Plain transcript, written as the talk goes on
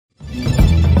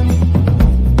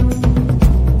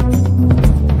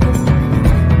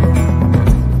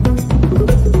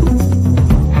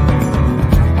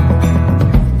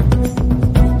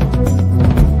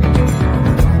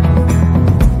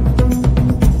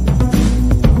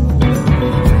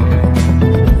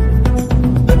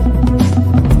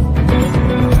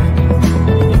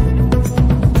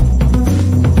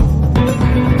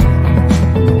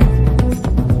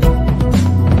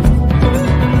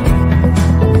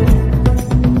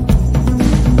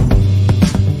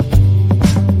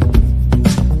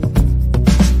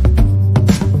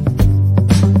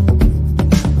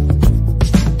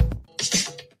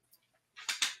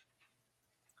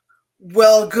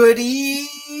Well, good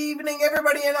evening,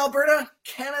 everybody in Alberta,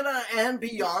 Canada, and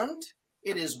beyond.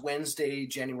 It is Wednesday,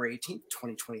 January 18th,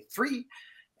 2023,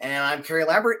 and I'm Kerry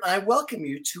Lambert, and I welcome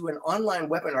you to an online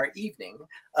webinar evening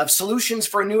of Solutions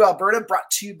for a New Alberta,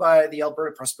 brought to you by the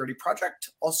Alberta Prosperity Project,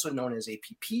 also known as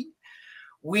APP.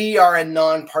 We are a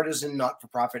nonpartisan,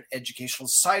 not-for-profit educational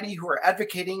society who are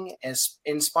advocating, as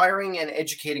inspiring, and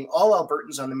educating all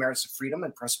Albertans on the merits of freedom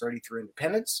and prosperity through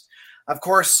independence. Of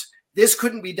course, this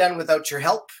couldn't be done without your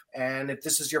help. And if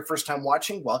this is your first time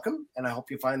watching, welcome. And I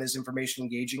hope you find this information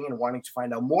engaging and wanting to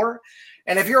find out more.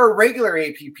 And if you're a regular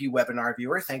APP webinar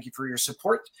viewer, thank you for your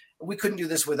support. We couldn't do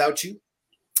this without you.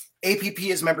 APP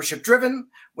is membership driven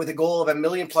with a goal of 1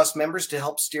 million plus members to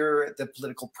help steer the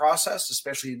political process,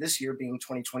 especially this year being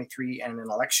 2023 and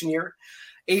an election year.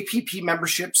 APP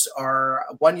memberships are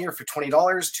 1 year for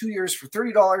 $20, 2 years for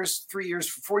 $30, 3 years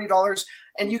for $40,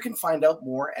 and you can find out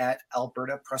more at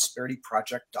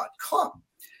albertaprosperityproject.com.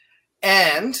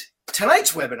 And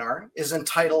tonight's webinar is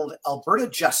entitled Alberta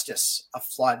Justice, a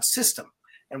Flawed System.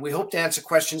 And we hope to answer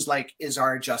questions like, is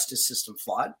our justice system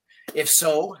flawed? If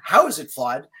so, how is it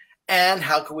flawed? And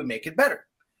how can we make it better?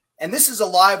 And this is a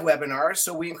live webinar,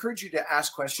 so we encourage you to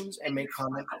ask questions and make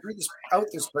comments throughout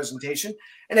this presentation.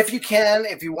 And if you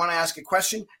want to ask a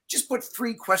question, just put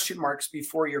 3 question marks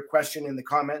before your question in the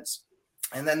comments.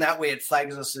 And then that way it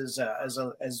flags us as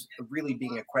really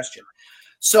being a question.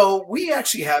 So we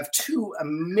actually have 2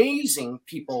 amazing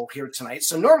people here tonight.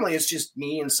 So normally it's just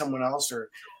me and someone else,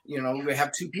 or we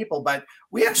have 2 people, but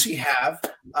we actually have,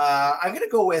 I'm going to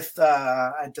go with,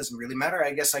 it doesn't really matter.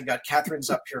 I guess I got Catherine's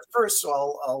up here first, so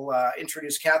I'll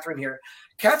introduce Catherine here.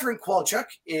 Catherine Kowalchuk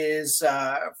is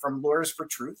from Lawyers for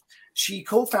Truth. She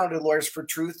co-founded Lawyers for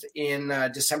Truth in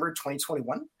December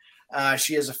 2021.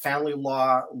 She is a family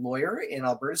law lawyer in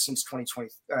Alberta since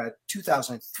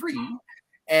 2003.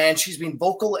 And she's been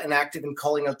vocal and active in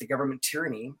calling out the government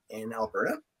tyranny in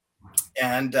Alberta.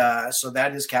 And so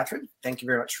that is Catherine. Thank you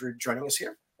very much for joining us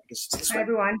here. I guess it's this Hi,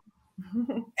 everyone.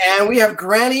 And we have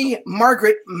Granny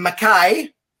Margaret Mackay,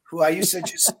 who I used to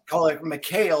just call her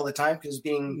McKay all the time because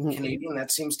being Canadian,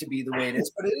 that seems to be the way it is.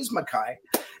 But it is Mackay.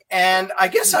 And I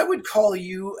guess I would call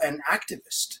you an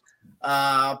activist,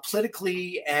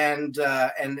 politically and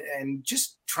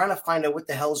just trying to find out what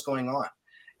the hell is going on.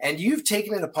 And you've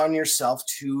taken it upon yourself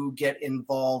to get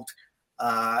involved,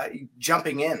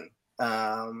 jumping in.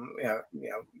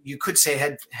 You could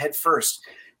say head first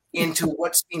into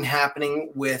what's been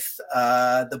happening with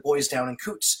the boys down in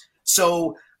Coutts.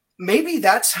 So maybe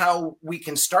that's how we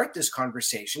can start this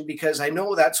conversation, because I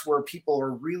know that's where people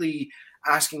are really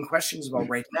asking questions about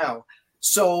right now.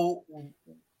 So,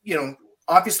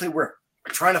 obviously we're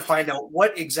trying to find out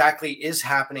what exactly is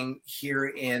happening here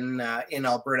in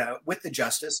Alberta with the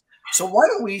justice. So why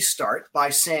don't we start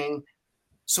by saying,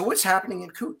 so what's happening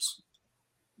in Coutts?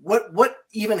 What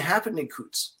even happened in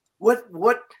Coutts? What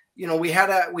we had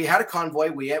a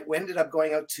convoy. We ended up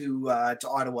going out to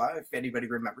Ottawa, if anybody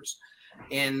remembers,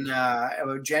 in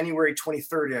January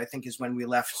 23rd, I think is when we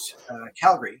left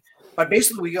Calgary. But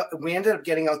basically we ended up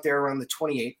getting out there around the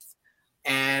 28th.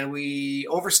 And we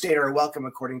overstayed our welcome,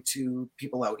 according to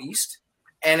people out east.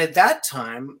 And at that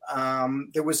time,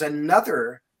 there was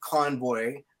another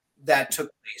convoy that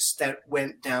took place that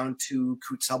went down to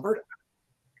Coutts, Alberta.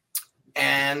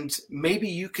 And maybe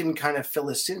you can kind of fill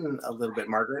us in a little bit,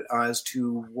 Margaret, as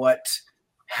to what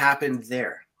happened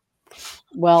there.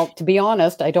 Well, to be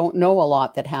honest, I don't know a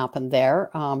lot that happened there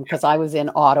because I was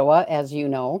in Ottawa, as you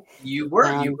know. You were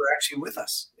actually with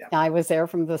us. Yeah. I was there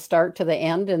from the start to the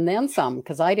end and then some,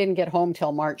 because I didn't get home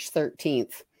till March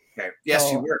 13th. Okay. Yes,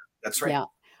 so, you were. That's right. Yeah.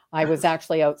 I was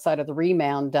actually outside of the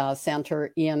remand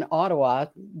center in Ottawa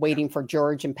waiting for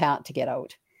George and Pat to get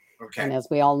out. Okay. And as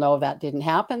we all know, that didn't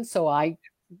happen. So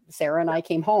Sarah and I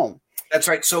came home. That's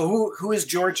right. So who is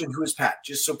George and who is Pat?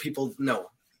 Just so people know.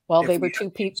 Well, they were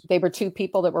 2 people. They were 2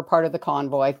 people that were part of the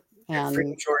convoy, and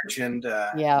George and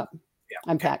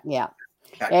I'm Pat. Yeah,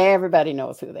 Pat. Everybody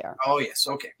knows who they are. Oh yes,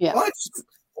 okay. Yeah. Well,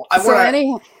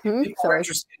 if people are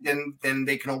interested, then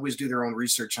they can always do their own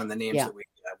research on the names that we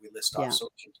list off. So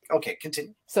okay,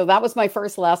 continue. So that was my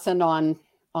first lesson on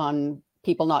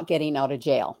people not getting out of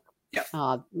jail.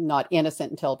 Yeah. Not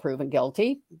innocent until proven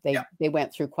guilty. They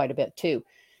went through quite a bit too.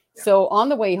 Yeah. So on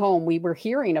the way home, we were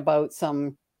hearing about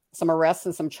some arrests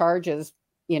and some charges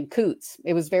in Coutts.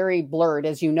 It was very blurred,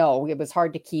 as you know. It was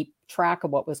hard to keep track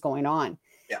of what was going on.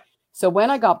 Yeah. So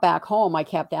when I got back home, I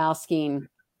kept asking,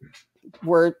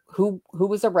 who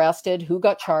was arrested? Who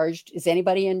got charged? Is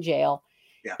anybody in jail?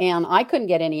 Yeah. And I couldn't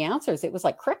get any answers. It was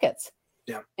like crickets.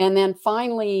 Yeah. And then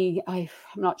finally, I'm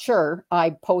not sure,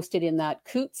 I posted in that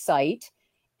Coutts site,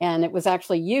 And it was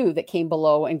actually you that came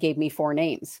below and gave me 4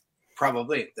 names.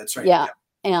 Probably. That's right. Yeah.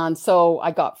 And so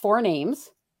I got 4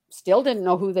 names, still didn't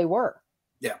know who they were.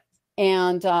 Yeah.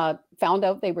 And found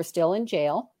out they were still in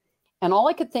jail. And all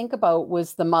I could think about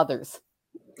was the mothers.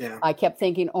 Yeah. I kept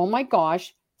thinking, oh my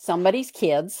gosh, somebody's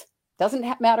kids.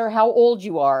 Doesn't matter how old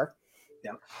you are.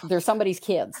 Yeah. They're somebody's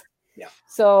kids. Yeah.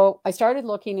 So I started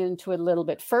looking into it a little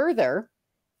bit further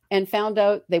and found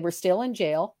out they were still in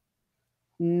jail.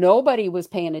 Nobody was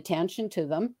paying attention to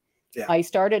them. Yeah. I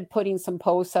started putting some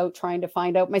posts out trying to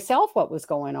find out myself what was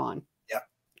going on. Yeah.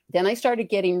 Then I started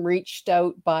getting reached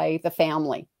out by the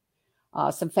family.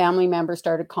 Some family members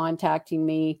started contacting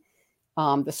me.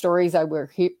 The stories I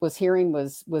was hearing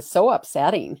was so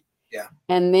upsetting. Yeah.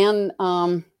 And then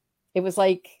it was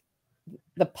like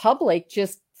the public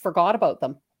just forgot about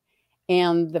them.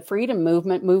 And the freedom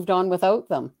movement moved on without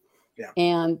them. Yeah.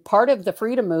 And part of the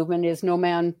freedom movement is no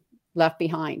man left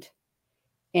behind.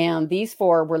 And these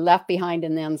 4 were left behind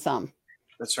and then some.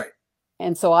 That's right.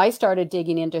 And so I started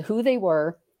digging into who they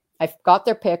were. I got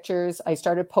their pictures. I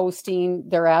started posting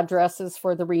their addresses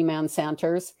for the remand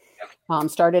centers. Yeah.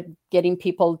 Started getting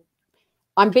people.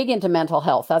 I'm big into mental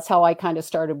health. That's how I kind of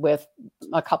started with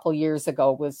a couple years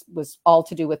ago, was all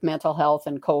to do with mental health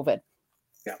and COVID.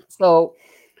 Yeah. So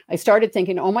I started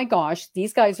thinking, oh my gosh,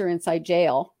 these guys are inside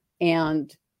jail.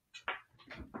 And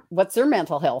what's their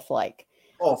mental health like?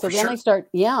 Oh, so for then sure.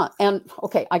 And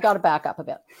okay, I got to back up a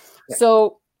bit. Yeah.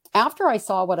 So after I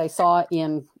saw what I saw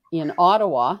in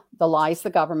Ottawa, the lies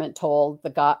the government told,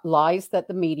 the lies that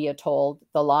the media told,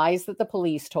 the lies that the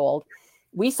police told,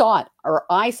 we saw it, or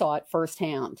I saw it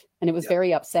firsthand, and it was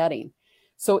very upsetting.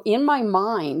 So in my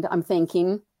mind, I'm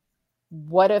thinking,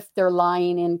 what if they're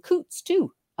lying in Coots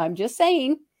too? I'm just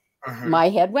saying, my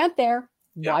head went there.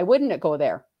 Yeah. Why wouldn't it go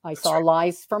there? I saw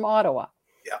lies from Ottawa.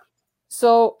 Yeah.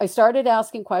 So I started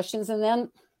asking questions, and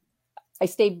then I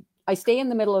stay in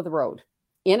the middle of the road,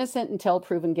 innocent until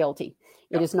proven guilty.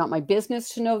 Yeah. It is not my business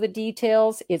to know the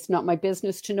details. It's not my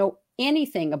business to know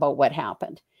anything about what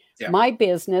happened. Yeah. My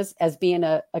business, as being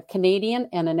a Canadian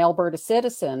and an Alberta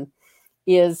citizen,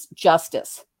 is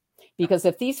justice. Because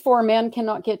if these 4 men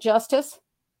cannot get justice,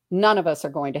 none of us are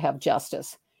going to have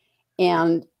justice.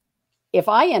 And if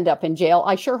I end up in jail,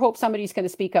 I sure hope somebody's going to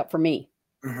speak up for me.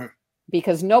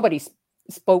 Because nobody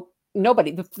spoke.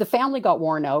 Nobody. The family got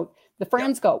worn out. The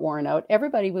friends got worn out.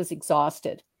 Everybody was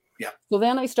exhausted. Yeah. So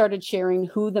then I started sharing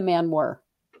who the men were.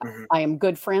 I am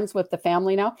good friends with the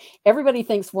family now. Everybody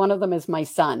thinks one of them is my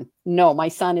son. No, my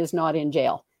son is not in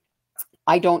jail.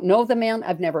 I don't know the man.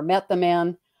 I've never met the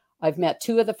man. I've met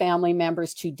 2 of the family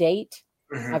members to date.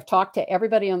 I've talked to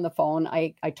everybody on the phone.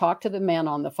 I talked to the men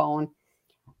on the phone.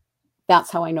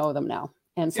 That's how I know them now.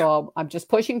 And so I'm just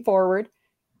pushing forward,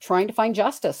 trying to find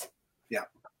justice. Yeah.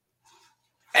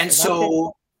 And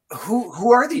so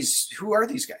who are these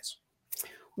guys?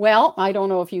 Well, I don't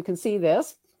know if you can see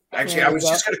this. Actually, I was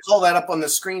just going to call that up on the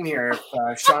screen here.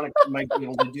 If Shauna might be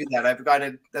able to do that. I've got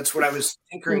it. That's what I was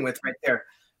tinkering with right there.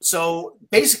 So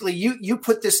basically, you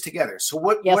put this together. So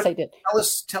what? Yes, I did.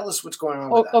 Tell us what's going on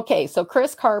with that. Okay, so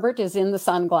Chris Carbert is in the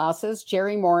sunglasses,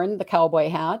 Jerry Morin, the cowboy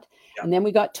hat, and then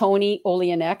we got Tony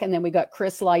Olianek, and then we got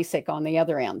Chris Lysick on the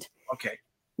other end. Okay.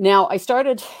 Now, I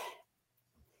started,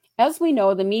 as we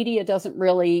know, the media doesn't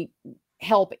really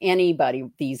help anybody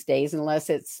these days unless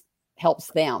it helps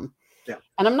them. Yeah.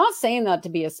 And I'm not saying that to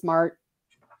be a smart,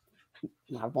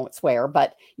 I won't swear,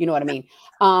 but you know what I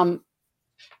mean.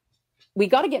 We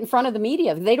got to get in front of the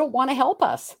media. They don't want to help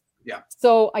us. Yeah.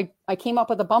 So I came up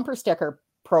with a bumper sticker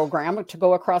program to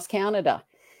go across Canada.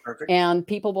 Perfect. And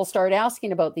people will start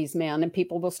asking about these men, and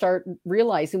people will start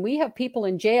realizing we have people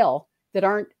in jail that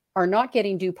are not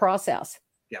getting due process.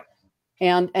 Yeah.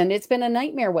 And it's been a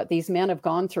nightmare what these men have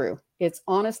gone through. It's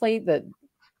honestly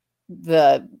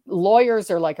the lawyers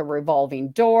are like a revolving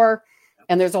door,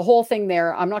 and there's a whole thing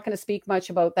there. I'm not going to speak much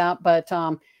about that, but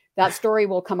that story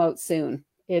will come out soon.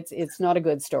 It's not a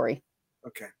good story.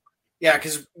 Okay. Yeah,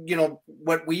 because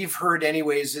what we've heard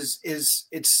anyways is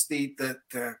it's the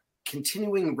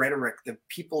continuing rhetoric, the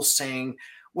people saying,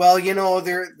 well,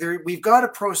 we've got a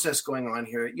process going on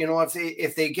here.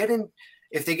 If they get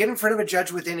in front of a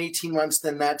judge within 18 months,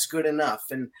 then that's good enough.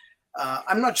 And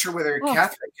I'm not sure whether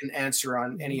Catherine can answer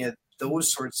on any of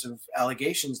those sorts of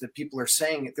allegations that people are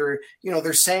saying.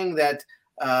 They're saying that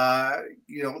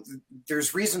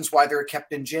there's reasons why they're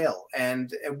kept in jail,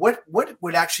 and what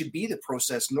would actually be the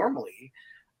process normally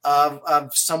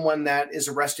of someone that is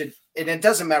arrested, and it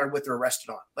doesn't matter what they're arrested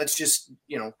on. Let's just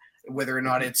whether or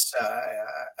not it's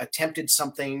attempted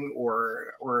something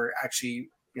or actually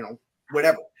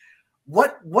whatever.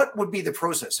 what would be the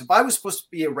process if I was supposed to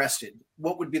be arrested?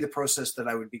 What would be the process that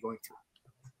I would be going through?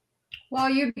 Well,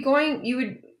 you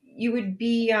would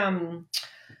be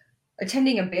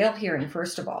attending a bail hearing,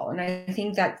 first of all, and I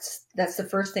think that's the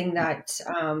first thing that,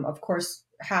 of course,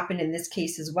 happened in this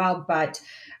case as well. But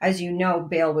as you know,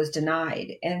 bail was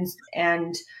denied,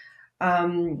 and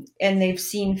they've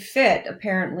seen fit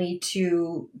apparently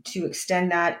to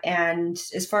extend that. And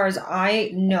as far as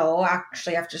I know,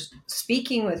 actually, after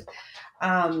speaking with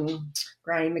Granny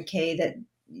McKay, that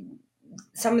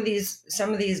some of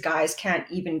these guys can't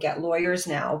even get lawyers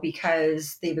now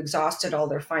because they've exhausted all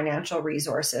their financial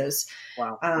resources.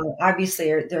 Wow.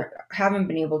 Obviously, they haven't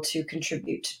been able to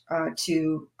contribute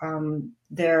to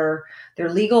their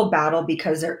legal battle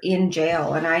because they're in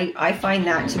jail, and I find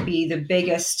that to be the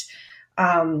biggest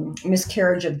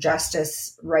miscarriage of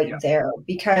justice right there,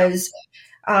 because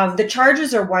the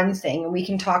charges are one thing, and we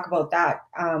can talk about that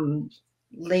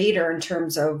later in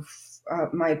terms of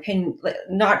my opinion,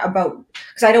 not about,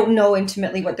 because I don't know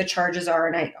intimately what the charges are,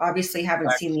 and I obviously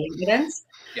haven't seen the evidence.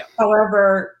 Yeah.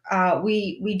 However,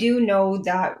 we do know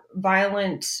that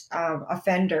violent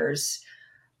offenders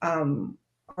are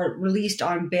released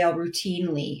on bail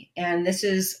routinely, and this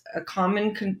is a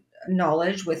common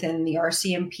knowledge within the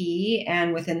RCMP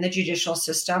and within the judicial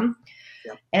system.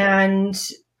 Yeah.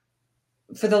 And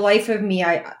for the life of me,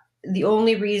 the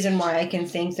only reason why I can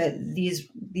think that these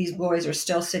boys are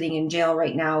still sitting in jail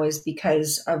right now is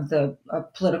because of the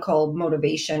political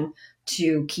motivation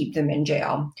to keep them in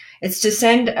jail. It's to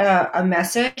send a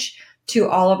message to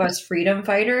all of us freedom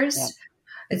fighters. Yeah.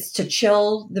 It's to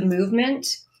chill the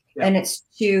movement. Yeah. And it's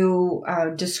to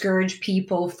discourage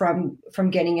people from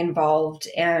getting involved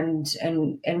and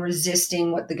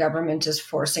resisting what the government is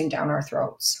forcing down our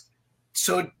throats.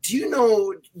 So do you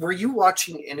know, were you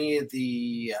watching any of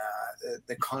the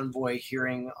convoy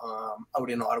hearing out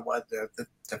in Ottawa,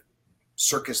 the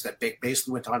circus that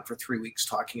basically went on for 3 weeks,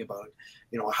 talking about,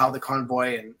 how the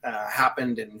convoy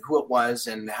happened and who it was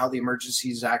and how the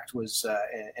Emergencies Act was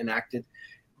enacted?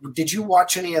 Did you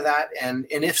watch any of that? And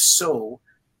if so,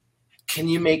 can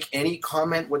you make any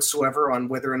comment whatsoever on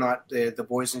whether or not the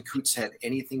Boys in Coots had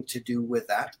anything to do with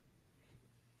that?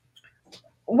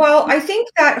 Well, I think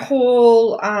that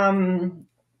whole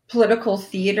political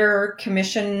theater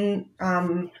commission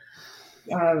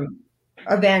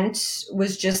event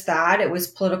was just that. It was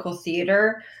political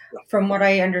theater. From what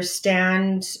I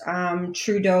understand,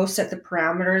 Trudeau set the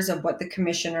parameters of what the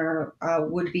commissioner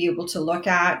would be able to look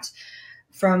at.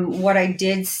 From what I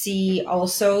did see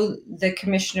also, the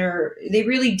commissioner, they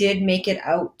really did make it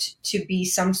out to be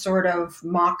some sort of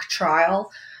mock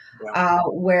trial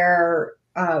where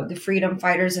the freedom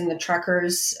fighters and the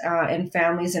truckers and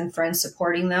families and friends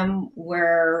supporting them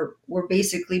were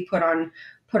basically put on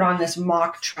this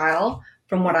mock trial,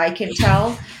 from what I can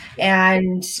tell.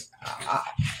 And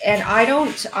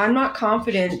I'm not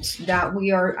confident that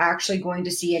we are actually going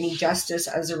to see any justice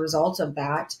as a result of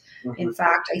that. Mm-hmm. In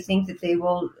fact, I think that they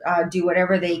will do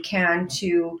whatever they can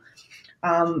to,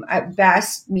 at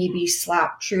best, maybe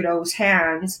slap Trudeau's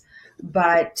hands,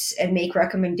 and make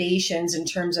recommendations in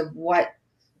terms of what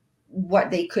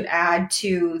they could add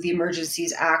to the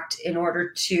Emergencies Act in order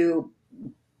to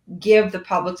give the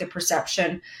public the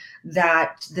perception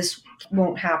that this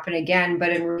won't happen again.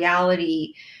 But in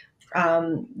reality,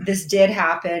 this did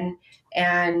happen.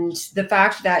 And the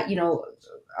fact that,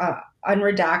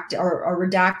 unredacted or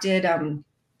redacted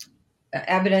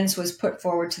evidence was put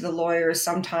forward to the lawyers,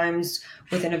 sometimes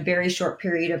within a very short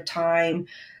period of time.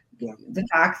 Yeah. The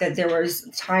fact that there was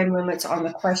time limits on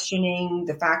the questioning,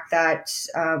 the fact that,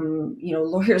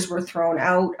 lawyers were thrown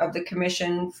out of the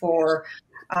commission for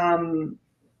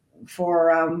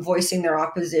voicing their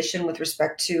opposition with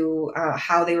respect to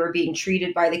how they were being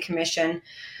treated by the commission.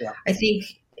 Yeah. I think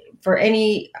for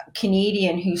any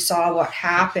Canadian who saw what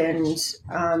happened,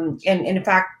 and in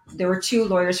fact, there were 2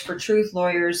 Lawyers for Truth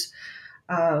lawyers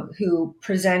who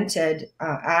presented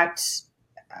at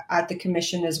the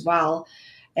commission as well.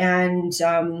 And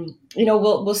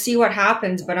we'll see what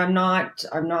happens, but I'm not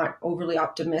overly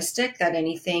optimistic that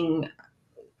anything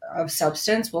of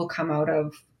substance will come out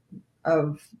of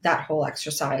that whole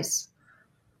exercise.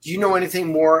 Do you know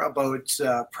anything more about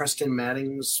Preston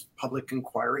Manning's public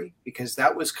inquiry? Because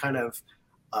that was kind of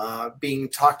being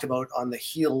talked about on the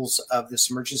heels of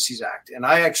this Emergencies Act, and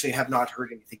I actually have not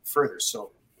heard anything further.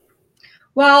 So,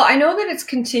 well, I know that it's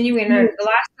continuing. The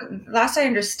last I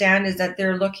understand is that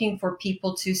they're looking for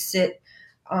people to sit,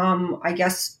 I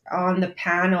guess, on the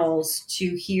panels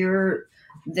to hear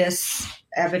this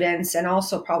evidence, and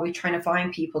also probably trying to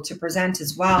find people to present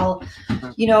as well.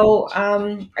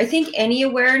 I think any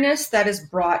awareness that is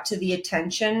brought to the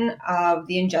attention of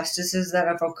the injustices that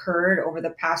have occurred over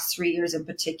the past 3 years in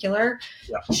particular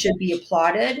should be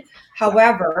applauded.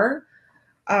 However,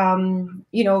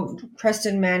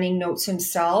 Preston Manning notes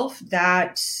himself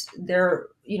that there,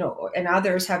 and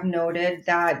others have noted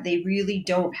that they really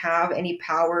don't have any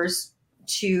powers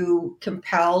to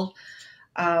compel,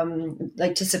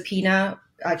 to subpoena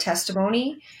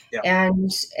testimony.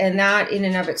 And that in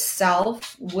and of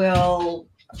itself will,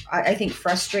 I think,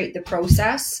 frustrate the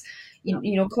process.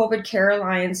 COVID Care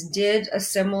Alliance did a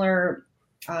similar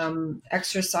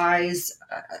exercise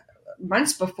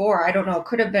months before. I don't know, it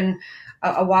could have been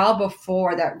a while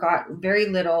before, that got very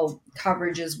little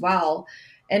coverage as well.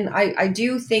 And I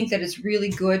do think that it's really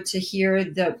good to hear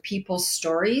the people's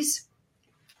stories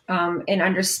and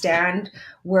understand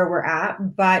where we're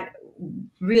at, but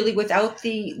really without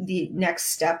the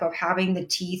next step of having the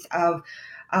teeth of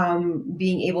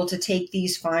being able to take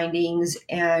these findings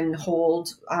and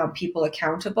hold people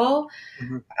accountable.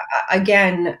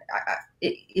 Again,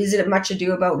 is it much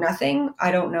ado about nothing?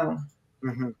 I don't know.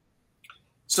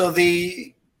 So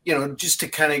just to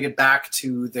kind of get back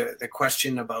to the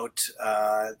question about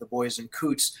the boys in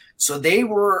Coots. So they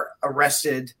were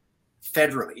arrested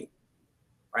federally,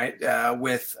 right?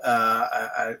 With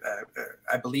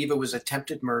I believe it was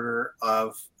attempted murder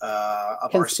of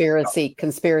conspiracy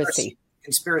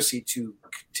to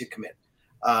commit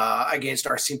against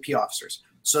RCMP officers.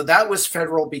 So that was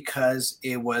federal because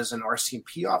it was an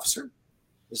RCMP officer.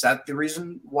 Is that the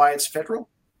reason why it's federal?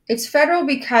 It's federal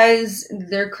because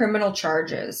they're criminal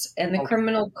charges, and the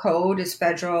criminal code is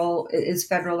federal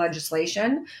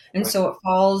legislation, and so it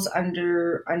falls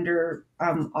under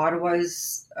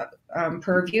Ottawa's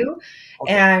purview,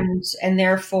 and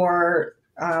therefore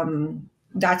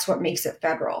that's what makes it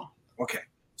federal. Okay,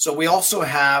 so we also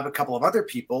have a couple of other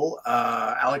people: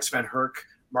 Alex Van Herk,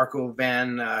 Marco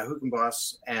Van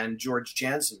Hoekenbos, and George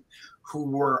Jansen, who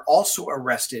were also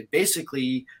arrested,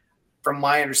 basically, from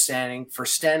my understanding, for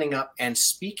standing up and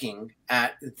speaking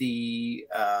at the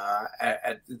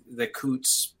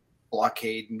Coots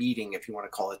blockade meeting, if you want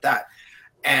to call it that.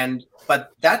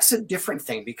 But that's a different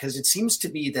thing, because it seems to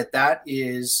be that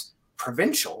is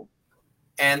provincial.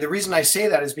 And the reason I say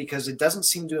that is because it doesn't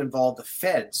seem to involve the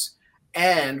feds.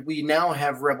 And we now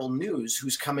have Rebel News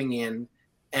who's coming in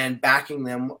and backing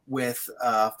them with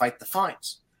Fight the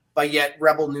Fines. But yet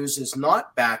Rebel News is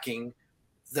not backing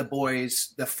the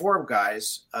boys, the four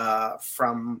guys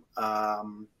from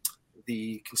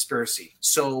the conspiracy.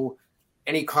 So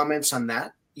any comments on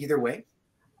that either way?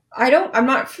 I'm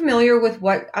not familiar with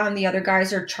what the other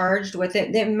guys are charged with.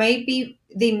 They may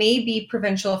be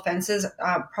provincial offenses,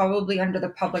 probably under the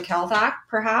Public Health Act,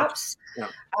 perhaps.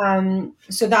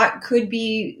 So that could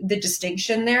be the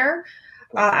distinction there.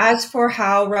 As for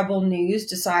how Rebel News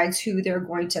decides who they're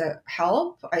going to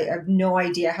help, I have no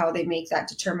idea how they make that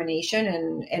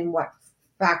determination and what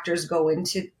factors go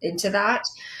into that.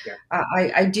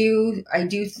 I do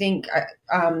think,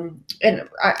 and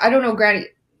I don't know, Granny,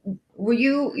 were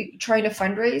you trying to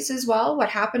fundraise as well? What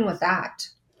happened with that?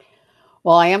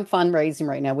 Well, I am fundraising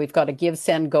right now. We've got a Give,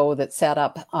 Send, Go that's set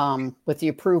up with the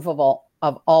approval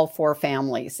of all four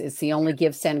families. It's the only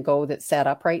Give, Send, Go that's set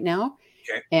up right now.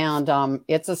 Okay. And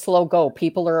it's a slow go.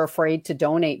 People are afraid to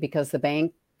donate because the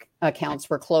bank accounts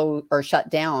were closed or shut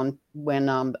down when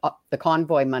the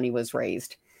convoy money was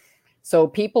raised. So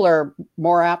people are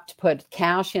more apt to put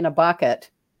cash in a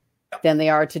bucket than they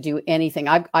are to do anything.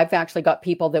 I've actually got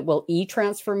people that will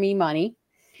e-transfer me money.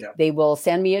 They will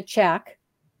send me a check.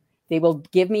 They will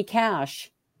give me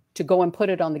cash to go and put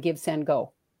it on the Give, Send,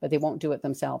 Go, but they won't do it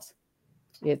themselves.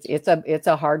 It's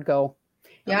a hard go.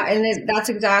 Yeah, and that's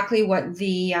exactly what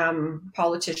the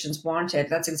politicians wanted.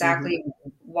 That's exactly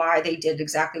why they did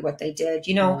exactly what they did.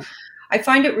 I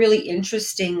find it really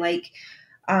interesting. Like,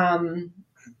 a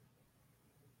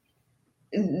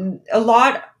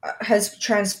lot has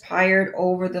transpired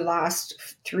over the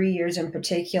last 3 years in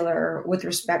particular with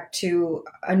respect to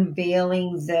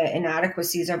unveiling the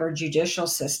inadequacies of our judicial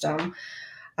system.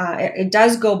 It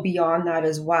does go beyond that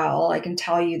as well. I can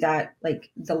tell you that, like,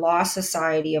 the Law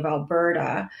Society of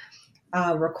Alberta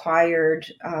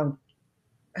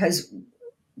has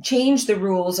changed the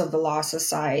rules of the Law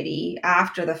Society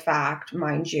after the fact,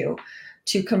 mind you,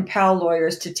 to compel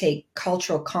lawyers to take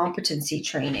cultural competency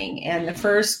training. And the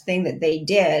first thing that they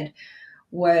did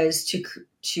was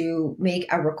to make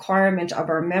a requirement of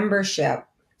our membership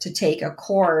to take a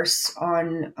course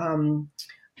on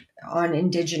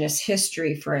Indigenous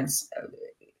history, for instance,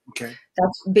 Okay.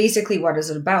 That's basically what it's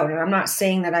about. And I'm not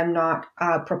saying that I'm not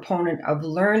a proponent of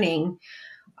learning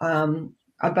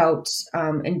about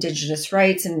Indigenous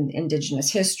rights and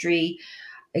Indigenous history,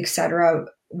 etc.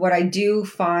 What I do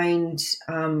find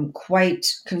quite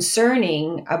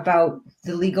concerning about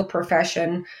the legal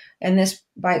profession, and this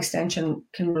by extension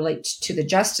can relate to the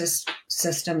justice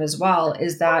system as well,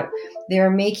 is that they're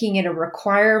making it a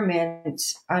requirement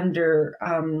under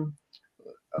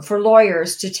for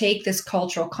lawyers to take this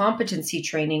cultural competency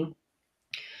training,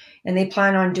 and they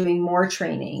plan on doing more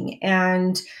training.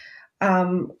 And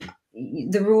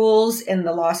the rules in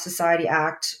the Law Society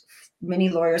Act, many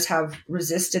lawyers have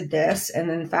resisted this. And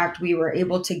in fact, we were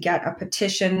able to get a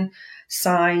petition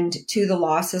signed to the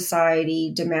Law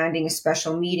Society demanding a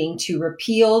special meeting to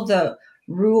repeal the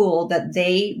rule that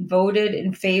they voted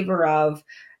in favor of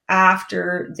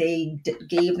after they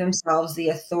gave themselves the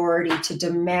authority to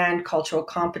demand cultural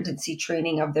competency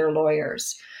training of their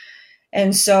lawyers.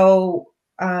 And so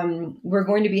we're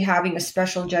going to be having a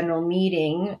special general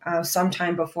meeting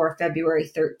sometime before February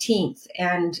 13th.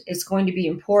 And it's going to be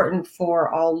important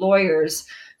for all lawyers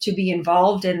to be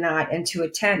involved in that and to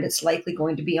attend. It's likely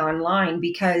going to be online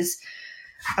because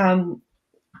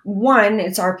one,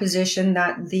 it's our position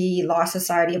that the Law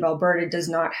Society of Alberta does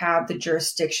not have the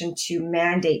jurisdiction to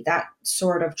mandate that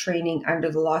sort of training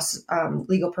under the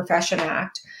Legal Profession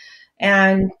Act.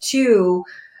 And two,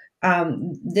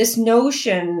 this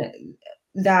notion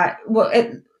that,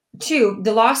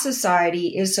 the Law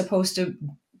Society is supposed to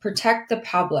protect the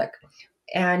public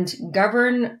and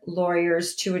govern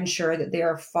lawyers to ensure that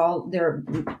they're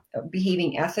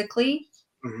behaving ethically.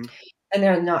 Mm-hmm. And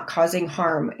they're not causing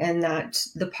harm, and that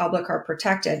the public are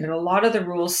protected. And a lot of the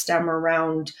rules stem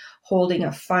around holding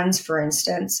of funds, for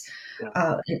instance,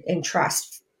 in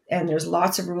trust. And there's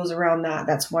lots of rules around that.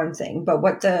 That's one thing. But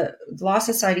what the Law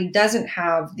Society doesn't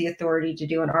have the authority to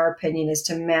do, in our opinion, is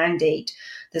to mandate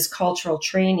this cultural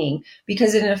training,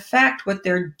 because in effect, what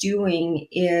they're doing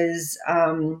is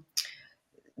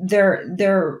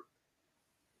they're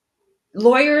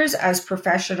lawyers as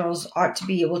professionals ought to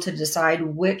be able to decide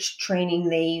which training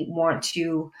they want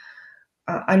to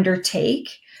undertake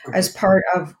as part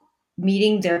of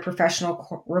meeting their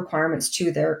professional requirements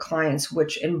to their clients,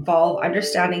 which involve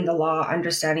understanding the law,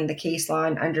 understanding the case law,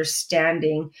 and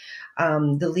understanding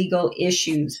the legal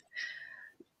issues.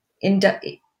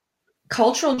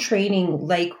 Cultural training,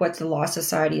 like what the Law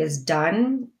Society has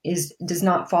done, does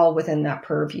not fall within that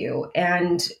purview.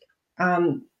 And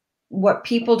what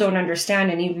people don't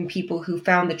understand, and even people who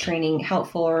found the training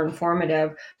helpful or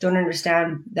informative don't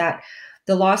understand, that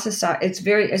the Law Society,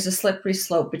 it's a slippery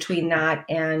slope between that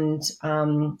and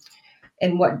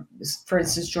what, for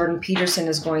instance, Jordan Peterson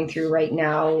is going through right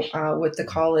now with the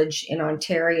college in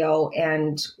Ontario,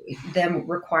 and them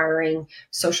requiring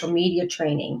social media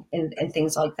training and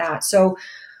things like that. So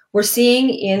we're seeing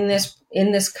in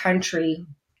this country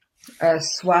a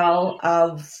swell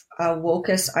of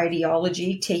wokist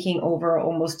ideology taking over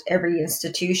almost every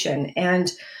institution.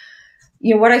 And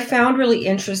what I found really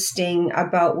interesting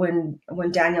about when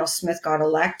Danielle Smith got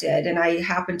elected, and I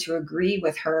happen to agree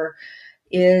with her,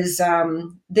 is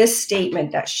this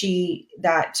statement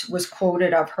that was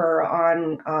quoted of her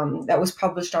on that was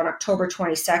published on October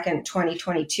 22nd,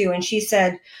 2022. And she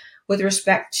said, with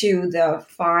respect to the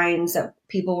fines that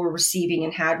people were receiving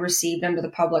and had received under the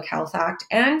Public Health Act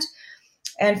and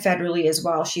federally as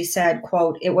well, she said,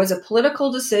 quote, "It was a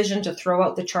political decision to throw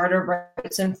out the Charter of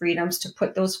Rights and Freedoms to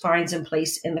put those fines in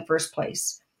place in the first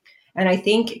place. And I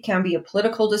think it can be a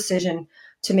political decision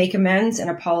to make amends and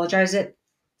apologize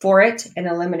for it and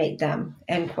eliminate them,"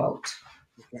 end quote.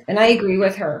 Okay. And I agree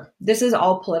with her. This is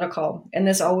all political, and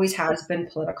this always has been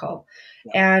political.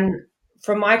 Yeah. And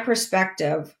from my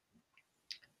perspective,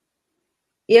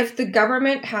 if the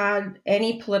government had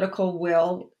any political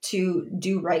will to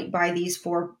do right by these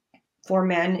four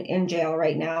men in jail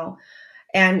right now,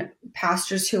 and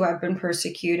pastors who have been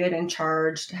persecuted and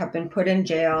charged have been put in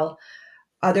jail,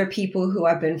 other people who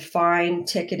have been fined,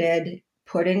 ticketed,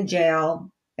 put in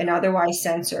jail, and otherwise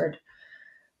censored,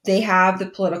 they have the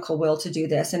political will to do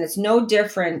this. And it's no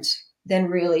different than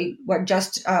really what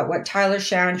Tyler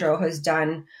Shandro has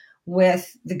done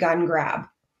with the gun grab.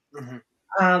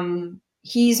 Mm-hmm.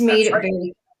 He's made it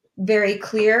very, very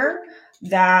clear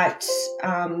that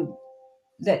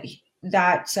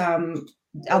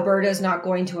Alberta is not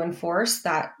going to enforce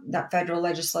that federal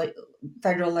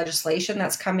legislation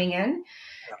that's coming in.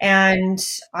 And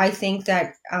I think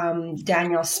that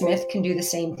Danielle Smith can do the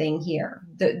same thing here.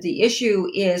 The issue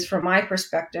is, from my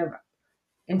perspective,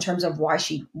 in terms of why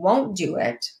she won't do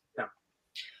it,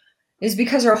 is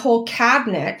because her whole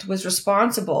cabinet was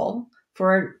responsible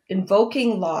for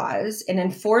invoking laws and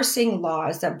enforcing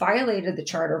laws that violated the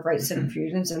Charter of Rights and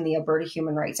Freedoms and the Alberta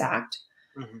Human Rights Act,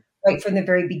 right from the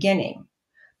very beginning.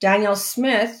 Danielle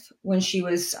Smith, when she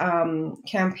was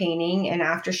campaigning and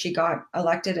after she got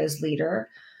elected as leader,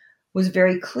 was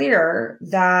very clear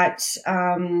that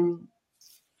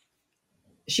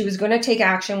she was going to take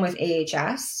action with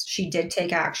AHS. She did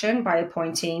take action by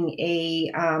appointing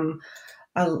a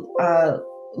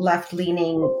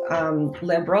left-leaning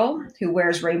Liberal who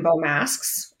wears rainbow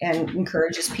masks and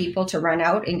encourages people to run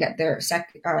out and get their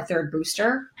third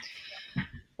booster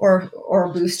or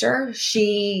booster.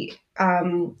 She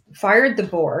fired the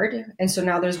board. And so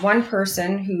now there's one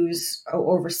person who's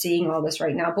overseeing all this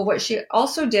right now. But what she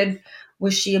also did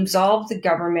was she absolved the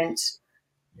government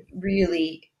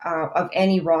really of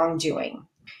any wrongdoing,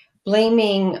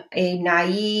 blaming a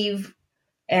naive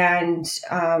and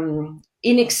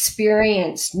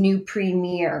inexperienced new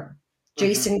premier,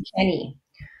 Jason Kenney,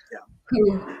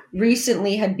 who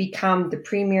recently had become the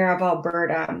premier of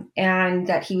Alberta, and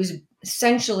that he was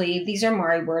essentially, these are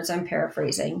my words, I'm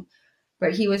paraphrasing,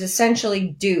 but he was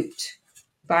essentially duped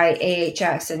by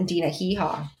AHS and Dina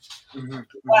Heehaw.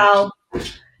 Well,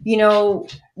 you know,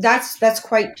 that's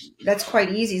quite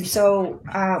easy. So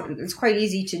it's quite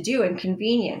easy to do and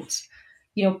convenient.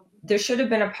 You know, there should have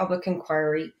been a public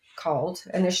inquiry called,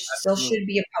 and there still should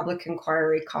be a public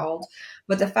inquiry called.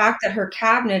 But the fact that her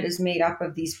cabinet is made up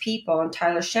of these people, and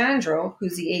Tyler Shandro,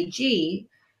 who's the AG,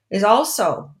 is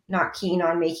also not keen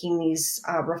on making these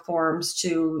reforms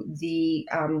to these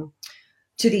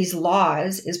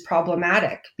laws, is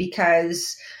problematic,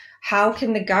 because how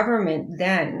can the government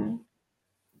then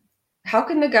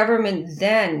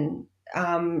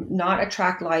not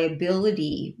attract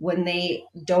liability when they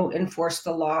don't enforce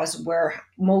the laws where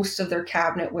most of their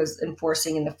cabinet was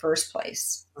enforcing in the first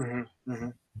place?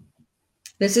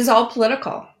 This is all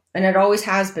political, and it always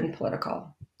has been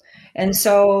political. And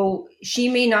so she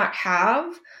may not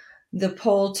have the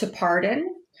pull to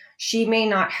pardon. She may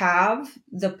not have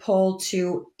the pull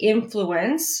to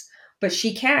influence, but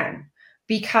she can,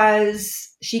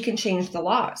 because she can change the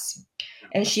laws.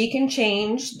 And she can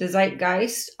change the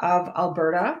zeitgeist of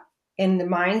Alberta in the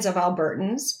minds of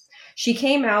Albertans. She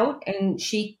came out and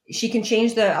she can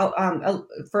change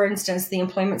for instance, the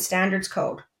Employment Standards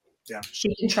Code. Yeah.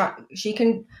 She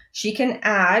can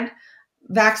add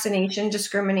vaccination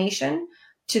discrimination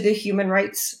to the Human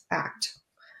Rights Act.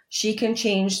 She can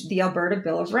change the Alberta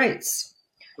Bill of Rights.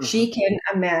 She can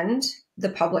amend the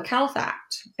Public Health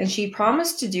Act, and she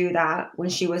promised to do that when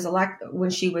she was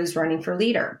running for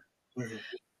leader.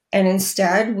 And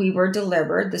instead, we were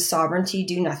delivered the Sovereignty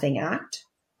Do Nothing Act.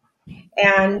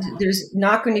 And there's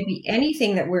not going to be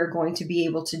anything that we're going to be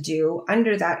able to do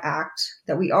under that act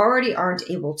that we already aren't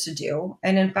able to do.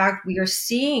 And in fact, we are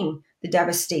seeing the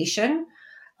devastation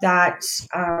that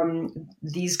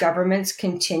these governments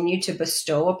continue to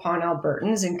bestow upon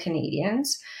Albertans and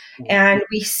Canadians. And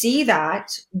we see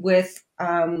that with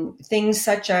things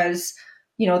such as,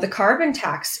 you know, the carbon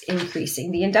tax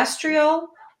increasing. The industrial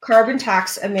carbon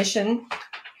tax emission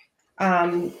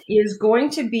is going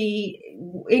to be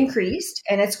increased,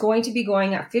 and it's going to be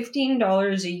going up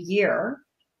 $15 a year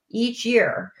each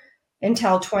year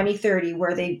until 2030,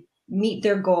 where they meet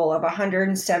their goal of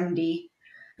 $170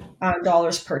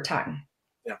 per ton.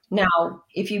 Yeah. Now,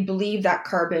 if you believe that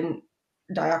carbon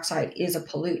dioxide is a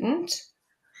pollutant,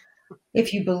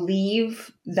 if you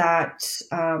believe that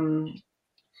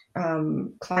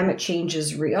climate change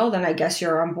is real, then I guess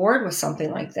you're on board with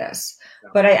something like this.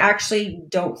 Yeah. But I actually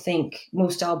don't think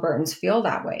most Albertans feel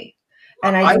that way.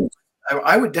 And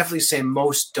I would definitely say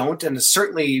most don't, and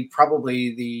certainly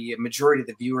probably the majority of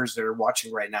the viewers that are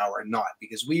watching right now are not,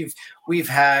 because we've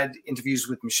had interviews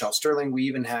with Michelle Sterling. We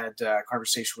even had a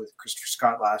conversation with Christopher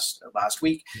Scott last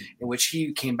week, in which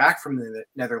he came back from the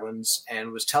Netherlands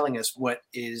and was telling us what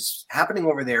is happening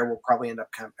over there will probably end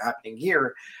up happening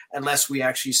here, unless we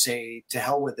actually say, to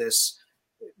hell with this,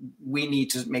 we need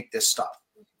to make this stop.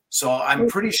 So I'm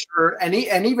pretty sure, and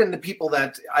even the people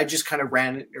that I just kind of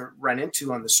ran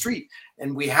into on the street,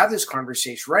 and we have this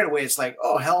conversation right away. It's like,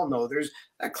 oh, hell no,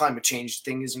 that climate change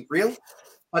thing isn't real,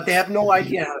 but they have no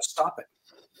idea how to stop it.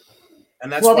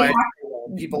 And that's why they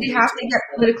have to get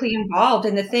politically involved.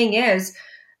 And the thing is,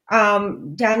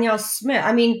 Danielle Smith,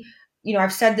 I mean, you know,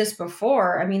 I've said this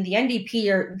before. I mean, the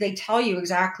NDP they tell you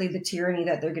exactly the tyranny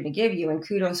that they're going to give you, and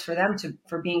kudos for them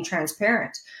for being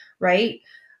transparent, right?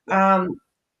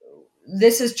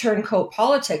 This is turncoat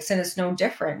politics, and it's no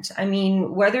different. I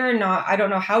mean, whether or not, I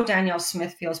don't know how Danielle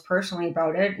Smith feels personally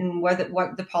about it, and what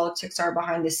the politics are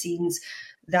behind the scenes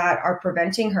that are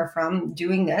preventing her from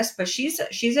doing this, but she's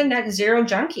a net zero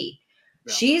junkie.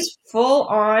 Yeah. She's full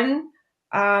on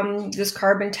this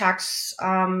carbon tax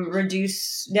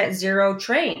reduce net zero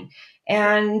train.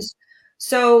 And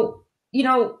so, you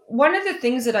know, one of the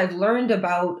things that I've learned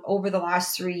about over the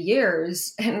last 3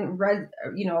 years and read,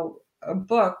 you know, a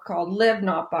book called Live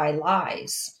Not by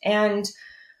Lies. And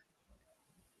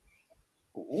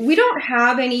we don't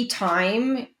have any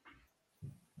time.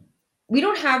 We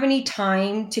don't have any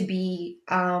time to be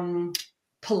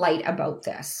polite about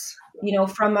this, you know,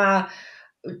 from a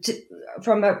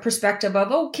perspective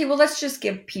of, okay, well, let's just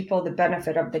give people the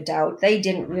benefit of the doubt. They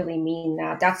didn't really mean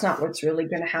that. That's not what's really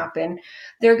going to happen.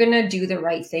 They're going to do the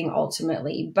right thing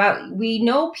ultimately. But we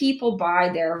know people by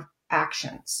their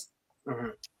actions. Mm-hmm.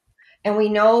 And we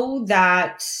know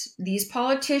that these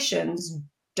politicians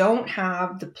don't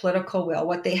have the political will.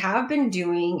 What they have been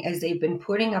doing is they've been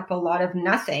putting up a lot of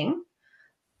nothing,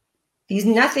 these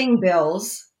nothing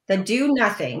bills that do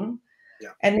nothing. Yeah.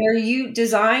 And they're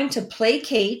designed to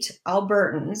placate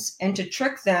Albertans and to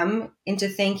trick them into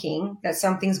thinking that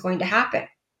something's going to happen.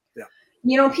 Yeah.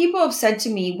 You know, people have said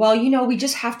to me, well, you know, we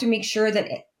just have to make sure that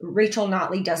Rachel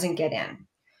Notley doesn't get in.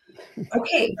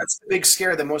 Okay. That's the big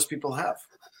scare that most people have.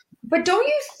 But don't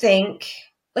you think,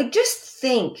 like, just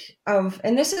think of,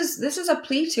 and this is a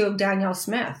plea to Danielle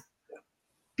Smith. Yeah.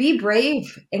 Be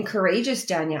brave and courageous,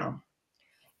 Danielle.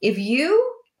 If you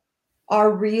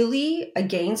are really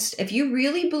against, if you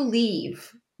really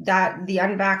believe that the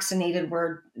unvaccinated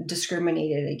were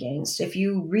discriminated against, if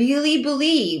you really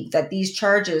believe that these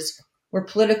charges were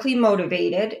politically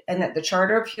motivated and that the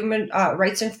Charter of Human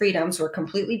Rights and Freedoms were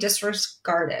completely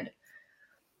disregarded,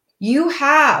 you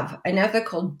have an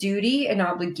ethical duty and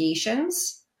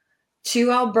obligations to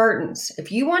Albertans.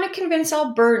 If you want to convince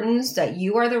Albertans that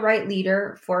you are the right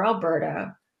leader for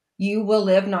Alberta, you will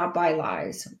live not by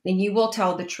lies, and you will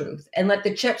tell the truth and let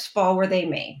the chips fall where they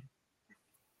may.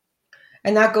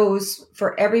 And that goes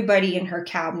for everybody in her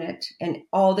cabinet and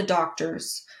all the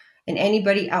doctors and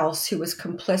anybody else who was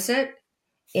complicit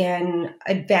in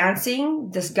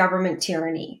advancing this government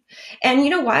tyranny. And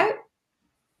you know what?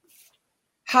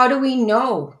 How do we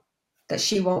know that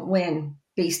she won't win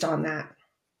based on that?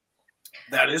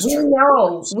 That is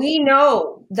true. We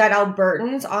know that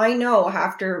Albertans, I know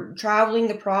after traveling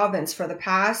the province for the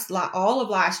past, all of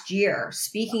last year,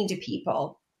 speaking to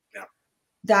people,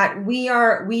 that we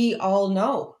all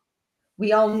know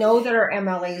that our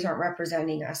MLAs aren't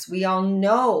representing us. We all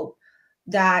know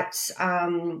that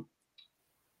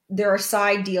there are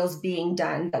side deals being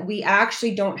done, that we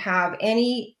actually don't have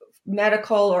any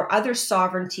medical or other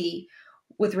sovereignty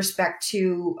with respect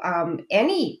to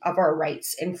any of our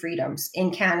rights and freedoms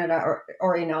in Canada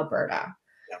or in Alberta.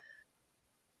 Yeah.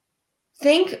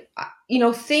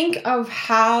 Think of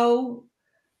how,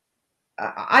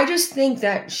 I just think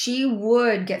that she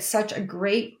would get such a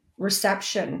great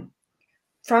reception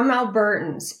from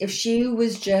Albertans if she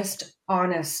was just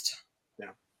honest.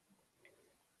 Yeah.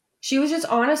 She was just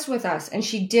honest with us, and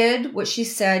she did what she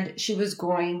said she was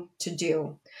going to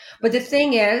do. But the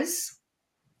thing is,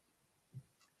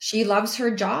 she loves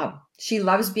her job. She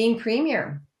loves being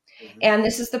premier. Mm-hmm. And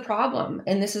this is the problem.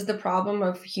 And this is the problem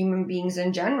of human beings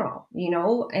in general, you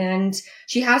know, and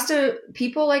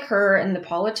people like her and the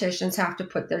politicians have to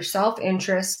put their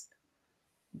self-interest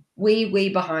way, way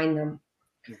behind them.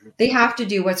 Mm-hmm. They have to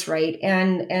do what's right.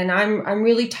 And I'm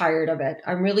really tired of it.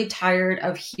 I'm really tired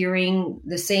of hearing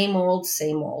the same old.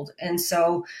 And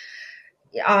so,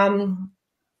 you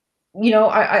know,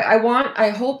 I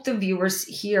hope the viewers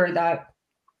hear that.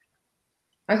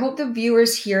 I hope the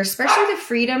viewers hear, especially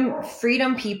the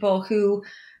freedom people who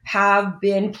have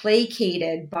been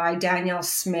placated by Danielle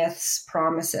Smith's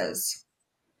promises.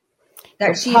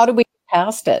 How do we get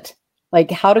past it?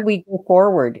 Like, how do we go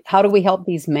forward? How do we help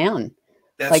these men?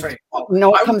 That's right. Well,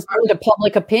 it comes down to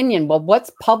public opinion. Well, what's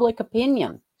public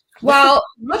opinion? Well,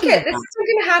 look at this. Isn't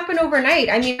going to happen overnight.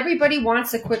 I mean, everybody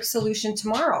wants a quick solution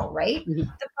tomorrow, right? Mm-hmm.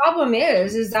 The problem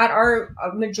is that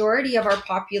a majority of our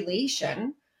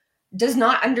population does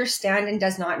not understand and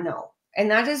does not know.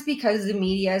 And that is because the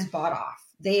media is bought off.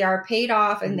 They are paid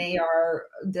off, and they are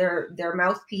their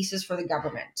mouthpieces for the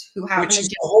government who have which is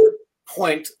the whole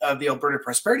point of the Alberta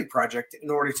Prosperity Project, in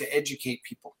order to educate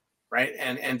people, right?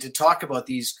 And to talk about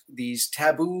these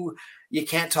taboo, you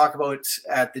can't talk about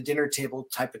at the dinner table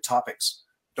type of topics.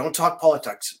 Don't talk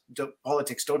politics. Don't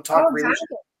talk religion,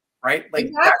 right? Like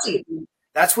exactly.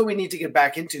 That's what we need to get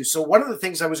back into. So one of the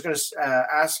things I was going to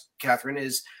ask Catherine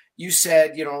is, you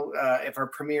said, you know, if our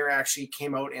premier actually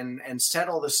came out and said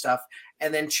all this stuff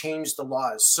and then changed the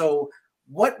laws. So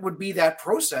what would be that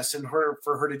process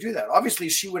for her to do that? Obviously,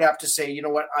 she would have to say, you know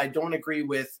what, I don't agree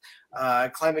with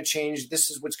climate change.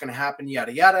 This is what's going to happen,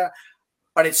 yada, yada.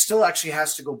 but it still actually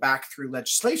has to go back through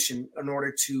legislation in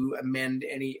order to amend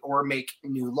any or make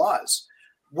new laws.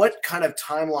 What kind of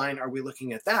timeline are we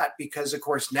looking at that? Because of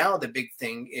course now the big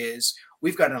thing is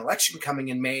we've got an election coming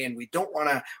in May, and we don't want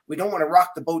to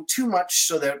rock the boat too much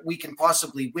so that we can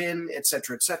possibly win, et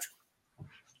cetera, et cetera.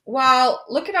 Well,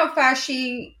 look at how fast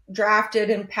she drafted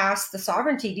and passed the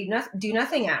Sovereignty Do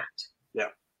Nothing Act. Yeah,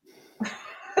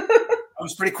 that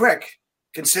was pretty quick,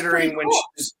 considering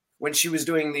when she was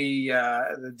doing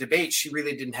the debate, she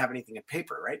really didn't have anything in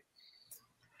paper, right?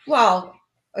 Well,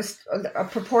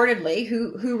 purportedly,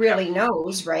 who really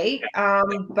knows, right?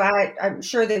 But I'm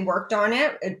sure they worked on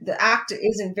it. The act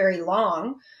isn't very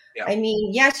long. Yeah. I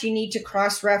mean, yes, you need to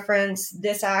cross-reference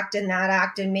this act and that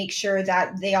act and make sure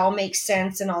that they all make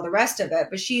sense and all the rest of it.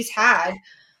 But she's had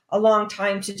a long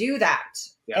time to do that.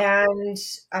 Yeah. And,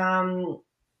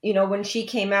 when she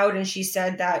came out and she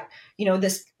said that,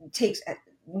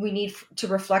 we need to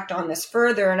reflect on this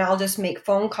further, and I'll just make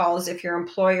phone calls if your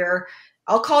employer,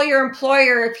 I'll call your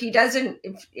employer if he doesn't,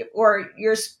 or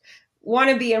your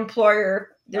wannabe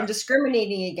employer, they're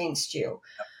discriminating against you.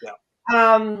 Yeah.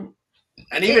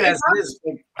 And even as it is,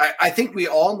 I think we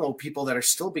all know people that are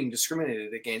still being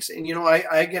discriminated against. And,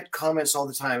 I get comments all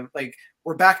the time, like,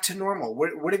 we're back to normal.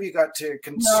 What have you got to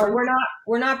concern? No,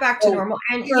 we're not back to normal.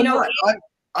 And,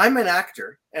 I'm an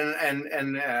actor and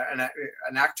an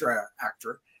actor,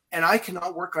 and I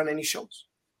cannot work on any shows.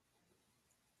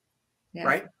 Yeah.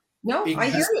 Right? No, I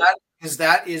hear you. Because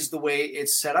that is the way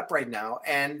it's set up right now.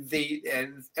 And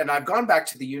I've gone back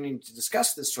to the union to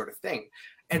discuss this sort of thing.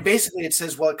 And basically it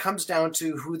says, well, it comes down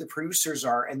to who the producers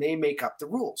are, and they make up the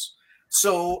rules.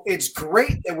 So it's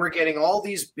great that we're getting all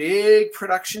these big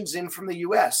productions in from the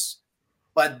US,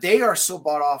 but they are so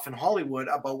bought off in Hollywood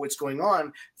about what's going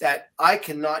on that I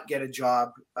cannot get a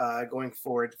job going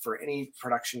forward for any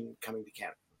production coming to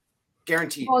Canada.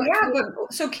 Guaranteed. Well, yeah, but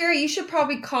so Carrie, you should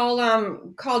probably call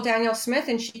Danielle Smith,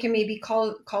 and she can maybe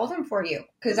call them for you,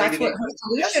 because that's what her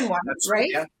solution was,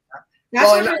 right? Yeah.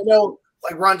 Well, and I know,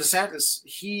 like Ron DeSantis,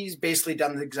 he's basically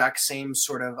done the exact same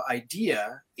sort of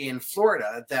idea in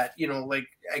Florida. That like,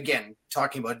 again,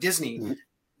 talking about Disney, mm-hmm.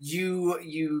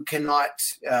 you cannot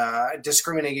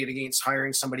discriminate against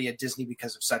hiring somebody at Disney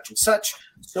because of such and such.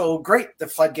 So great, the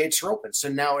floodgates are open. So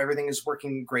now everything is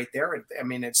working great there. I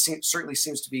mean, it certainly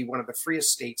seems to be one of the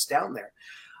freest states down there.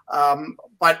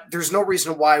 But there's no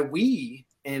reason why we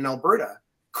in Alberta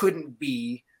couldn't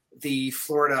be the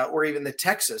Florida or even the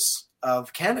Texas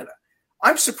of Canada.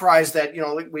 I'm surprised that,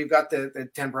 we've got the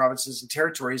 10 provinces and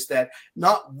territories that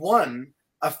not one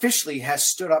officially has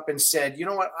stood up and said, you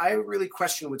know what, I really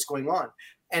question what's going on,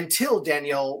 until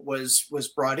Danielle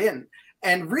was brought in.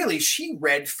 And really, she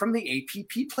read from the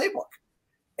APP playbook.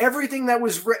 Everything that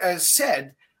was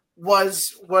said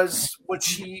was what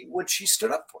she stood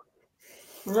up for.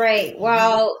 Right.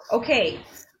 Well, okay.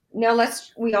 Now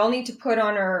we all need to put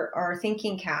on our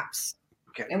thinking caps.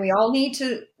 Okay. And we all need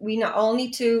to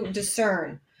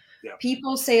discern. Yeah.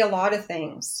 People say a lot of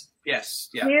things. Yes.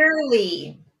 Yeah.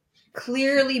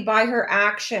 Clearly by her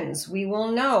actions, we do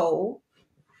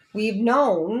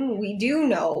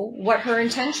know what her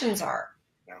intentions are.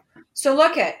 Yeah. So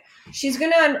she's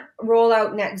going to roll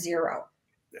out net zero.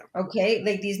 Yeah. Okay.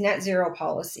 Like these net zero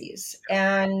policies.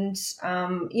 Yeah. And,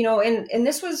 and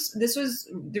this was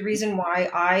the reason why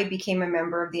I became a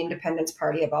member of the Independence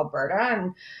Party of Alberta.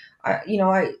 And,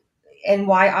 and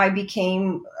why I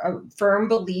became a firm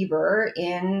believer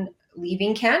in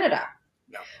leaving Canada.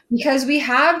 Yeah. Because we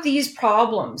have these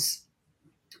problems,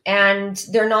 and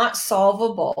they're not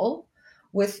solvable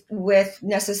with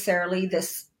necessarily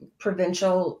this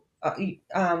provincial, what's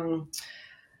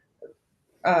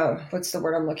the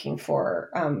word I'm looking for?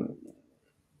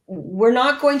 We're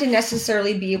not going to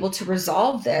necessarily be able to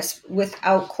resolve this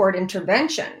without court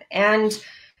intervention. And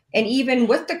even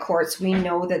with the courts, we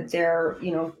know that they're,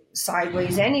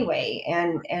 sideways anyway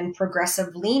and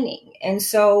progressive leaning. And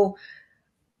so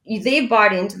they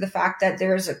bought into the fact that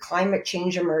there's a climate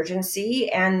change emergency,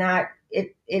 and that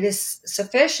it is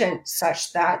sufficient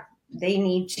such that they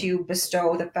need to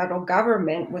bestow the federal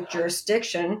government with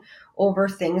jurisdiction over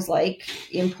things like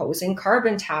imposing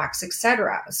carbon tax,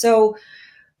 etc. So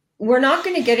we're not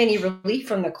going to get any relief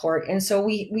from the court. And so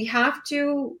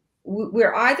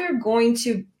we're either going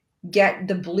to get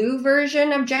the blue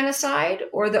version of genocide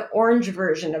or the orange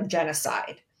version of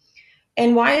genocide.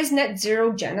 And why is net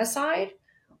zero genocide?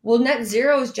 Well, net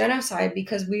zero is genocide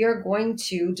because we are going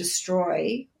to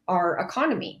destroy our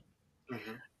economy.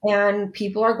 Mm-hmm. And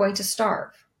people are going to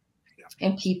starve. Yeah.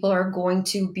 And people are going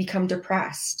to become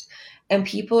depressed. and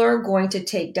people are going to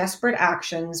take desperate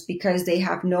actions because they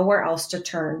have nowhere else to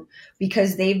turn,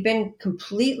 because they've been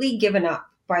completely given up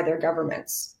by their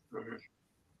governments. Mm-hmm.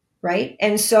 Right?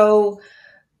 And so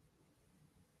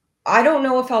I don't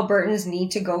know if Albertans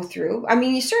need to go through. I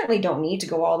mean, you certainly don't need to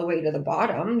go all the way to the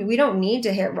bottom. We don't need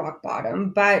to hit rock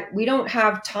bottom, but we don't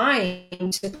have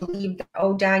time to believe that,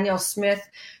 oh, Danielle Smith,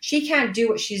 she can't do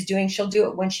what she's doing. She'll do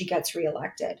it when she gets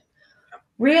reelected.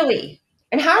 Really?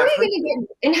 And how are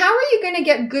you going to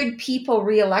get good people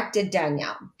reelected,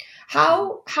 Danielle?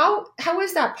 How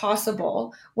is that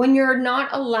possible when you're not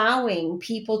allowing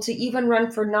people to even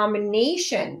run for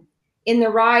nomination in the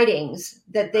ridings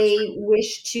that they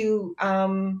wish to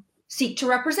seek to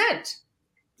represent?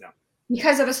 Yeah.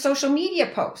 Because of a social media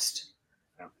post?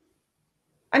 Yeah.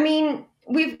 I mean,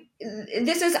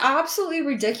 this is absolutely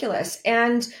ridiculous.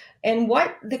 And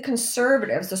what the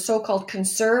conservatives, the so-called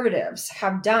conservatives,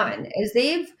 have done is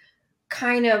they've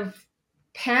kind of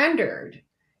pandered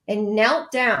and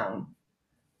knelt down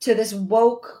to these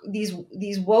woke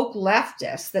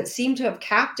leftists that seem to have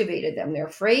captivated them. They're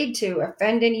afraid to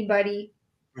offend anybody,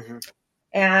 mm-hmm.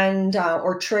 and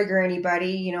or trigger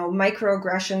anybody. You know,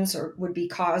 microaggressions would be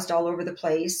caused all over the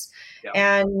place,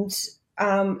 yeah.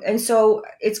 And so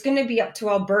it's going to be up to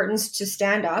Albertans to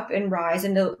stand up and rise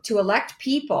and to elect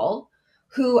people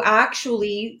who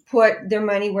actually put their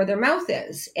money where their mouth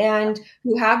is and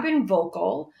who have been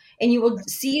vocal. And you will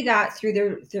see that through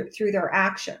their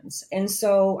actions. And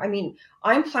so, I mean,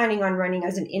 I'm planning on running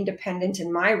as an independent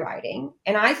in my riding.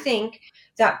 And I think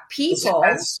that people...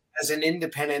 As an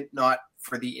independent, not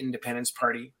for the Independence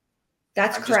Party?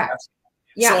 That's correct.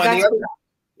 Yeah, so that's correct.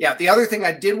 Yeah, the other thing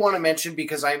I did want to mention,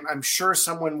 because I'm sure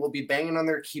someone will be banging on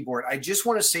their keyboard, I just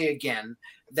want to say again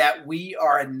that we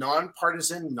are a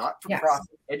nonpartisan,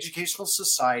 not-for-profit educational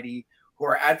society who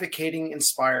are advocating,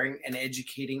 inspiring, and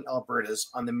educating Albertans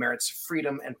on the merits of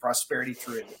freedom and prosperity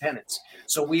through independence.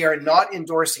 So we are not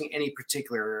endorsing any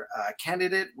particular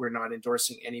candidate. We're not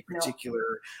endorsing any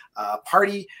particular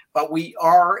party, but we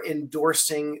are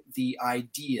endorsing the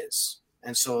ideas.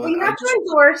 And so we have to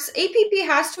endorse, APP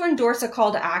has to endorse a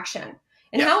call to action.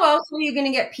 And how else are you going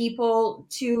to get people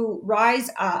to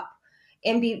rise up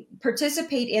and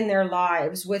participate in their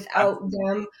lives without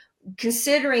them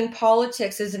considering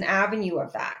politics as an avenue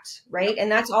of that, right?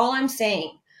 And that's all I'm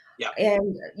saying. Yeah.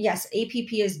 And yes, APP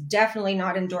has definitely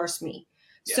not endorsed me.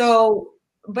 Yes. So,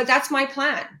 but that's my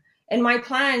plan. And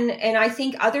I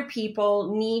think other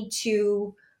people need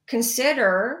to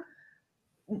consider,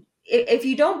 if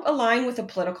you don't align with a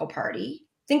political party,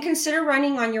 then consider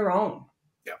running on your own.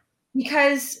 Yeah.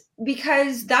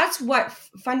 Because that's what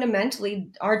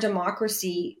fundamentally our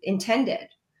democracy intended.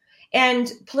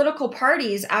 And political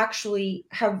parties actually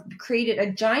have created a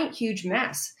giant, huge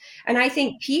mess. And I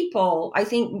think people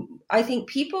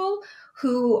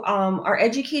who are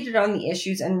educated on the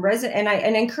issues and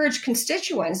encourage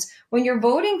constituents, when you're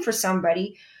voting for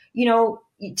somebody, you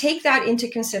take that into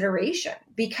consideration,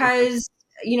 because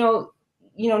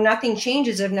nothing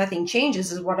changes if nothing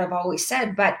changes, is what I've always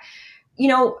said. But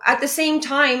at the same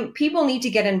time, people need to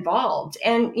get involved.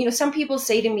 And some people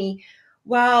say to me,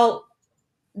 well,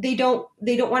 they don't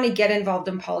want to get involved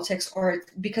in politics or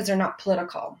because they're not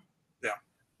political. Yeah.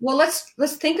 Well,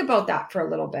 let's think about that for a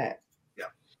little bit. Yeah.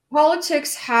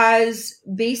 Politics has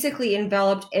basically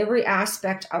enveloped every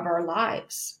aspect of our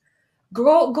lives.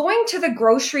 Going to the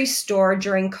grocery store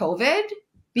during COVID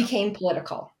became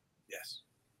political. Yes.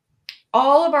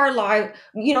 All of our lives,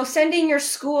 sending your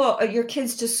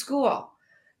kids to school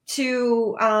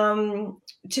to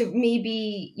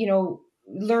maybe,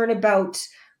 learn about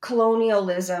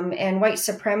colonialism and white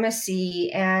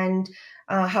supremacy and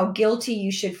how guilty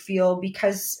you should feel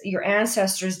because your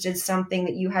ancestors did something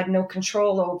that you had no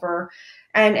control over.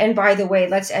 And by the way,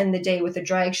 let's end the day with a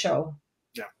drag show.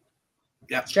 Yeah.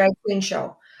 Yeah. Drag queen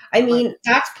show. I mean,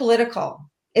 that's political.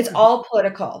 It's all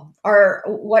political.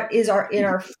 What is in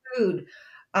our food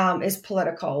is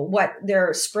political. What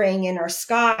they're spraying in our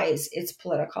skies, it's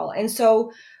political. And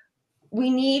so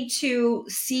we need to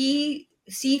see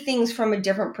things from a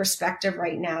different perspective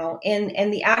right now,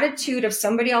 and the attitude of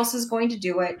somebody else is going to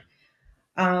do it,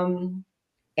 and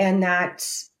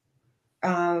that's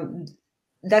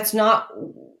not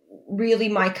really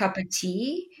my cup of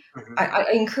tea. Mm-hmm. I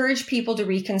encourage people to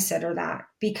reconsider that,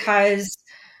 because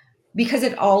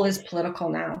it all is political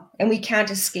now, and we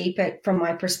can't escape it from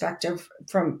my perspective.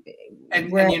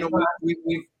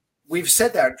 We've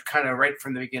said that kind of right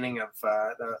from the beginning of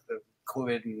the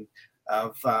COVID and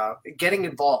of getting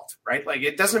involved, right? Like,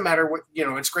 it doesn't matter what,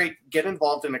 it's great. Get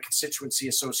involved in a constituency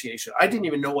association. I didn't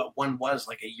even know what one was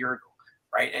like a year ago,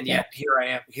 right? And yet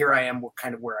here I am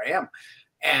kind of where I am.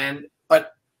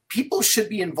 but people should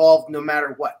be involved no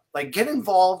matter what. Like, get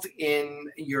involved in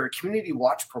your community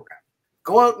watch program.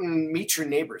 Go out and meet your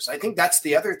neighbors. I think that's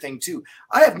the other thing too.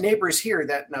 I have neighbors here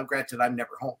that, now granted, I'm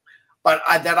never home, but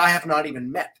that I have not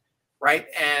even met. Right.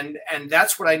 And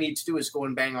that's what I need to do, is go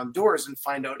and bang on doors and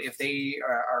find out if they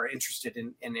are interested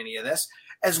in any of this,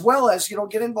 as well as,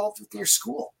 get involved with your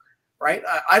school. Right.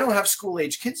 I don't have school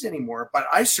age kids anymore, but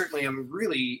I certainly am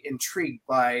really intrigued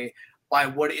by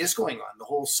what is going on, the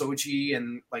whole Soji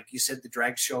and, like you said, the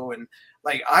drag show. And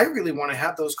like, I really want to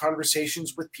have those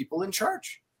conversations with people in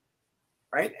charge.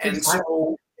 Right. And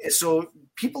so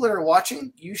people that are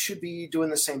watching, you should be doing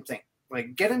the same thing.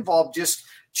 Like, get involved, just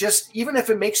even if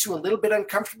it makes you a little bit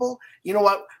uncomfortable. You know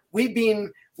what? We've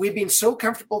been so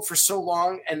comfortable for so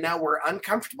long, and now we're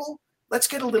uncomfortable. Let's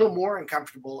get a little more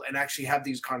uncomfortable and actually have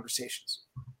these conversations.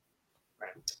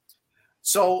 Right.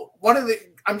 So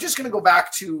I'm just going to go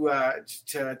back to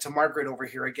Margaret over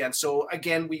here again. So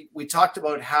again, we talked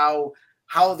about how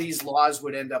these laws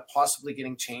would end up possibly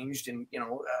getting changed. And,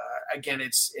 again,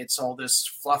 it's all this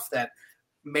fluff that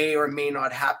may or may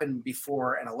not happen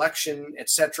before an election,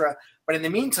 etc. But in the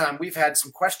meantime, we've had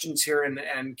some questions here,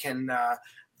 and can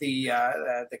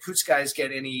the Coots guys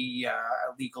get any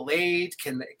legal aid?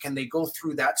 Can they go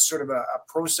through that sort of a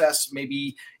process?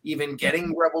 Maybe even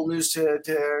getting Rebel News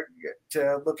to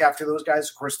look after those guys.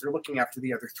 Of course, they're looking after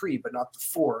the other three, but not the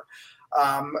four.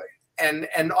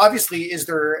 And obviously, is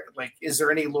there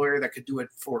any lawyer that could do it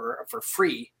for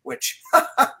free? Which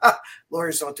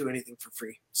lawyers don't do anything for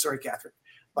free. Sorry, Catherine.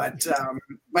 But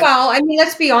well, I mean,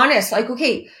 let's be honest. Like,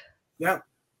 okay, yeah,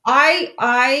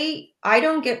 I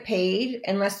don't get paid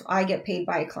unless I get paid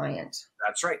by a client.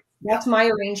 That's right. That's my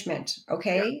arrangement.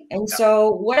 Okay. Yeah. And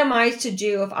so what am I to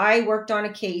do if I worked on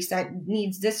a case that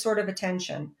needs this sort of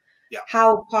attention? Yeah.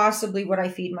 How possibly would I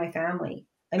feed my family?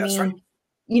 That's right.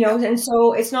 And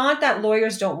so it's not that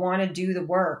lawyers don't want to do the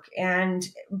work,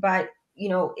 but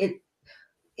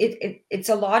it's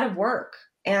a lot of work,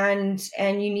 and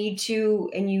you need to,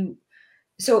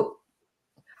 so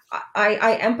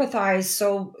I empathize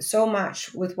so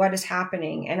much with what is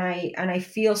happening, and I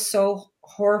feel so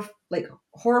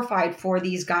horrified for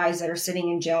these guys that are sitting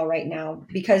in jail right now,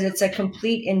 because it's a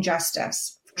complete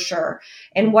injustice for sure.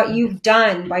 And what you've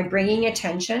done by bringing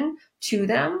attention to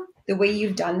them, the way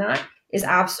you've done that, is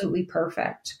absolutely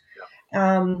perfect.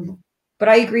 Yeah. But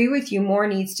I agree with you, more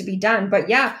needs to be done. But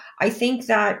yeah, I think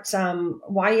that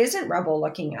why isn't Rebel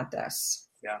looking at this?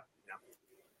 Yeah.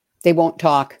 They won't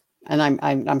talk. And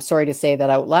I'm sorry to say that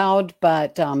out loud,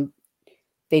 but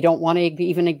they don't want to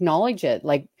even acknowledge it.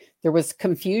 Like, there was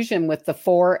confusion with the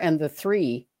 4 and the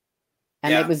 3.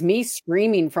 And it was me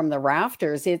screaming from the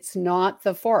rafters, it's not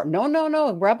the 4.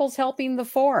 No. Rebel's helping the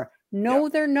 4. No,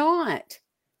 they're not.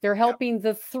 They're helping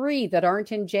the 3 that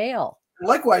aren't in jail.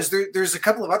 Likewise, there's a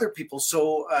couple of other people.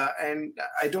 So, and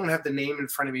I don't have the name in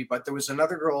front of me, but there was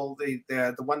another girl,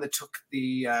 the one that took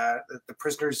the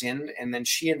prisoners in, and then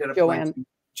she ended up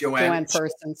Joanne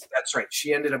Persons. That's right.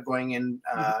 She ended up going in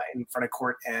front of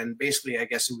court, and basically, I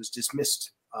guess it was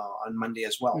dismissed on Monday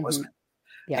as well, wasn't it?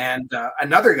 Yeah. And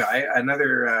another guy,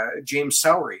 James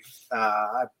Sowery,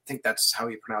 I think that's how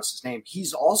you pronounce his name.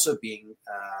 He's also being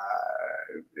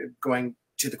going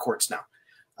to the courts now.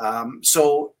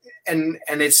 So, and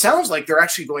it sounds like they're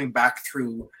actually going back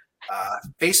through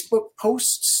Facebook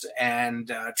posts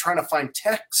and trying to find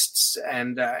texts,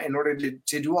 and in order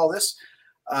to do all this.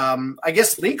 I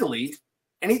guess legally,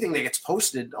 anything that gets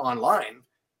posted online,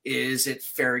 is it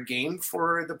fair game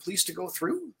for the police to go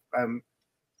through?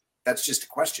 That's just a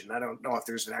question. I don't know if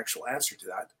there's an actual answer to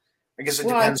that. I guess it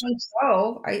depends. I think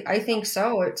so. I think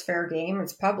so. It's fair game.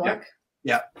 It's public.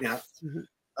 Yeah.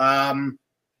 Mm-hmm.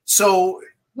 So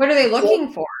what are they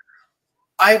looking for?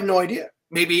 I have no idea.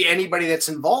 Maybe anybody that's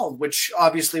involved, which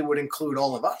obviously would include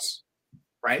all of us.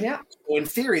 Right? Yeah. So in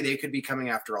theory, they could be coming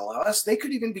after all of us. They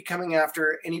could even be coming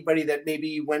after anybody that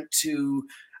maybe went to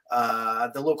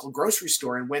the local grocery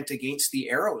store and went against the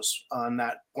arrows on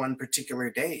that one particular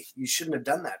day. You shouldn't have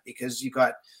done that because you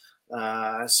got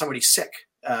somebody sick.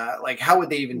 Like, how would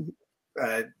they even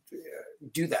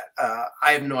do that?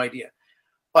 I have no idea.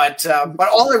 But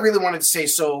all I really wanted to say,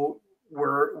 so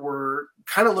we're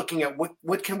kind of looking at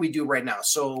what can we do right now.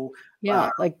 So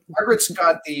like Margaret's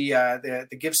got the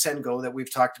Give Send Go that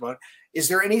we've talked about. Is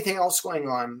there anything else going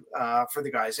on for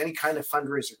the guys? Any kind of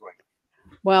fundraiser going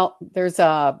on? Well, there's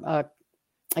I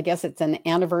guess it's an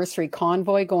anniversary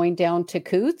convoy going down to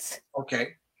Coots. Okay.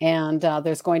 And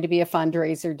there's going to be a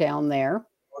fundraiser down there.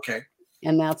 Okay.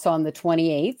 And that's on the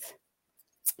 28th.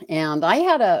 And I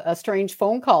had a strange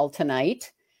phone call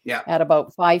tonight. Yeah. At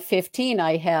about 5:15,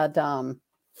 I had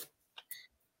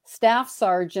Staff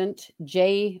Sergeant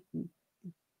Jay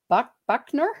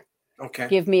Buckner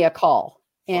give me a call,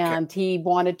 and he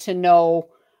wanted to know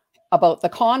about the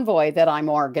convoy that I'm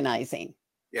organizing.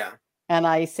 Yeah. And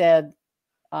I said,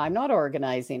 I'm not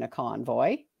organizing a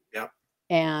convoy. Yeah.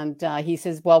 And he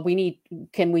says, well,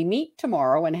 can we meet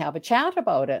tomorrow and have a chat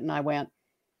about it? And I went,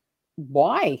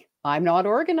 why? I'm not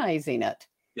Organizing it.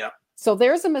 Yeah. So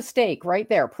there's a mistake right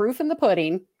there. Proof in the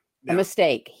pudding, a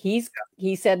mistake. He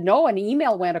said no. An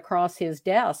email went across his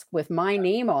desk with my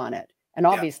name on it, and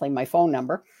obviously my phone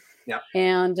number. Yeah.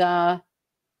 And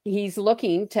he's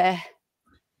looking to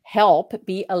help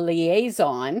be a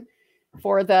liaison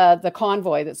for the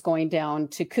convoy that's going down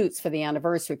to Coots for the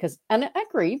anniversary, and I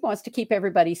agree, wants to keep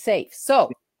everybody safe.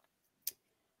 So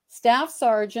Staff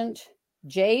Sergeant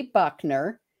Jay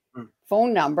Buckner,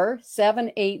 phone number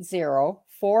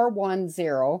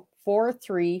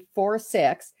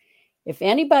 780-410-4346. If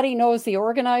anybody knows the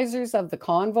organizers of the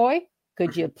convoy,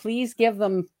 could you please give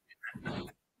them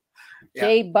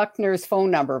Jay Buckner's phone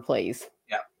number, please?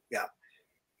 Yeah.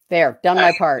 There, done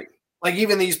my part. Like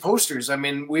even these posters, I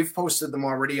mean, we've posted them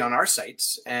already on our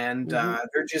sites, and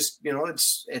they're just,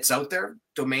 it's out there,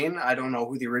 domain. I don't know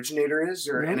who the originator is,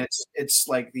 and it's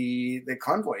like the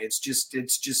convoy. It's just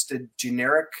a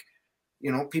generic,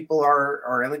 people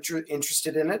are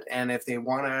interested in it, and if they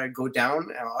want to go down,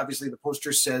 obviously the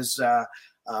poster says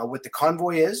what the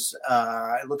convoy is.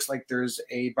 It looks like there's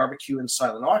a barbecue and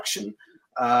silent auction.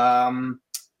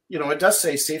 It does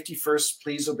say safety first,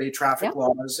 please obey traffic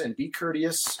laws and be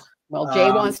courteous. Well,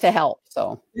 Jay wants to help,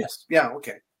 so yes, yeah,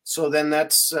 okay. So then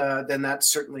that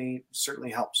certainly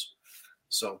helps.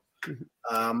 So,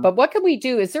 but what can we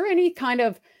do? Is there any kind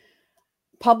of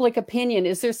public opinion?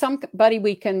 Is there somebody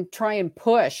we can try and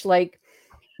push? Like,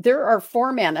 there are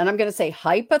 4 men, and I'm going to say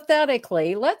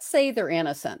hypothetically, let's say they're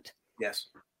innocent. Yes.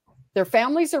 Their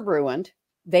families are ruined.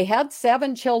 They had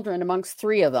 7 children amongst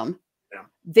 3 of them. Yeah.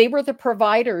 They were the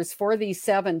providers for these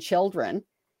 7 children.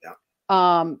 Yeah.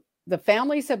 The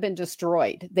families have been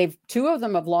destroyed. 2 of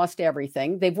them have lost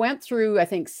everything. They've went through, I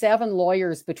think, 7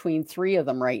 lawyers between 3 of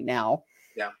them right now.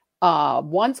 Yeah.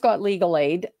 One's got legal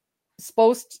aid.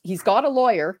 He's got a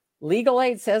lawyer. Legal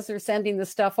aid says they're sending the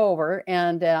stuff over.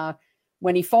 And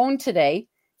when he phoned today,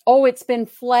 it's been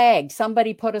flagged.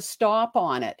 Somebody put a stop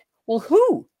on it.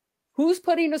 Well, who's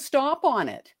putting a stop on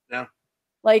it? Yeah.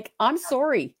 Like, I'm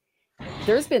sorry.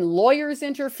 There's been lawyers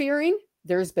interfering.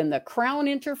 There's been the Crown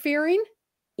interfering.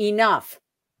 Enough.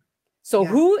 So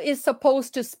who is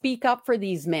supposed to speak up for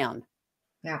these men?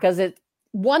 Yeah. Because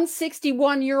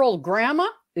 161-year-old grandma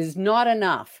is not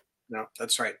enough. No,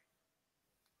 that's right.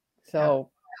 So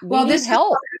we need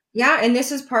help. And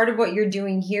this is part of what you're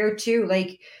doing here too.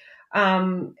 Like,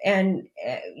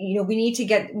 we need to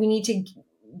get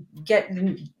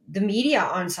the media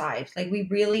on side. Like, we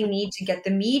really need to get the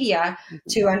media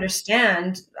to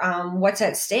understand what's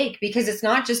at stake, because it's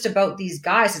not just about these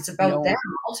guys, it's about them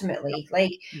ultimately.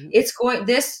 Like,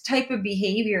 this type of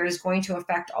behavior is going to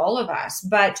affect all of us,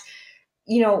 but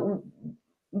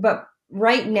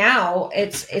right now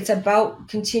it's about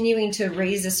continuing to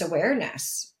raise this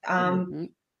awareness.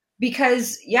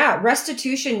 Because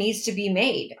restitution needs to be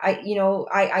made.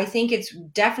 I think it's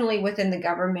definitely within the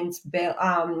government's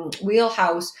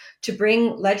wheelhouse to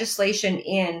bring legislation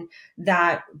in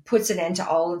that puts an end to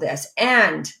all of this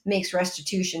and makes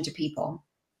restitution to people.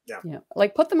 Yeah.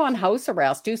 Like, put them on house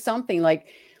arrest, do something like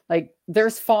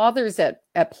there's fathers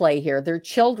at play here. Their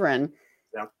children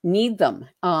need them.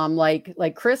 Like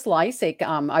Chris Lysick,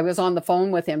 I was on the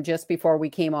phone with him just before we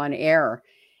came on air,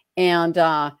 and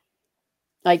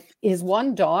like, his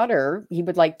one daughter, he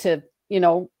would like to,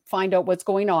 find out what's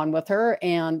going on with her.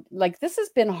 And like, this has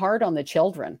been hard on the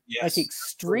children. Yes. Like,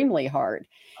 extremely hard.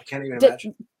 I can't even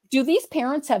imagine. Do these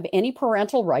parents have any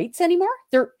parental rights anymore?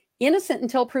 They're innocent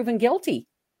until proven guilty.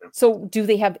 So do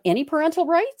they have any parental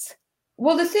rights?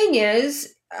 Well, the thing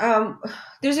is,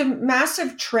 there's a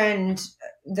massive trend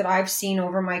that I've seen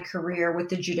over my career with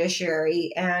the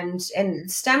judiciary, and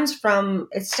it stems from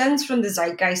the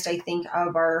zeitgeist, I think,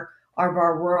 of our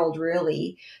world,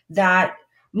 really, that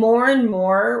more and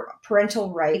more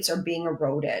parental rights are being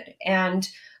eroded. And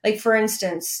like, for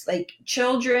instance, like,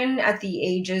 children at the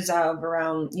ages of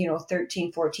around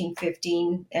 13, 14,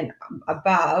 15 and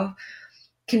above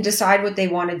can decide what they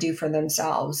want to do for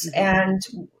themselves. And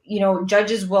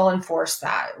judges will enforce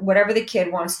that, whatever the kid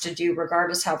wants to do,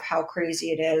 regardless of how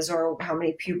crazy it is or how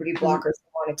many puberty blockers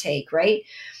they want to take, right?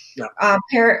 Yeah.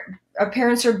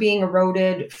 Parents are being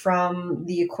eroded from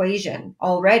the equation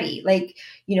already. Like,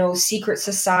 secret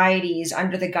societies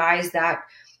under the guise that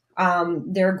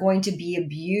they're going to be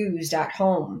abused at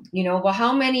home. Well,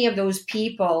 how many of those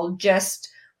people just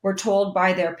were told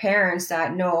by their parents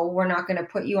that, no, we're not going to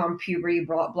put you on puberty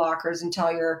blockers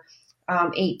until you're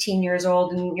 18 years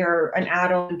old and you're an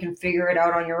adult and can figure it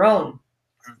out on your own.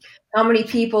 How many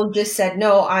people just said,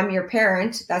 no, I'm your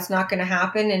parent. That's not going to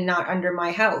happen and not under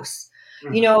my house.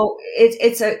 Mm-hmm. You know,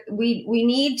 we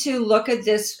need to look at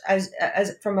this as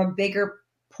from a bigger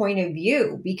point of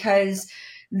view, because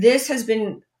this has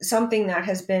been something that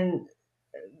has been,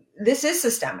 this is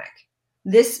systemic.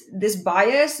 This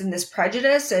bias and this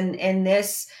prejudice and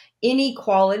this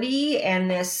inequality and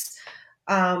this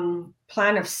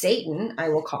plan of Satan, I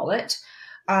will call it,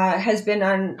 has been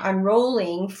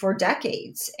unrolling for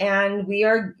decades, and we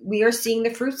are seeing the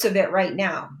fruits of it right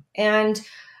now. And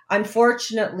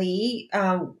unfortunately,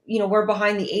 we're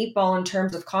behind the 8 ball in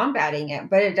terms of combating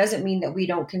it, but it doesn't mean that we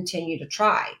don't continue to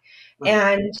try. Right.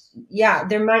 And yeah,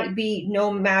 there might be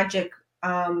no magic,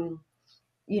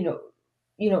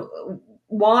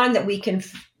 wand that we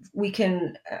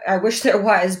can, I wish there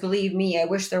was, believe me, I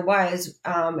wish there was.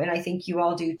 And I think you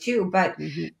all do too, but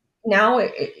now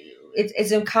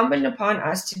it's incumbent upon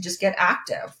us to just get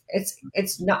active.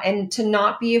 It's not, and to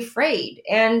not be afraid.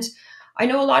 And I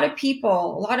know a lot of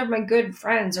people, a lot of my good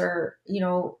friends are,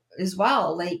 as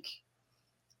well, like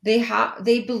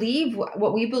they believe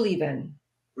what we believe in,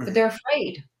 but they're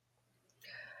afraid.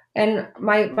 And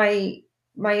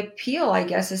my appeal, I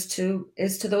guess, is to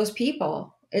those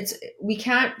people. We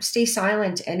can't stay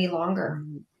silent any longer.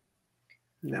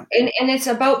 No. And it's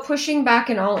about pushing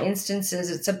back in all instances.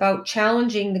 It's about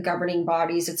challenging the governing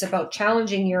bodies. It's about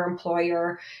challenging your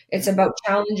employer. It's about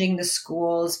challenging the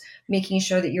schools, making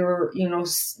sure that you're,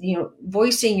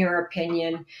 voicing your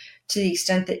opinion to the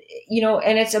extent that,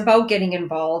 and it's about getting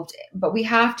involved. But we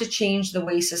have to change the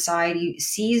way society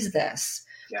sees this.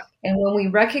 Yeah. And when we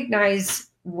recognize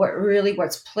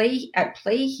what's at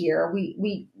play here,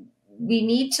 we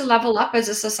need to level up as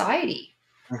a society.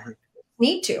 Mm-hmm.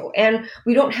 Need to, and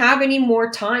we don't have any more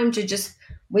time to just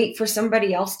wait for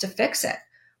somebody else to fix it.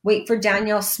 Wait for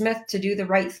Danielle Smith to do the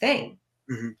right thing,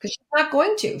 because she's not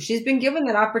going to. She's been given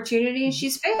that opportunity and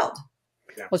she's failed.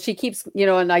 Yeah. Well, she keeps,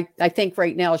 and I think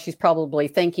right now she's probably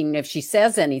thinking if she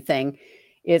says anything,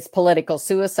 it's political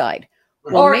suicide.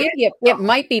 Well, or maybe it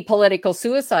might be political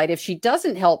suicide if she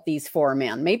doesn't help these 4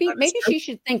 men. Maybe she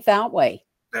should think that way.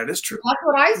 That is true. That's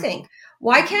what I think.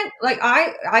 Why can't,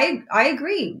 I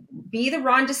agree, be the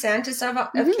Ron DeSantis of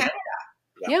Canada.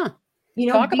 Yeah.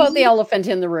 Talk about the elephant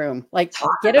in the room. Like,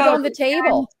 get it on the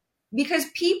table. Because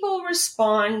people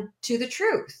respond to the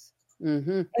truth.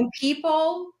 Mm-hmm. And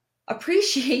people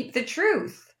appreciate the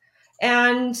truth.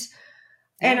 And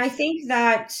I think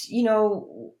that,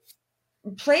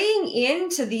 playing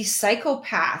into these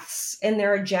psychopaths and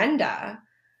their agenda,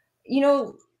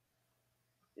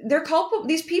 they're culpable.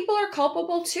 These people are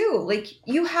culpable too. Like,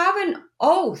 you have an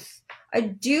oath, a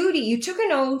duty. You took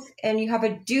an oath and you have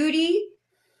a duty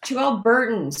to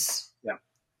Albertans. Yeah.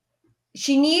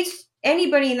 She needs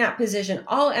anybody in that position,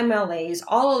 all MLAs,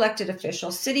 all elected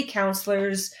officials, city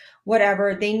councilors,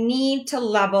 whatever. They need to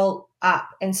level up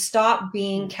and stop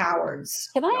being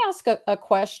cowards. Can I ask a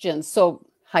question? So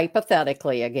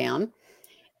hypothetically again,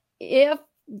 if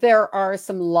there are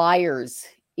some liars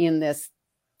in this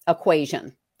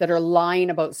equation, that are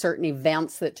lying about certain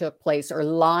events that took place or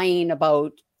lying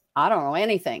about, I don't know,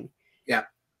 anything. Yeah.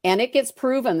 And it gets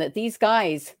proven that these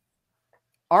guys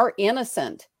are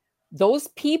innocent. Those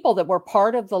people that were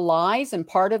part of the lies and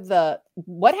part of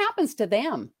what happens to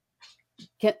them?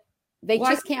 They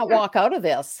just can't walk out of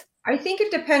this. I think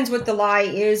it depends what the lie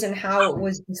is and how it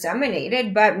was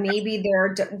disseminated, but maybe there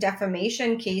are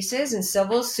defamation cases and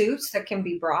civil suits that can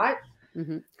be brought.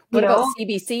 Mm-hmm. What about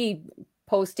CBC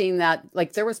posting that,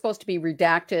 like, there were supposed to be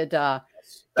redacted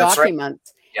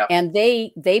documents, right. Yep. And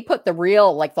they put the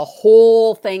real, like, the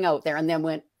whole thing out there and then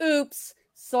went, oops,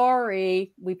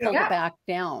 sorry, we pulled it back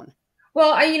down.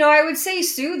 Well, I would say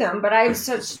sue them, but I have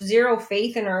such zero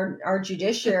faith in our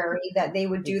judiciary that they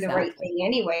would do the right thing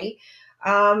anyway.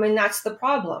 And that's the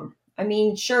problem. I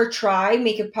mean, sure, try,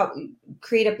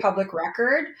 create a public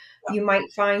record. Yeah. You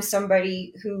might find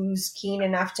somebody who's keen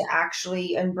enough to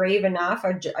actually, and brave enough,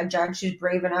 a judge who's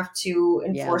brave enough to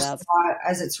enforce the law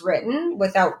as it's written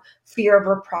without fear of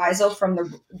reprisal from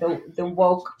the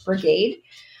woke brigade.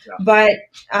 Yeah. But,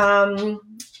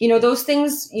 those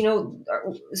things,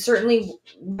 certainly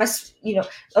must,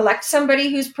 elect somebody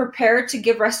who's prepared to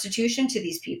give restitution to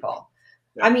these people.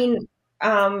 Yeah. I mean,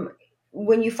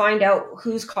 when you find out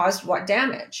who's caused what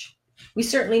damage. We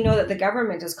certainly know that the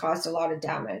government has caused a lot of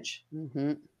damage.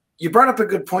 Mm-hmm. You brought up a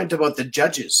good point about the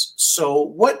judges. So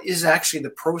what is actually the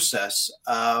process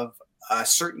of a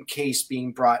certain case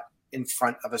being brought in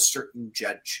front of a certain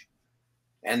judge?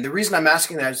 And the reason I'm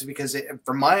asking that is because,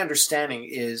 from my understanding,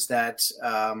 is that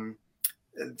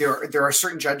there are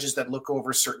certain judges that look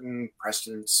over certain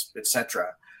precedents,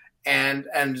 etc. And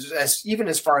even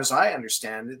as far as I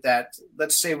understand that,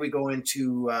 let's say we go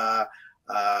into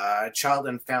child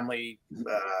and family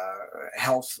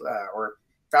health or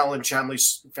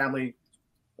family.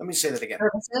 Let me say that again.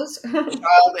 Services.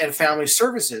 Child and family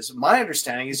services. My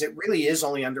understanding is it really is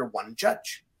only under one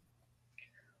judge.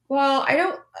 Well,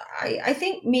 I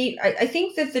think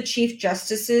that the chief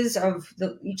justices of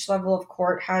each level of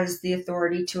court has the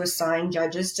authority to assign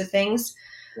judges to things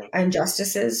and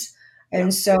justices.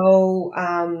 And so,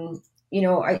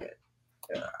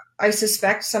 I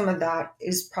suspect some of that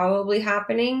is probably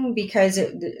happening because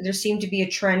there seemed to be a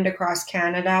trend across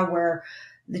Canada where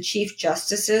the chief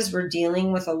justices were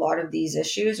dealing with a lot of these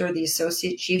issues, or the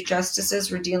associate chief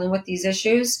justices were dealing with these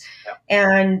issues.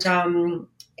 And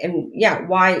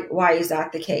why is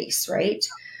that the case, right?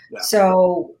 Yeah.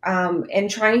 So, and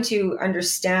trying to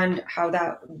understand how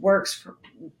that works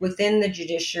within the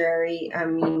judiciary. I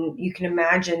mean, you can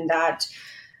imagine that.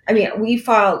 I mean,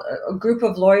 a group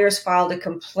of lawyers filed a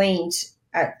complaint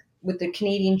with the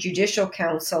Canadian Judicial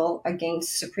Council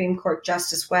against Supreme Court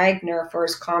Justice Wagner for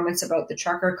his comments about the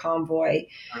trucker convoy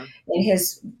and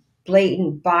his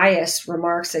blatant bias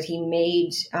remarks that he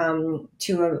made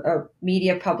to a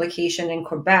media publication in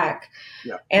Quebec.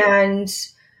 Yeah. And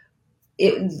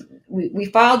we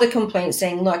filed a complaint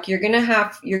saying, look, you're going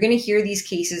to hear these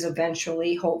cases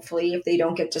eventually, hopefully, if they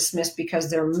don't get dismissed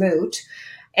because they're moot.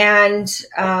 And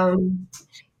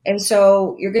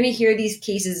so you're going to hear these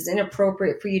cases. It's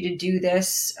inappropriate for you to do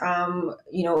this. You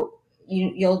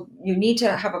need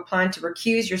to have a plan to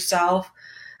recuse yourself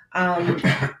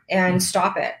and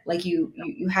stop it. Like you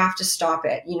have to stop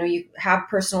it. You have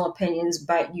personal opinions,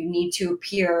 but you need to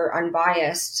appear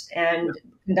unbiased and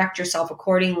conduct yourself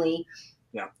accordingly.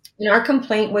 Yeah. And our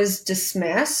complaint was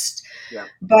dismissed,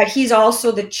 but he's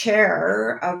also the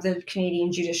chair of the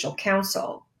Canadian Judicial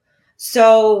Council.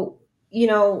 So,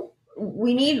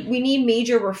 we need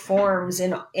major reforms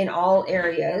in all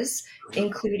areas,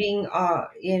 including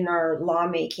in our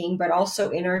lawmaking, but also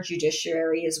in our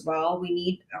judiciary as well. We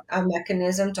need a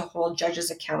mechanism to hold judges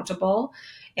accountable,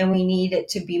 and we need it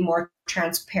to be more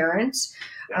transparent.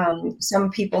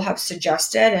 Some people have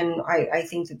suggested, and I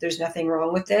think that there's nothing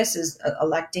wrong with this, is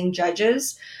electing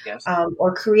judges,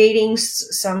 or creating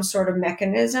some sort of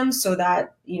mechanism so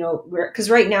that, because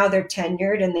right now they're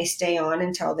tenured and they stay on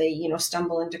until they,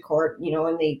 stumble into court,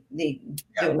 and they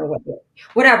don't know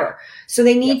whatever. So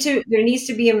there needs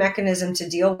to be a mechanism to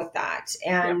deal with that,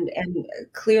 and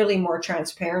clearly more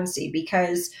transparency,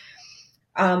 because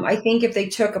I think if they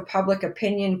took a public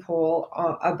opinion poll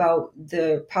about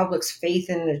the public's faith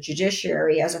in the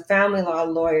judiciary, as a family law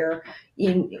lawyer,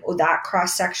 in that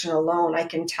cross section alone, I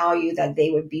can tell you that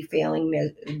they would be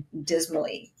failing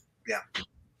dismally. Yeah.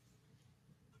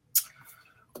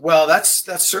 Well, that's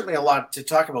certainly a lot to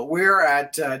talk about. We're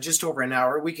at just over an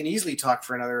hour. We can easily talk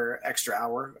for another extra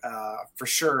hour, for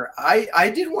sure.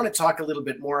 I did want to talk a little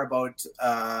bit more about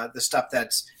the stuff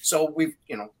so we've,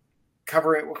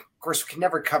 covering, of course, we can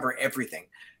never cover everything,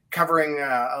 covering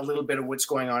a little bit of what's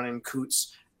going on in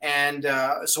Coutts. And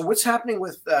so what's happening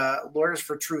with Lawyers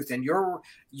for Truth? And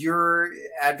you're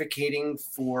advocating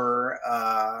for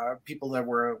people that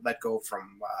were let go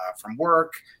from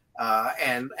work.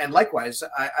 And likewise,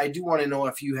 I do want to know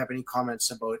if you have any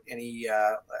comments about any,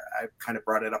 I kind of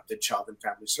brought it up, the child and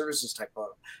family services type of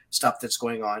stuff that's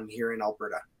going on here in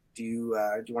Alberta. Do you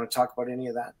want to talk about any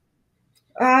of that?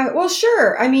 Well,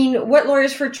 sure. I mean, what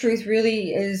Lawyers for Truth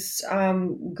really is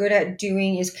good at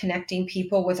doing is connecting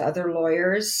people with other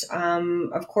lawyers.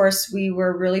 Of course, we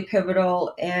were really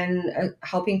pivotal in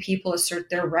helping people assert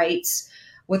their rights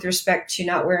with respect to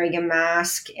not wearing a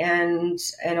mask, and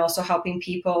also helping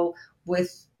people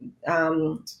with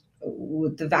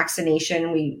the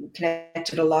vaccination. We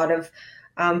connected a lot of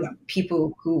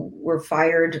people who were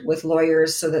fired with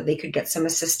lawyers so that they could get some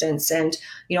assistance. And,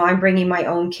 I'm bringing my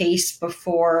own case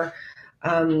before,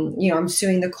 I'm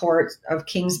suing the court of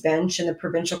King's Bench and the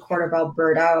Provincial Court of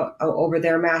Alberta over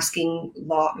their masking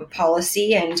law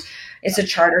policy. And it's a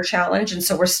charter challenge. And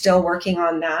so we're still working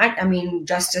on that. I mean,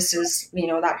 justice is,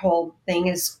 that whole thing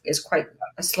is quite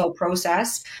a slow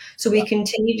process. So we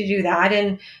continue to do that.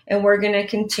 And we're going to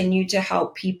continue to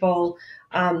help people,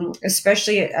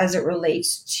 especially as it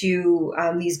relates to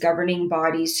these governing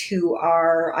bodies who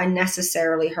are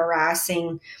unnecessarily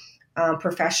harassing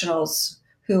professionals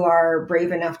who are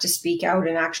brave enough to speak out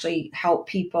and actually help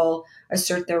people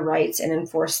assert their rights and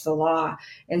enforce the law.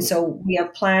 And so we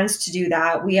have plans to do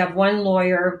that. We have one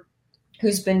lawyer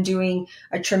who's been doing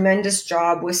a tremendous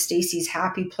job with Stacey's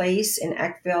Happy Place in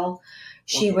Eckville.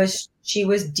 She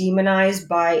was demonized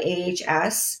by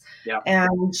AHS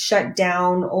and shut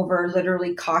down over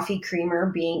literally coffee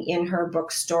creamer being in her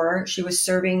bookstore. She was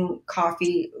serving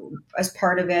coffee as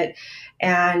part of it,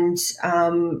 and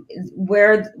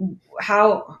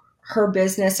how her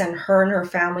business and her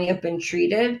family have been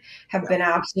treated have been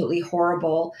absolutely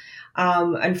horrible.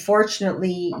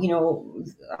 Unfortunately,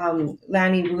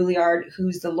 Lanny Rouillard,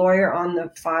 who's the lawyer on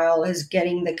the file, is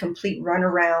getting the complete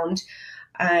runaround.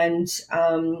 And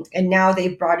now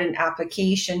they've brought an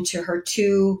application to her,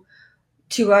 two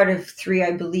out of three,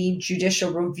 I believe,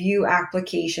 judicial review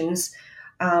applications,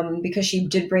 because she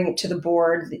did bring it to the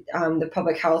board, the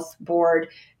public health board,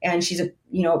 and she's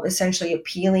essentially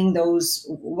appealing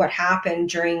what happened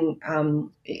during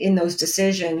in those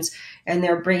decisions, and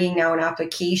they're bringing now an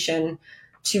application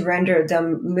to render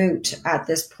them moot at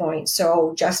this point.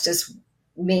 So justice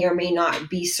may or may not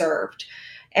be served.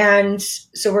 And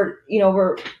so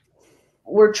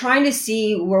we're trying to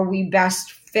see where we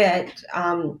best fit,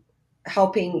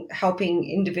 helping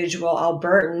individual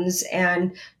Albertans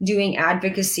and doing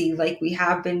advocacy like we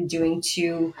have been doing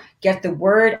to get the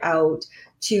word out,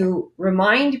 to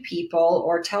remind people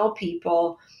or tell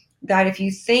people that if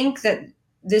you think that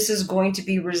this is going to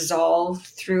be resolved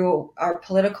through our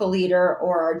political leader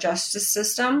or our justice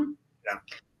system,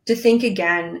 to think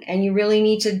again, and you really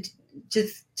need to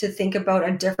think about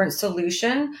a different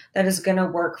solution that is going to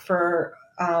work for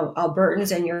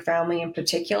Albertans and your family in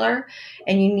particular.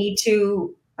 And you need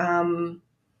to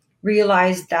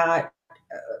realize that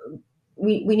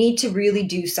we need to really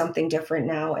do something different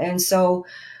now. And so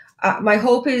my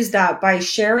hope is that by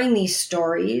sharing these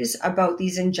stories about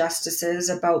these injustices,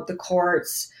 about the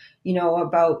courts,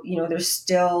 there's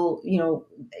still,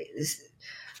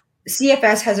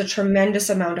 CFS has a tremendous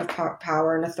amount of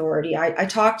power and authority. I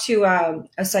talked to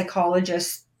a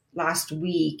psychologist last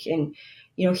week, and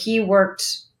he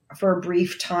worked for a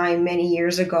brief time many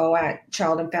years ago at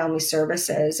Child and Family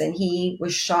Services, and he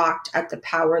was shocked at the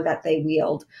power that they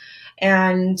wield.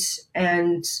 And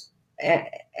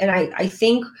I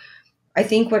think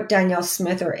what Danielle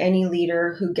Smith or any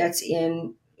leader who gets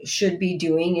in should be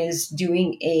doing is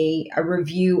doing a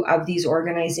review of these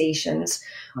organizations.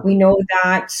 We know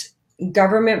that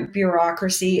government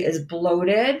bureaucracy is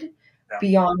bloated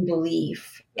beyond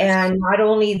belief. And not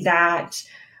only that,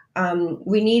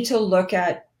 we need to look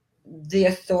at the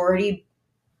authority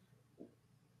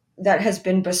that has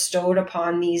been bestowed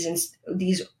upon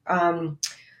these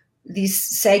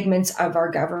segments of our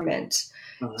government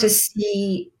to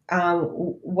see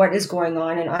what is going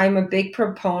on. And I'm a big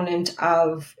proponent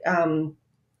of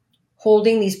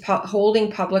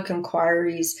holding public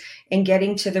inquiries and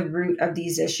getting to the root of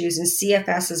these issues. And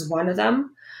CFS is one of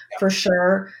them, for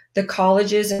sure. The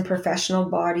colleges and professional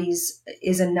bodies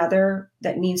is another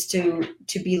that needs to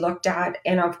be looked at.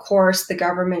 And of course, the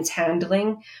government's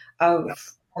handling of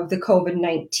the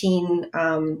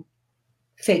COVID-19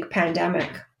 fake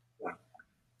pandemic.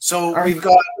 So we've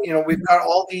got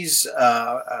all these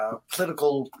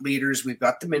political leaders. We've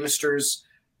got the ministers,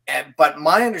 but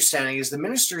my understanding is the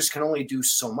ministers can only do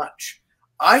so much.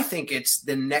 I think it's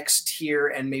the next tier,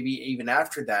 and maybe even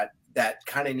after that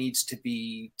kind of needs to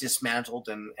be dismantled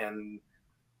and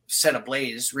set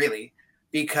ablaze, really,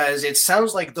 because it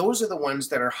sounds like those are the ones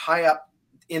that are high up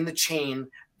in the chain,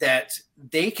 that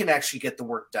they can actually get the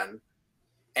work done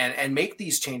and make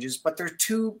these changes, but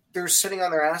they're sitting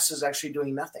on their asses actually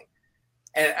doing nothing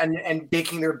and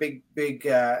making their big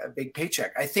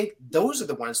paycheck. I think those are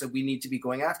the ones that we need to be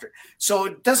going after. So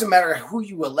it doesn't matter who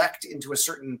you elect into a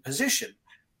certain position.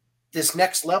 This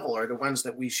next level are the ones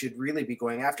that we should really be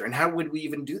going after. And how would we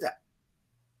even do that?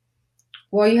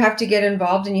 Well, you have to get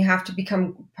involved and you have to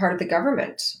become part of the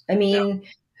government. I mean,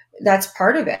 that's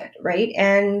part of it, right?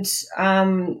 And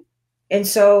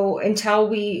so until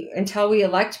we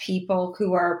elect people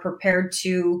who are prepared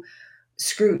to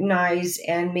scrutinize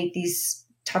and make these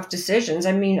tough decisions.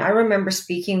 I mean, I remember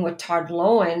speaking with Todd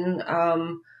Lowen,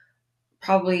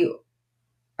 probably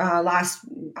last,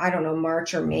 I don't know,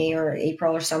 March or May or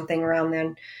April or something around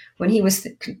then, when he was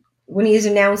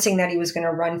announcing that he was going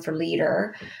to run for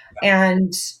leader.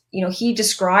 And, he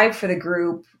described for the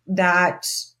group that,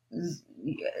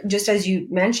 just as you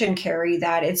mentioned, Carrie,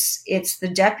 that it's the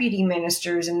deputy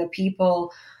ministers and the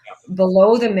people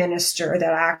below the minister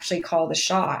that actually call the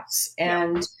shots.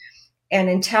 And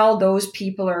until those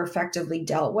people are effectively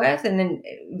dealt with, and then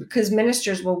because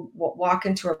ministers will walk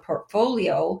into a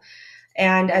portfolio,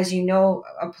 and as you know,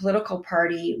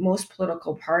 most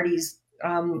political parties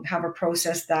have a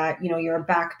process that, you're a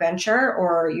backbencher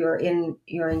or you're in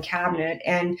cabinet,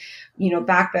 and,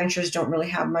 backbenchers don't really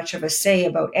have much of a say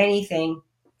about anything.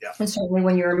 Yeah. And certainly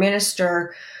when you're a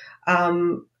minister,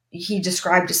 he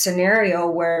described a scenario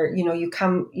where, you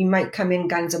might come in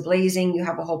guns a-blazing. You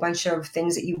have a whole bunch of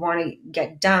things that you want to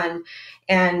get done.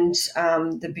 And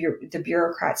the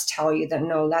bureaucrats tell you that,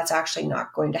 no, that's actually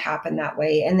not going to happen that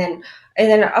way. And then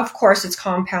of course, it's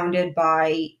compounded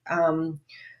by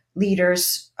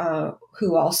leaders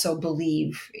who also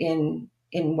believe in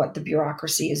what the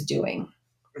bureaucracy is doing.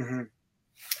 Mm-hmm.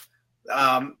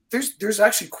 There's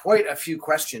actually quite a few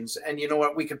questions, and you know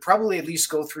what, we could probably at least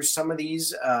go through some of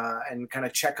these and kind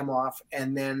of check them off,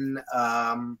 and then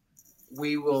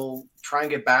we will try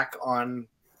and get back on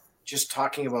just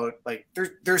talking about, like,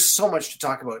 there's so much to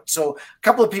talk about. So a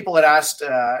couple of people had asked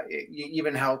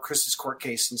even how Chris's court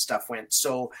case and stuff went.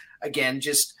 So again,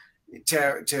 just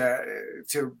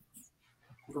to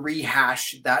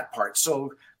rehash that part.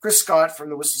 So Chris Scott from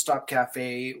the Whistle Stop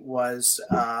Cafe was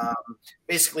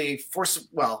basically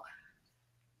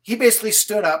he basically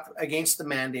stood up against the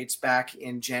mandates back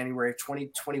in January of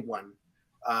 2021.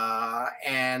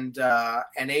 And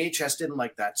AHS didn't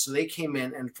like that. So they came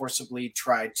in and forcibly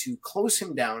tried to close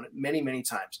him down many, many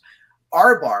times.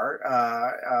 Our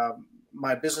bar,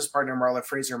 my business partner, Marla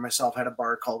Fraser, and myself had a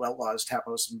bar called Outlaws Tap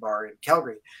House and Bar in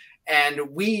Calgary. And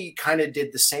we kind of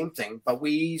did the same thing, but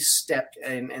we stepped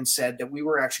in and said that we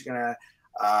were actually going to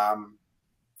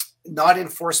not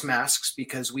enforce masks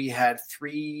because we had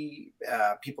 3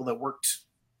 people that worked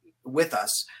with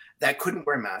us that couldn't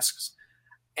wear masks.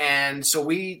 And so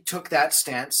we took that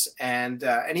stance, and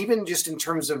even just in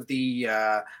terms of the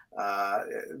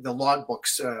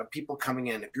logbooks, people coming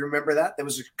in. If you remember that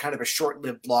was kind of a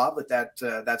short-lived law, but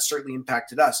that certainly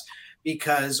impacted us,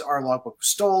 because our logbook was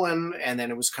stolen, and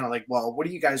then it was kind of like, well, what are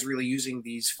you guys really using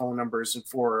these phone numbers and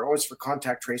for? Oh, it's for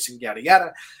contact tracing, yada,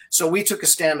 yada. So we took a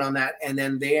stand on that, and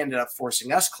then they ended up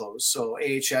forcing us closed. So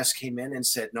AHS came in and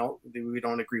said, no, we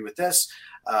don't agree with this.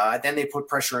 Then they put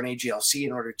pressure on AGLC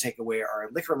in order to take away our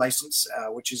liquor license,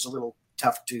 which is a little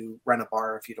tough to run a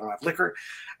bar if you don't have liquor.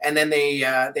 And then they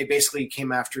basically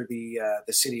came after the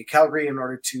city of Calgary in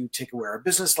order to take away our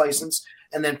business license,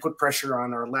 and then put pressure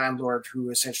on our landlord, who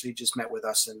essentially just met with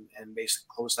us and basically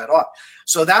closed that off.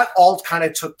 So that all kind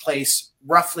of took place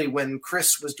roughly when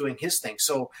Chris was doing his thing.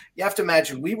 So you have to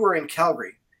imagine, we were in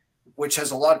Calgary, which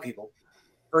has a lot of people,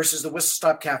 versus the Whistle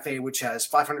Stop Cafe, which has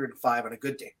 505 on a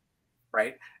good day,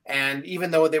 right? And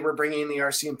even though they were bringing in the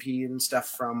RCMP and stuff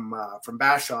from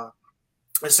Bashaw,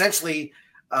 essentially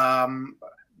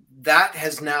that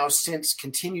has now since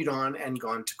continued on and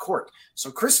gone to court.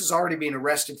 So Chris has already been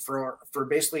arrested for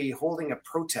basically holding a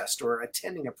protest or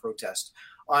attending a protest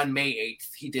on May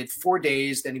 8th. He did 4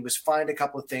 days, then he was fined a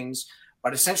couple of things,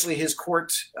 but essentially his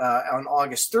court on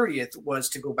August 30th was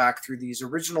to go back through these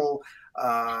original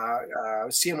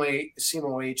CMOH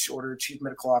order, chief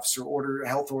medical officer order,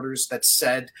 health orders that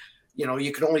said,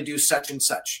 you could only do such and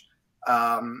such.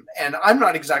 And I'm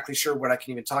not exactly sure what I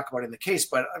can even talk about in the case,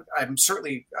 but I can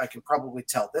probably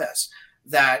tell this,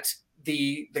 that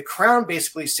the Crown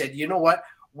basically said, you know what,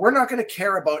 we're not going to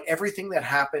care about everything that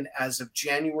happened as of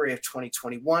January of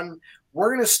 2021. We're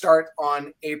going to start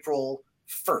on April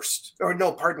 1st, or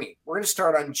no, pardon me. We're going to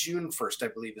start on June 1st, I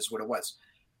believe is what it was.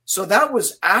 So that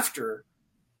was after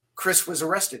Chris was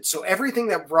arrested. So everything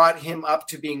that brought him up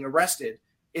to being arrested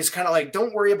is kind of like,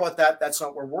 don't worry about that. That's not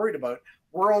what we're worried about.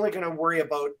 We're only going to worry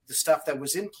about the stuff that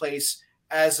was in place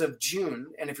as of June.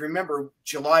 And if you remember,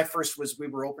 July 1st was, we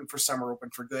were open for summer, open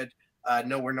for good.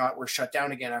 No, we're not. We're shut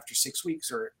down again after 6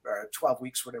 weeks or 12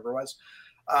 weeks, whatever it was.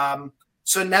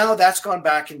 So now that's gone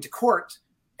back into court.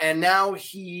 And now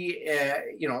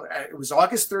it was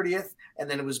August 30th, and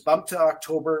then it was bumped to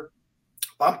October,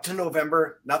 bumped to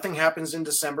November. Nothing happens in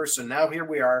December. So now here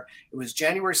we are. It was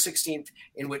January 16th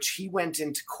in which he went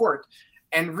into court.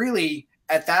 And really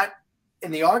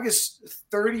in the August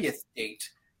 30th date,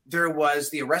 there was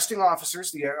the arresting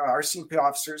officers, the RCMP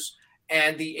officers,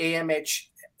 and the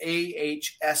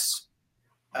AHS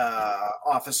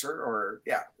officer,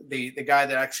 the guy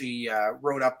that actually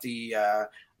wrote up the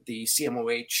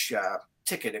CMOH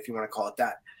ticket, if you want to call it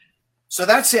that. So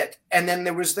that's it. And then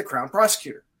there was the Crown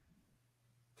prosecutor.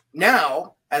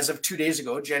 Now, as of 2 days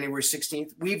ago, January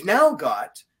 16th, we've now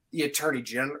got the Attorney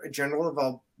General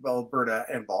of Alberta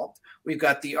involved. We've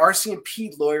got the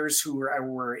RCMP lawyers who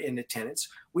were in attendance.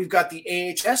 We've got the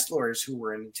AHS lawyers who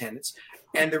were in attendance.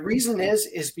 And the reason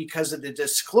is because of the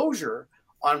disclosure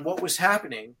on what was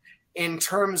happening in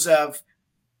terms of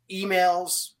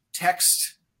emails,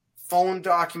 text, phone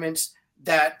documents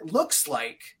that looks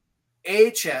like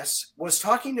AHS was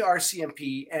talking to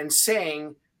RCMP and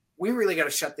saying, we really got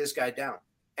to shut this guy down.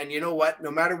 And you know what?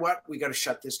 No matter what, we got to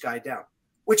shut this guy down,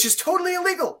 which is totally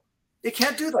illegal. They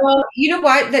can't do that. Well, you know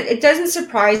what? That it doesn't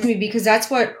surprise me, because that's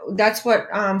what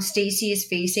Stacey is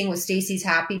facing with Stacey's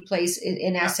Happy Place.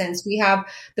 In essence, we have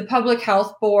the Public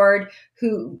Health Board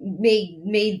who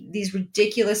made these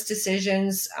ridiculous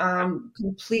decisions,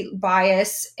 complete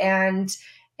bias and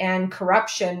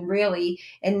corruption, really,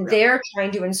 and they're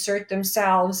trying to insert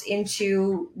themselves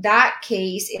into that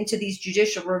case, into these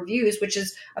judicial reviews, which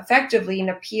is effectively an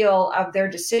appeal of their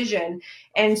decision.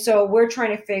 And so we're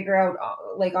trying to figure out,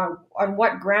 like, on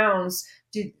what grounds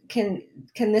can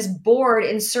this board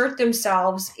insert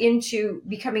themselves into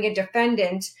becoming a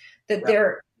defendant, that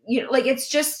they're, like, it's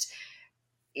just,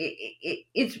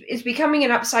 it's becoming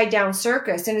an upside down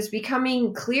circus, and it's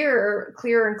becoming clearer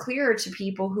and clearer to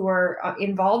people who are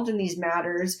involved in these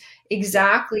matters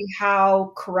exactly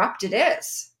how corrupt it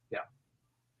is.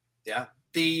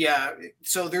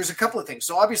 So there's a couple of things.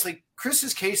 So obviously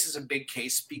Chris's case is a big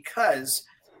case because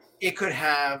it could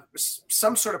have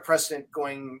some sort of precedent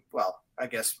going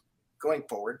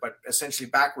forward, but essentially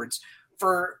backwards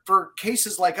for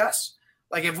cases like us.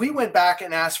 Like if we went back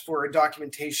and asked for a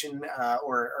documentation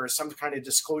or some kind of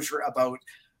disclosure about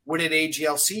what did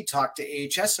AGLC talk to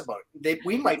AHS about,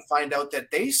 we might find out that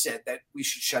they said that we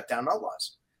should shut down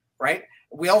outlaws, right?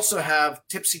 We also have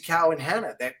Tipsy Cow and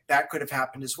Hannah. That could have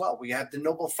happened as well. We have the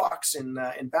Noble Fox in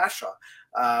Bashaw.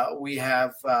 We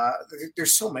have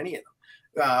there's so many of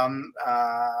them.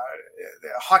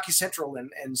 Hockey Central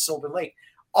and Silver Lake.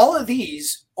 All of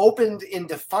these opened in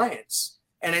defiance.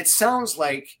 And it sounds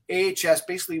like AHS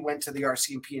basically went to the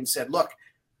RCMP and said, look,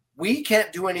 we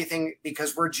can't do anything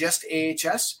because we're just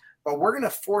AHS, but we're going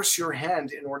to force your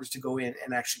hand in order to go in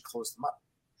and actually close them up.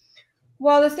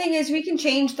 Well, the thing is, we can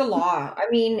change the law. I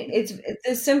mean,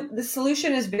 the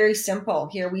solution is very simple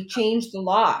here. We change the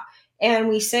law and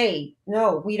we say,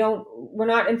 no, we're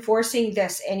not enforcing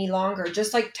this any longer.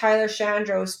 Just like Tyler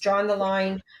Shandros drawn the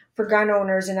line for gun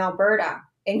owners in Alberta.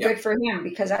 And good for him,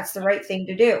 because that's the right thing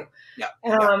to do.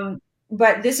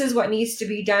 But this is what needs to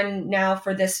be done now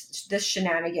for this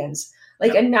shenanigans.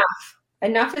 Like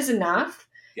enough is enough.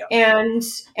 And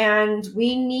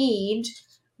we need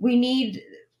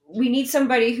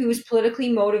somebody who's politically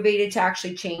motivated to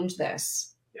actually change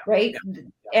this. Right.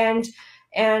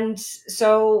 And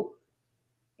so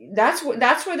that's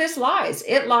where this lies.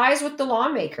 It lies with the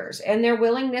lawmakers and their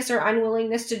willingness or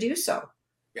unwillingness to do so.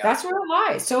 That's where it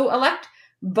lies. So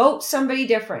vote somebody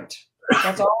different.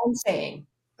 That's all I'm saying.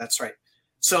 That's right.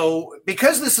 So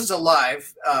because this is a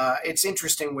live, it's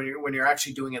interesting when you're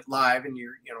actually doing it live and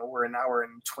we're an hour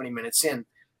and 20 minutes in.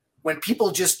 When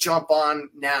people just jump on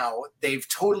now, they've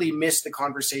totally missed the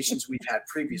conversations we've had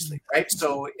previously, right?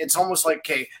 So it's almost like,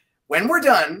 okay, when we're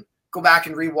done, go back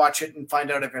and rewatch it and find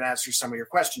out if it answers some of your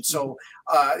questions. So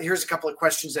here's a couple of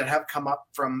questions that have come up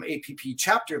from APP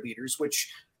chapter leaders,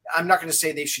 which I'm not going to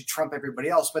say they should trump everybody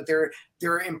else, but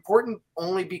they're important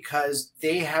only because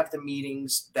they have the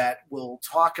meetings that will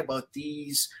talk about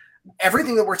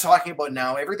everything that we're talking about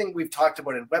now, everything we've talked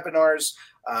about in webinars.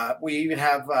 We even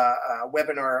have a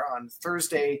webinar on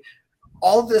Thursday.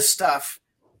 All this stuff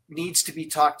needs to be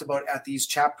talked about at these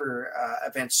chapter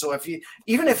events. So if you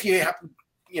want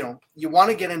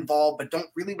to get involved, but don't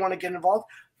really want to get involved,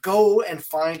 go and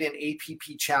find an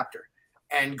APP chapter.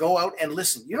 And go out and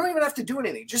listen. You don't even have to do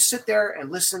anything. Just sit there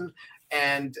and listen,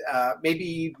 and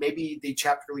maybe the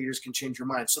chapter leaders can change your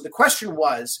mind. So the question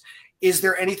was, is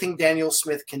there anything Daniel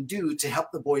Smith can do to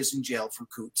help the boys in jail from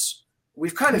Coots?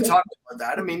 We've kind of talked about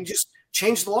that. I mean, just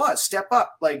change the laws, step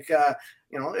up. Like,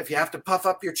 if you have to puff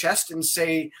up your chest and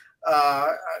say,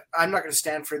 I'm not going to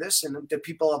stand for this, and the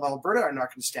people of Alberta are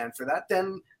not going to stand for that,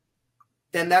 then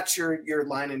that's your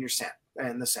line in the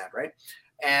sand, right?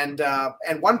 And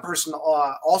one person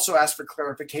also asked for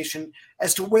clarification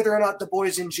as to whether or not the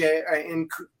boys in jail, in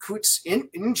Coots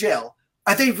in jail,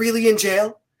 are they really in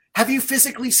jail? Have you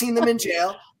physically seen them in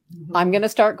jail? I'm going to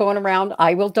start going around.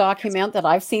 I will document that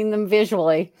I've seen them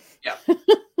visually. Yeah.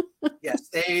 Yes,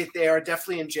 they are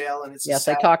definitely in jail, and it's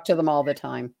I talk to them all the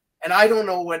time. And I don't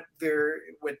know what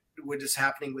is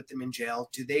happening with them in jail.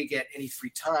 Do they get any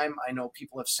free time? I know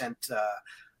people have sent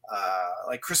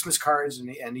like Christmas cards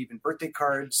and even birthday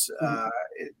cards.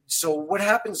 So what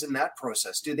happens in that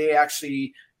process? Do they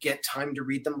actually get time to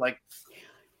read them?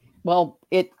 Well,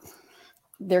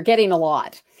 they're getting a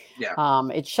lot. Yeah.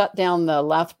 It shut down the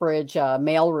Lethbridge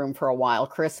mailroom for a while.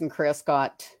 Chris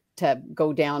got to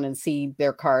go down and see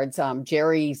their cards.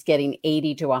 Jerry's getting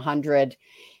 80 to 100.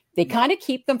 They kind of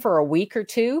keep them for a week or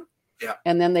two. Yeah.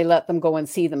 And then they let them go and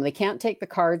see them. They can't take the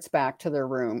cards back to their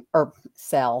room or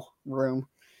cell room.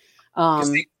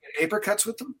 Because they get paper cuts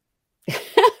with them?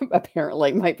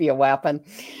 Apparently, might be a weapon.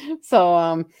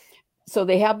 So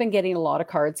they have been getting a lot of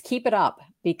cards. Keep it up,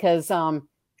 because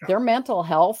their mental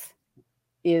health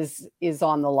is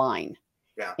on the line.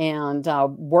 Yeah. And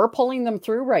we're pulling them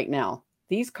through right now.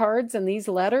 These cards and these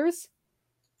letters,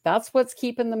 that's what's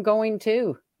keeping them going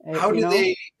too. How do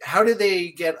they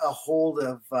get a hold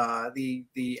of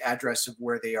the address of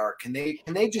where they are? Can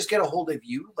they just get a hold of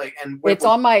you? It's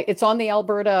on the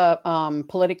Alberta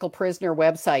political prisoner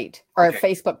website, or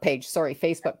Facebook page. Sorry,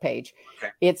 Facebook page.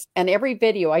 Okay. And every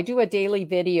video, I do a daily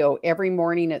video every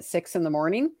morning at 6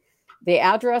 a.m. The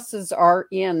addresses are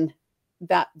in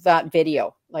that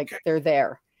video, they're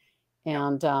there.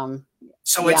 And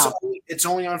so it's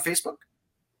only on Facebook.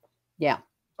 Yeah.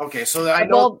 Okay, so I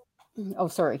know. Oh,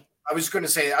 sorry. I was going to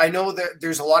say, I know that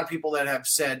there's a lot of people that have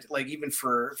said, even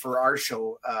for our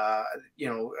show,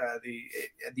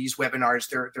 these webinars,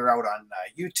 they're out on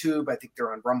YouTube. I think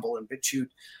they're on Rumble and BitChute.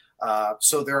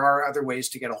 So there are other ways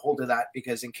to get a hold of that,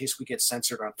 because in case we get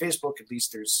censored on Facebook, at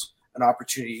least there's an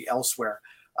opportunity elsewhere.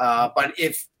 But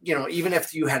if, even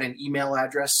if you had an email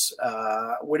address,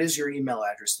 what is your email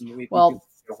address?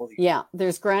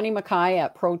 There's Granny Mackay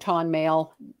at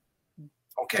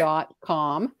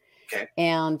protonmail.com. Okay.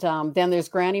 And then there's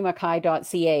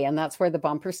grannymackay.ca, and that's where the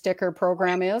bumper sticker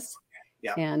program is.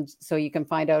 Yeah. And so you can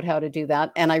find out how to do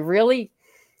that. And I'm really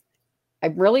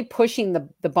pushing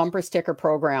the bumper sticker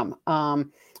program.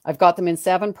 I've got them in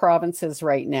 7 provinces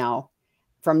right now,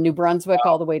 from New Brunswick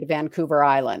all the way to Vancouver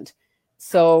Island.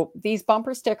 So these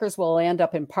bumper stickers will end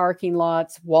up in parking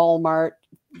lots, Walmart,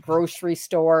 grocery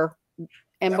store.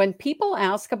 And when people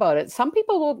ask about it, some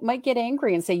people might get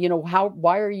angry and say,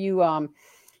 why are you,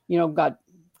 got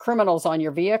criminals on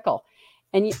your vehicle?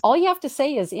 And all you have to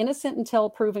say is innocent until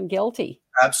proven guilty.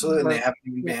 Absolutely. And they haven't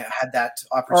even had that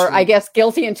opportunity. Or I guess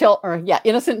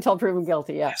innocent until proven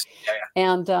guilty. Yeah. Yes. Yeah.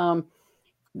 And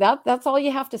that's all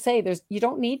you have to say. You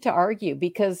don't need to argue,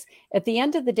 because at the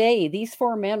end of the day, these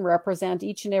 4 men represent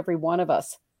each and every one of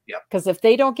us. Yeah. Because if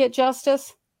they don't get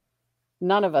justice,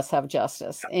 none of us have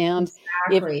justice. And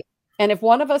if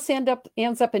one of us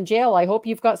ends up in jail, I hope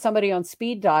you've got somebody on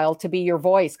speed dial to be your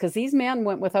voice, because these men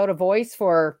went without a voice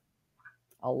for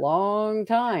a long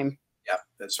time. Yeah,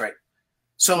 that's right.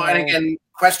 So, and again,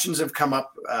 questions have come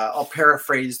up. I'll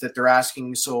paraphrase that they're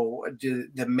asking. So do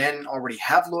the men already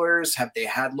have lawyers? Have they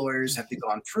had lawyers? Have they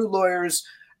gone through lawyers?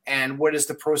 And what is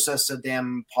the process of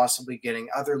them possibly getting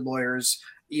other lawyers,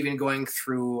 even going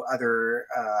through other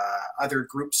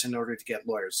groups in order to get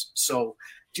lawyers? So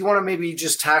do you want to maybe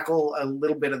just tackle a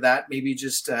little bit of that? Maybe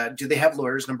just, do they have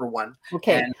lawyers, number one?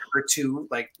 Okay. And number two,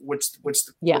 what's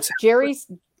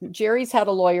Jerry's had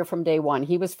a lawyer from day one.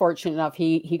 He was fortunate enough.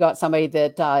 He got somebody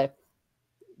that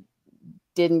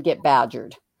didn't get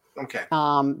badgered. Okay.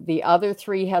 The other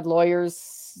 3 had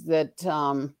lawyers that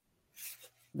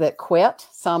quit.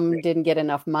 Some didn't get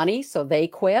enough money, so they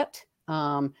quit.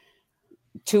 2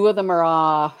 of them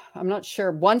are, I'm not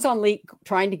sure. One's on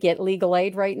trying to get legal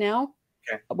aid right now,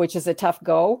 which is a tough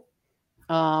go.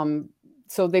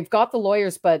 So they've got the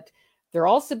lawyers, but they're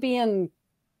also being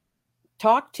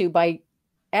talked to by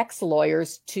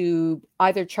ex-lawyers to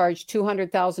either charge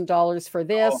 $200,000 for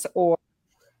this, or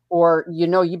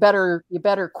you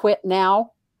better quit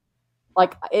now.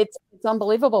 It's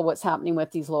unbelievable what's happening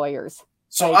with these lawyers.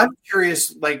 So I'm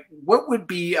curious, what would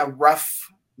be a rough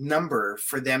number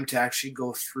for them to actually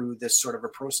go through this sort of a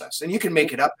process? And you can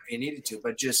make it up if you needed to,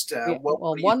 but just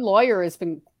one lawyer has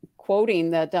been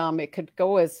quoting that it could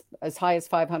go as high as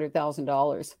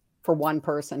 $500,000 for one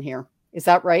person here. Is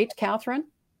that right, Catherine?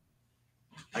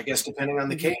 I guess depending on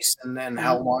the case and then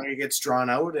how long it gets drawn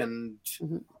out and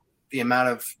the amount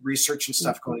of research and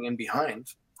stuff going in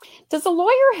behind. Does a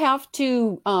lawyer have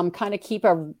to kind of keep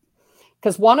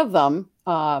because one of them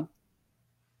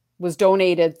was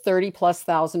donated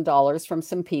 $30,000+ from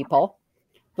some people.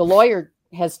 The lawyer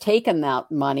has taken that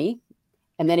money,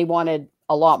 and then he wanted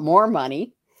a lot more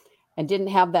money and didn't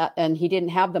have that, and he didn't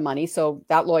have the money, so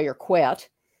that lawyer quit.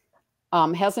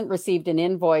 Hasn't received an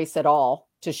invoice at all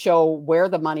to show where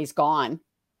the money's gone,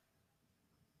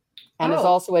 and has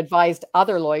also advised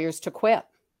other lawyers to quit.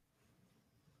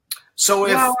 So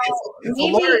if the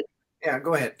lawyer,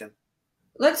 go ahead then.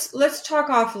 Let's talk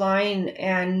offline.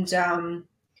 And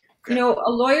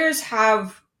lawyers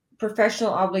have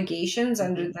professional obligations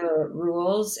under the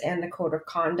rules and the code of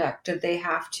conduct that they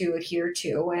have to adhere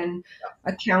to, and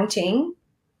accounting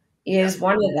is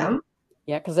one of them.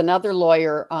 Yeah, because another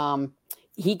lawyer,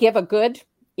 he gave a good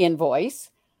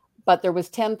invoice, but there was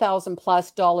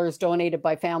 $10,000+ donated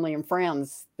by family and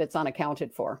friends that's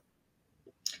unaccounted for.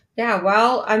 Yeah,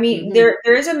 well, I mean, there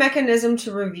is a mechanism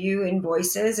to review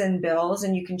invoices and bills,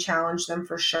 and you can challenge them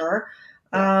for sure.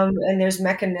 And there's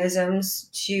mechanisms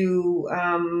to,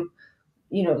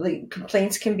 like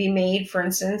complaints can be made. For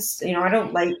instance, I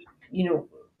don't like,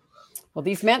 Well,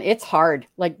 these men, it's hard.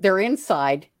 Like they're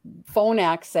inside, phone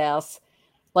access.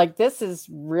 Like this is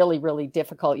really, really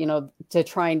difficult, to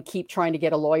trying to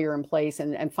get a lawyer in place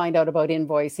and find out about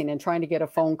invoicing and trying to get a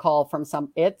phone call from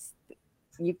it's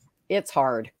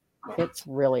hard. It's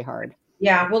really hard.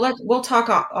 Yeah, well, we'll talk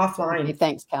offline. Okay,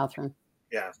 thanks, Catherine.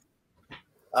 Yeah.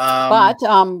 But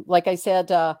like I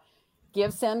said,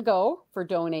 Give, Send, Go for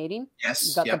donating. Yes.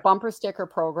 We've got the bumper sticker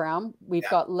program. We've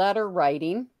got letter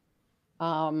writing,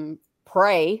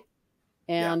 pray,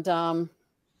 and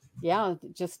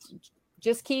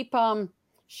just keep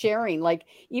sharing. Like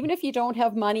even if you don't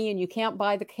have money and you can't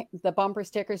buy the bumper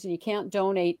stickers and you can't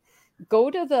donate,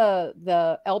 go to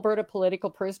the Alberta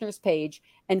Political Prisoners page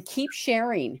and keep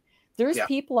sharing. There's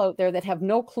people out there that have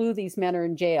no clue these men are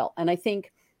in jail. And I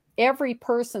think every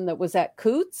person that was at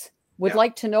Coots would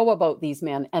like to know about these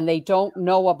men, and they don't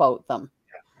know about them.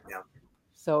 Yeah.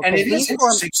 So, and it is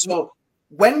interesting. So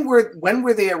when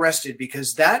were they arrested?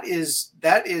 Because that is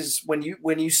when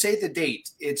you say the date,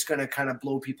 it's going to kind of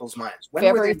blow people's minds.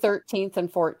 February 13th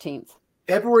and 14th.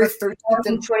 February 13th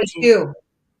and 2022.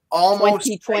 Almost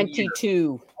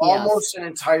 2022. Almost an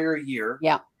entire year.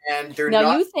 Yeah. And they're now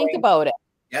not you think about it.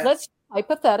 Yeah. Let's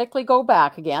hypothetically go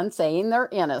back again, saying they're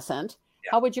innocent. Yeah.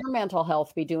 How would your mental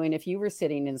health be doing if you were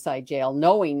sitting inside jail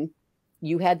knowing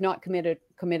you had not committed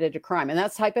a crime? And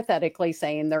that's hypothetically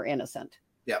saying they're innocent.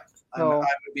 Yeah. So, I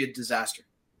would be a disaster.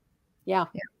 Yeah.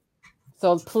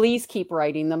 So please keep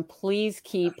writing them. Please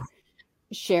keep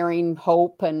sharing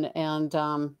hope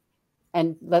and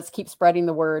let's keep spreading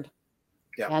the word.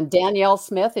 Yeah. And Danielle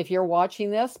Smith, if you're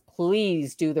watching this,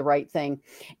 please do the right thing.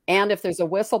 And if there's a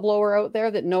whistleblower out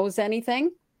there that knows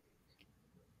anything,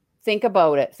 think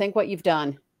about it. Think what you've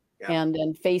done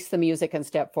and face the music and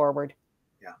step forward.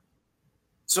 Yeah.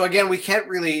 So again, we can't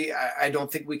really, I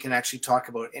don't think we can actually talk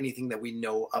about anything that we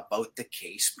know about the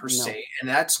case per se. And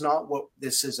that's not what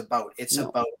this is about. It's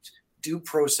about due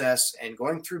process and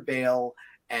going through bail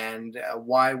and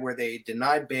why were they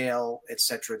denied bail, et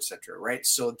cetera, right?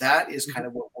 So that is kind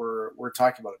of what we're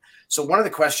talking about. So one of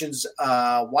the questions,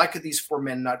 why could these 4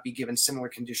 men not be given similar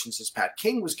conditions as Pat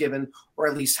King was given, or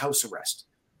at least house arrest?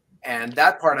 And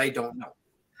that part I don't know.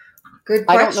 Good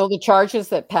question. I don't know the charges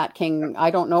that Pat King, I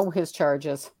don't know his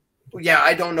charges. Yeah,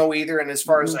 I don't know either. And as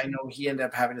far as I know, he ended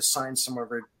up having to sign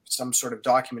some sort of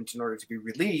document in order to be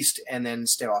released and then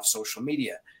stay off social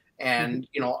media. And,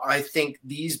 I think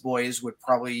these boys would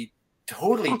probably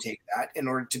totally take that in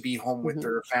order to be home with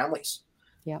their families.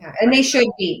 Yeah. And they should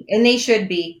be. They should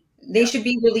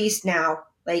be released now.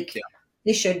 They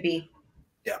should be.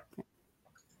 Yeah.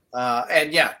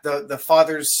 The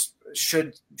fathers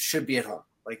should be at home.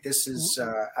 Like this is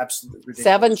absolutely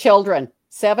ridiculous.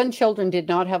 7 children did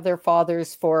not have their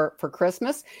fathers for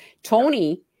Christmas.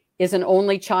 Tony is an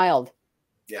only child.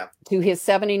 Yeah. To his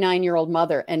 79-year-old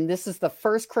mother. And this is the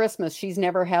first Christmas she's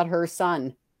never had her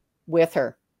son with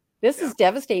her. This is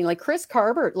devastating. Like Chris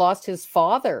Carbert lost his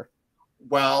father.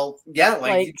 Well, yeah,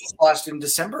 like he just lost in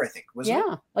December, I think, wasn't it?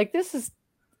 Yeah, like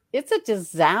it's a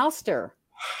disaster.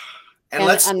 And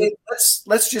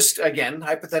let's just again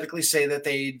hypothetically say that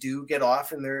they do get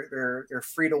off and they're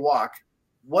free to walk.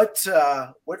 What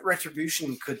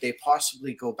retribution could they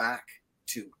possibly go back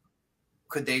to?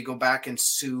 Could they go back and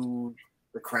sue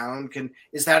the Crown?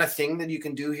 Is that a thing that you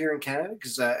can do here in Canada?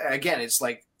 Because again, it's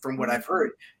like from what I've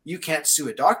heard, you can't sue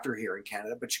a doctor here in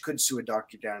Canada, but you could sue a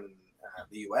doctor down in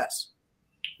the U.S.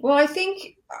 Well, I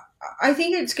think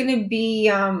it's going to be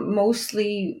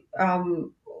mostly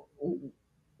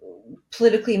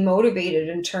politically motivated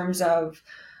in terms of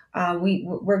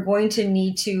we're going to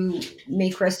need to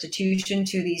make restitution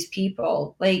to these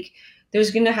people. Like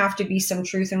there's going to have to be some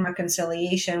truth and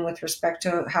reconciliation with respect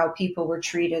to how people were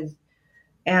treated.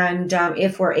 And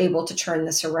if we're able to turn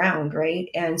this around, right?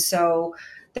 And so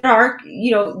there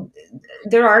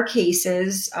are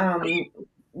cases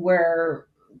where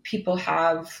people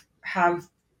have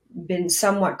been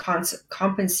somewhat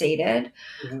compensated,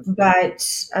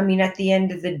 but I mean, at the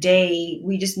end of the day,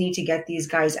 we just need to get these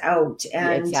guys out,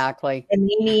 and exactly, and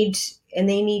they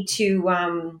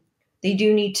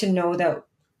do need to know that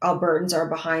Albertans are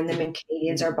behind them and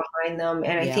Canadians are behind them,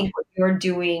 and I think what you're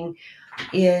doing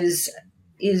is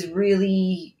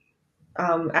really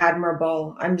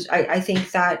admirable. I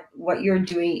think that what you're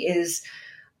doing is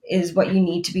is what you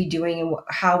need to be doing and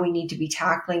how we need to be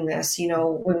tackling this,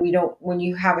 when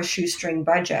you have a shoestring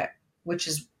budget, which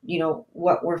is,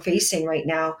 what we're facing right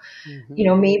now.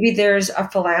 Maybe there's a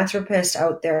philanthropist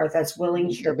out there that's willing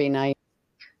to Sure be nice.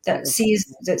 that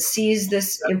sees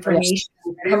this information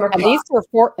come And across.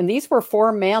 these were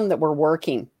four men that were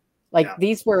working.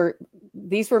 These were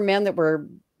men that were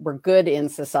good in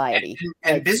society.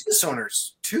 And business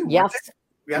owners too. Yes.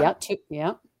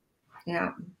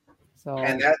 Yeah. So,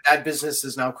 and that business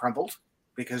is now crumbled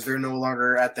because they're no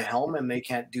longer at the helm and they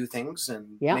can't do things.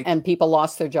 And and people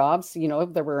lost their jobs.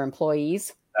 There were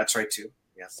employees. That's right too.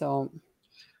 Yeah. So.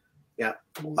 Yeah.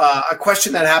 A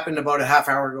question that happened about a half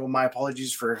hour ago. My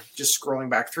apologies for just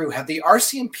scrolling back through. Have the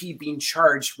RCMP been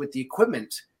charged with the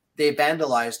equipment they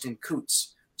vandalized in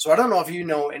Coutts? So I don't know if you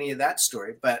know any of that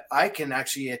story, but I can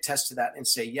actually attest to that and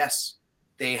say, yes,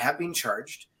 they have been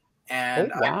charged.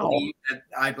 And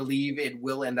I believe it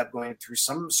will end up going through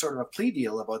some sort of a plea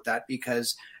deal about that,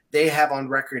 because they have on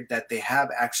record that they have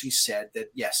actually said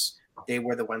that, yes, they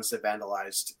were the ones that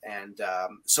vandalized. And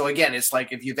so again, it's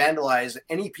like if you vandalize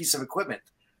any piece of equipment,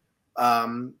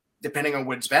 depending on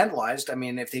what's vandalized, I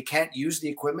mean, if they can't use the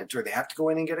equipment or they have to go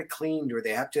in and get it cleaned or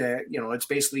they have to, it's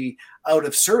basically out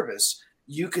of service,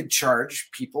 you could charge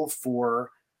people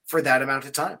for that amount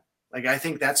of time. Like, I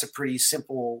think that's a pretty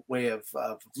simple way of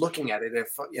looking at it.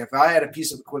 If I had a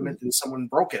piece of equipment and someone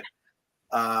broke it,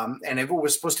 and if it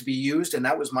was supposed to be used and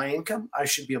that was my income, I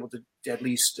should be able to at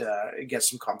least get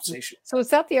some compensation. So is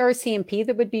that the RCMP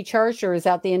that would be charged, or is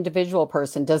that the individual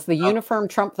person? Does the uniform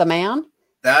trump the man?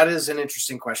 That is an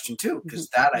interesting question too, because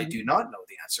that I do not know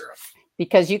the answer of.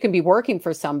 Because you can be working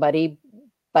for somebody,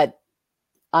 but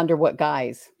under what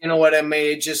guise? You know what? It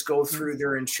may just go through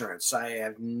their insurance. I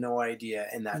have no idea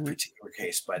in that particular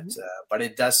case, but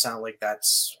it does sound like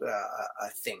that's a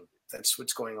thing. That's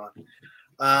what's going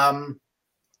on.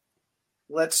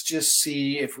 Let's just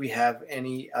see if we have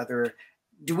any other.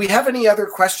 Do we have any other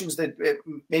questions that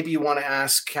maybe you want to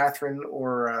ask Catherine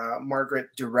or Margaret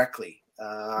directly?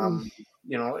 And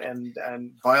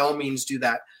by all means do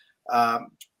that.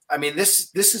 I mean,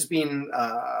 this has been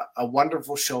a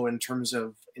wonderful show in terms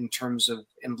of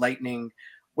enlightening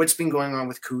what's been going on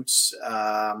with Coutts,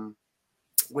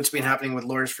 what's been happening with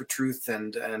Lawyers for Truth,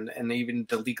 and even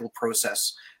the legal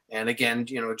process. And again,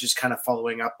 just kind of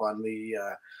following up on the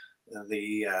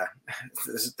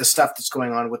stuff that's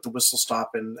going on with the whistle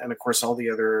stop and of course all the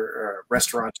other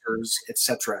restaurateurs,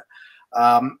 etc.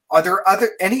 Are there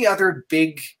any other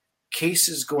big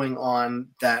cases going on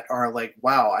that are like,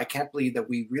 wow, I can't believe that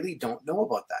we really don't know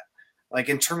about that? Like,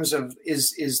 in terms of,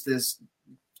 is this,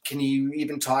 can you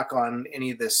even talk on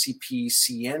any of the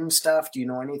CPCN stuff? Do you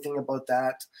know anything about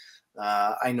that?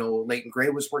 I know Leighton Gray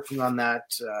was working on that,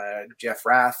 Jeff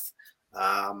Rath.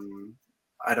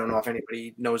 I don't know if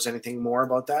anybody knows anything more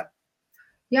about that.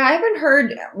 Yeah, I haven't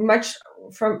heard much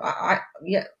from, I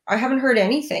haven't heard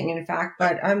anything, in fact,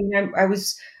 but I mean, I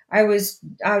was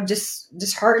just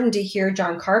disheartened to hear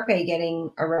John Carpe getting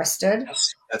arrested.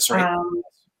 That's right.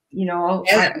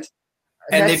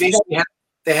 And they basically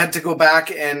had to go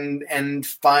back and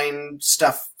find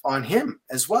stuff on him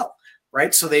as well,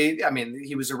 right? So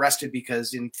he was arrested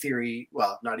because, in theory,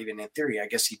 well, not even in theory, I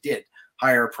guess he did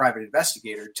hire a private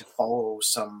investigator to follow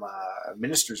some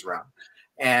ministers around,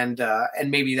 and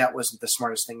maybe that wasn't the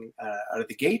smartest thing out of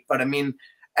the gate. But I mean,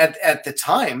 at the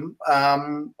time,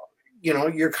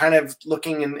 you're kind of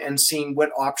looking and seeing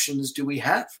what options do we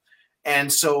have.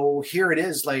 And so here it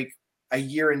is, like a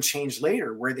year and change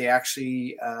later, where they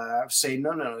actually say,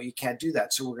 no, you can't do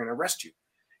that, so we're going to arrest you.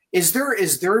 Is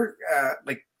there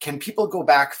like, can people go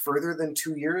back further than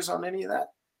 2 years on any of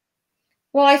that?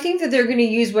 Well, I think that they're going to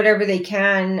use whatever they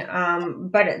can.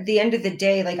 But at the end of the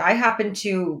day, like,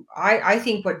 I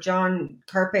think what John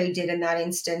Carpe did in that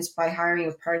instance by hiring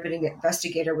a private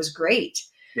investigator was great.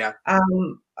 Yeah.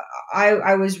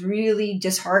 I was really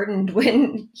disheartened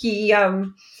when he,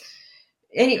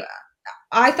 anyway,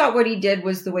 I thought what he did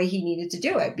was the way he needed to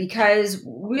do it, because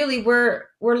really we're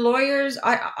lawyers.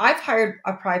 I've hired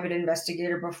a private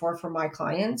investigator before for my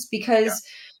clients, because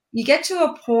you get to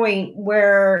a point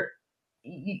where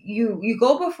you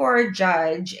go before a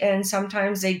judge and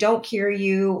sometimes they don't hear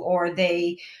you, or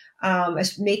they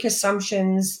make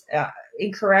assumptions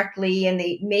incorrectly, and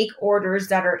they make orders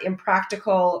that are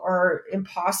impractical or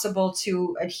impossible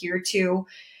to adhere to.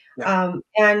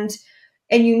 And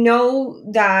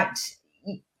that,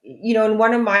 in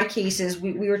one of my cases,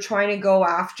 we were trying to go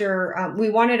after, we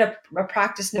wanted a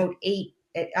practice note 8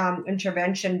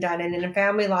 intervention done. And in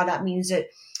family law, that means that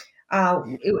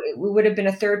It would have been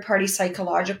a third-party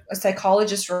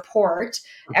psychologist report,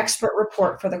 expert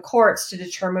report for the courts to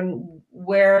determine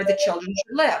where the children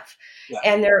should live. Yeah.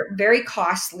 And they're very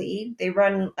costly. They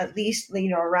run at least,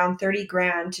 around 30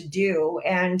 grand to do.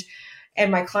 And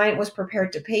my client was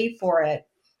prepared to pay for it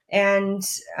and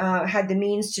had the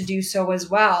means to do so as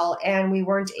well. And we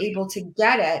weren't able to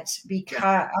get it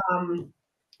because,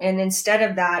 and instead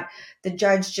of that, the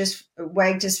judge just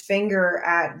wagged his finger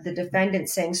at the defendant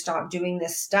saying, stop doing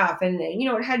this stuff. And,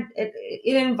 it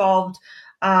involved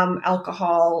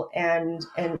alcohol and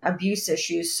abuse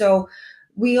issues. So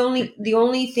the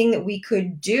only thing that we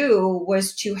could do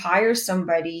was to hire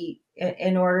somebody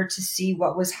in order to see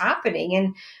what was happening.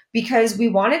 And because we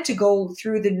wanted to go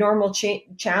through the normal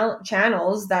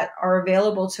channels that are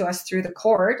available to us through the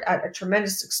court at a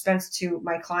tremendous expense to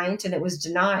my client, and it was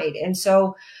denied. And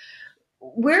so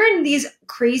we're in these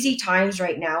crazy times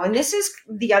right now. And this is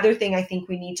the other thing I think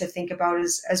we need to think about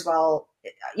as well.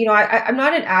 I'm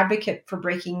not an advocate for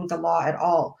breaking the law at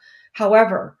all.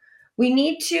 However, we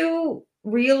need to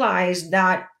realize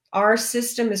that our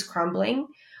system is crumbling.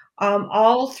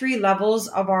 All three levels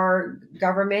of our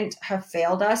government have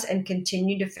failed us and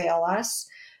continue to fail us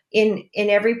in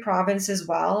every province as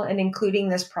well, and including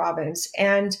this province.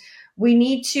 And we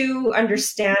need to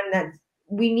understand that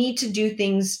we need to do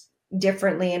things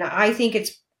differently. And I think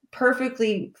it's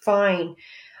perfectly fine.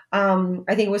 I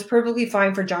think it was perfectly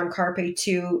fine for John Carpe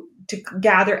to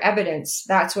gather evidence.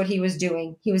 That's what he was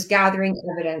doing. He was gathering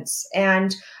evidence,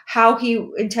 and how he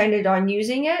intended on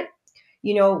using it,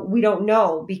 we don't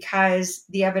know because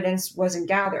the evidence wasn't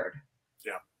gathered.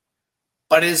 Yeah.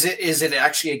 But is it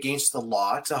actually against the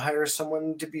law to hire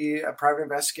someone to be a private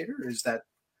investigator? Is that?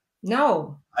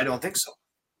 No. I don't think so.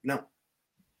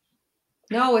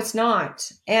 No, it's not.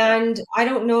 And I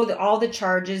don't know all the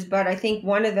charges, but I think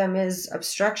one of them is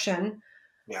obstruction.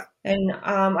 Yeah. And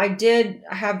I did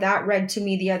have that read to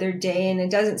me the other day, and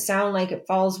it doesn't sound like it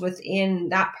falls within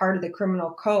that part of the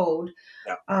criminal code.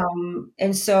 Yeah.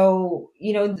 And so,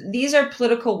 these are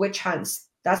political witch hunts.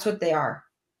 That's what they are.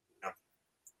 Yeah.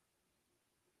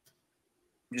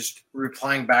 Just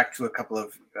replying back to a couple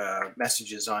of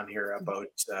messages on here about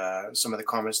some of the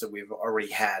comments that we've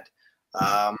already had.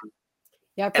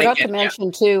 Yeah, I forgot to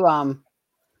mention too,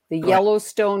 the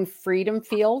Yellowstone Freedom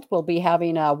Field will be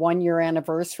having a 1-year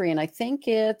anniversary, and I think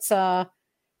it's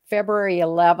February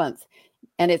 11th,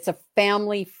 and it's a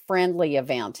family-friendly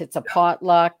event. It's a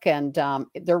potluck, and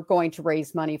they're going to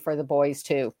raise money for the boys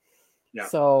too. Yeah.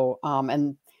 So,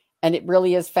 and it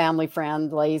really is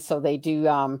family-friendly, so they do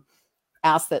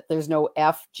ask that there's no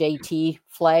FJT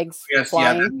flags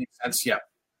flying. Yeah, that makes sense, yeah.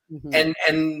 Mm-hmm.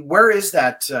 And where is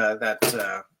that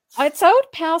it's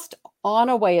out past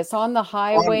Onaway. It's on the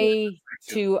highway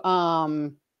to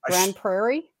Grand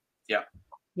Prairie. Yeah.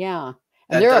 Yeah.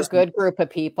 And they're a good group of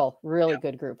people. Really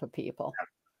good group of people.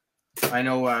 Yeah. I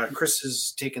know Chris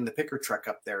has taken the picker truck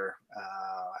up there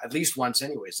at least once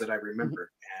anyways that I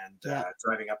remember. And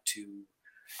driving up to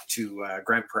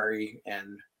Grand Prairie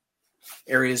and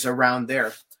areas around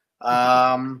there.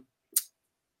 What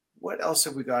else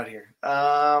have we got here?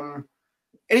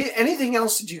 Anything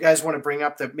else that you guys want to bring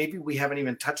up that maybe we haven't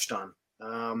even touched on?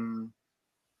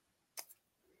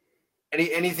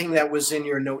 Anything that was in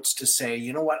your notes to say,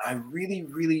 you know what, I really,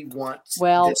 really want this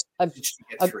message to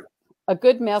get through? A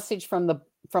good message from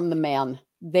the men.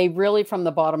 They really, from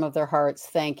the bottom of their hearts,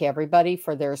 thank everybody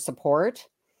for their support.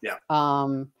 Yeah.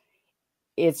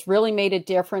 It's really made a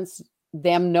difference,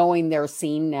 them knowing they're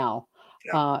seen now.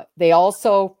 Yeah. They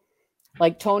also,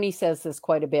 like Tony says this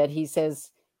quite a bit. He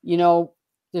says,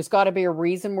 there's got to be a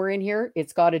reason we're in here.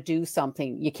 It's got to do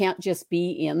something. You can't just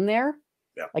be in there.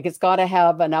 Yeah. Like it's got to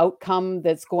have an outcome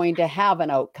that's going to have an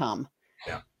outcome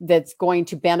that's going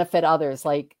to benefit others.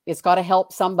 Like it's got to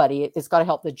help somebody. It's got to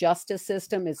help the justice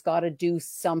system. It's got to do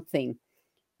something.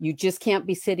 You just can't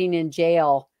be sitting in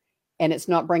jail and it's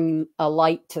not bringing a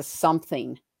light to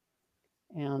something.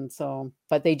 And so,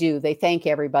 but they do, they thank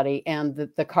everybody. And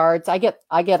the cards, I get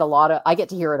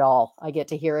to hear it all. I get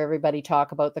to hear everybody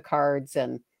talk about the cards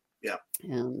and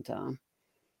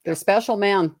they're special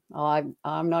men. I'm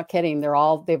not kidding. They're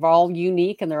all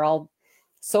unique and they're all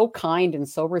so kind and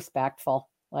so respectful.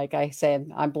 Like I said,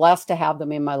 I'm blessed to have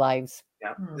them in my lives.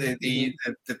 Yeah. The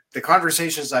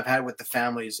conversations I've had with the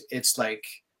families, it's like,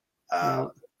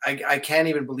 I can't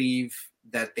even believe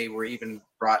that they were even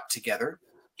brought together.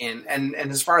 And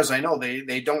as far as I know,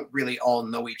 they don't really all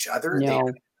know each other. No. They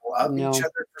know of each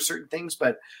other for certain things,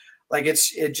 but like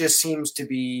it just seems to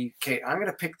be, okay, I'm going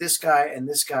to pick this guy and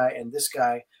this guy and this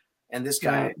guy and this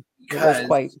guy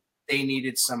because they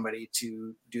needed somebody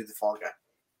to do the fall guy.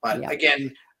 But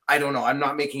again, I don't know. I'm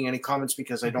not making any comments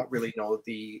because I don't really know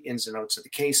the ins and outs of the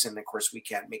case. And of course, we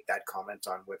can't make that comment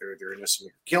on whether they're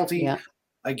innocent or guilty. Yeah.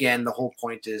 Again, the whole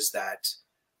point is that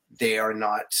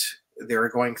they're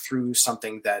going through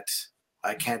something that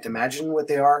I can't imagine what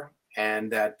they are,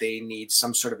 and that they need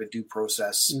some sort of a due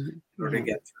process in order to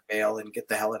get through bail and get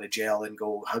the hell out of jail and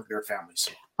go hug their families.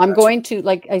 I'm going to,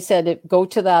 like I said, go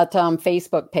to that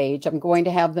Facebook page. I'm going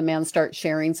to have the men start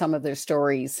sharing some of their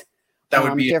stories. That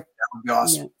would be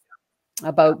awesome. Yeah,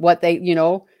 about what they,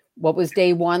 what was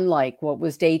day 1 like? What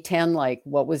was day 10 like?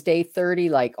 What was day 30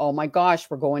 like? Oh my gosh,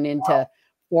 we're going into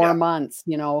 4 months,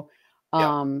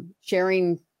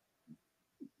 sharing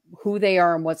who they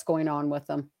are and what's going on with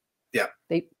them. Yeah.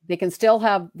 They can still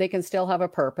have a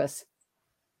purpose.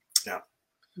 Yeah.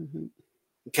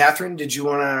 Catherine, did you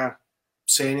want to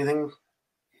say anything?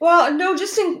 Well, no,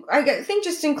 I think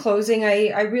just in closing,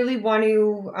 I really want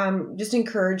to just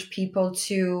encourage people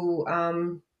to,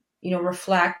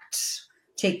 reflect,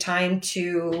 take time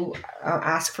to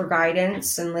ask for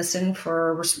guidance and listen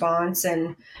for a response,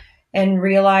 and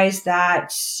realize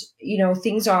that,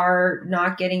 things are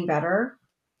not getting better.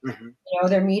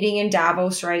 They're meeting in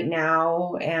Davos right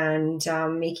now and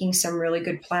making some really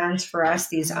good plans for us,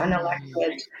 these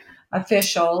unelected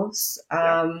officials.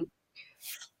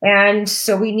 And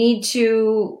so we need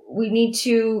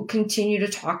to continue to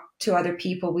talk to other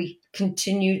people. We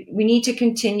need to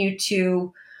continue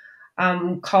to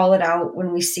call it out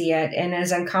when we see it. And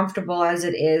as uncomfortable as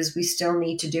it is, we still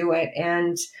need to do it.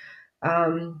 And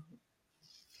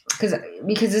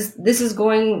because this is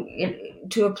going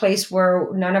to a place where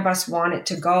none of us want it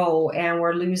to go, and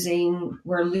we're losing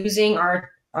our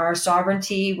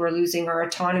sovereignty, we're losing our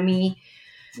autonomy,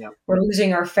 we're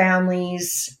losing our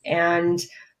families, and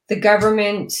the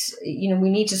government, we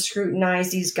need to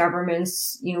scrutinize these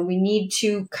governments. We really need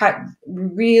to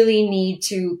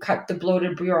cut the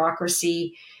bloated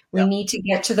bureaucracy. We need to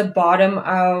get to the bottom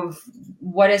of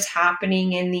what is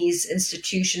happening in these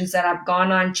institutions that have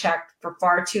gone unchecked for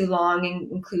far too long,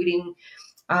 including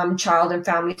child and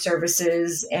family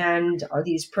services and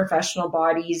these professional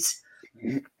bodies,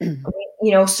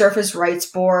 surface rights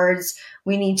boards.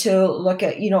 We need to look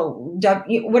at,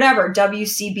 whatever,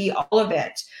 WCB, all of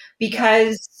it,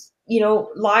 because,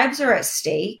 lives are at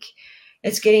stake.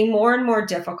 It's getting more and more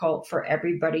difficult for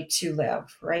everybody to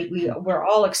live, right? We're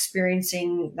all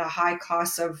experiencing the high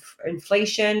costs of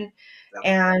inflation.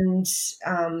 And,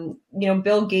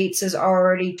 Bill Gates has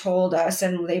already told us,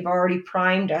 and they've already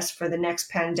primed us for the next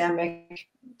pandemic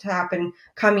to happen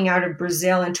coming out of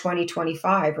Brazil in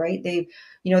 2025, right? They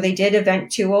did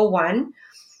Event 201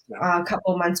 a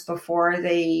couple of months before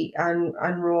they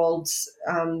unrolled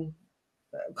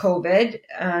COVID,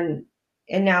 and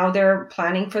now they're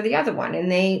planning for the other one. And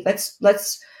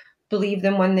let's believe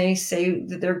them when they say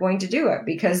that they're going to do it,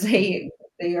 because they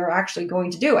are actually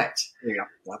going to do it. Yeah.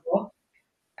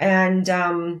 And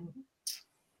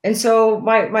so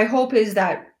my hope is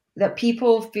that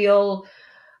people feel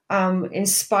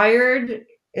inspired.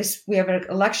 We have an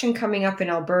election coming up in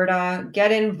Alberta.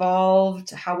 Get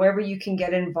involved however you can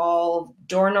get involved.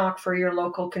 Door knock for your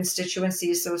local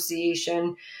constituency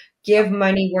association. Give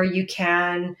money where you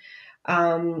can.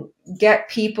 Get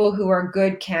people who are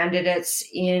good candidates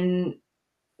in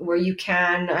where you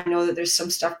can. I know that there's some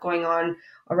stuff going on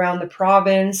around the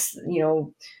province,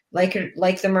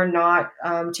 like them or not.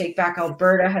 Take Back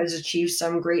Alberta has achieved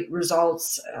some great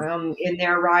results in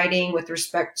their riding with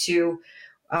respect to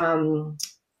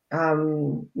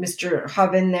Mr.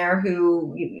 Hoven there,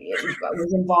 who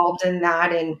was involved in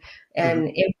that, and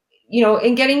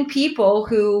in getting people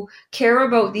who care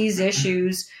about these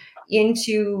issues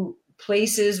into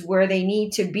places where they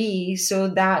need to be, so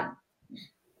that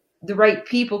the right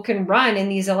people can run in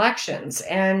these elections,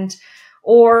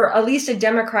 or at least a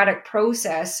democratic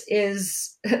process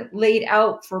is laid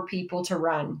out for people to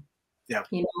run. Yeah.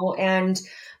 And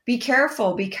be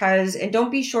careful, and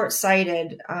don't be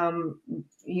short-sighted.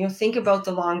 Think about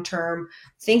the long term.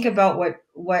 Think about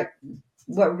what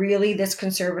really this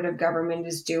conservative government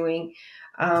is doing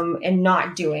and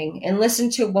not doing, and listen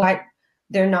to what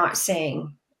they're not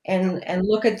saying, and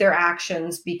look at their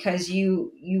actions, because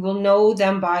you will know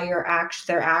them by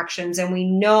their actions. And we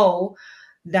know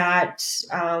that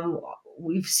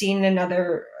we've seen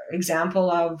another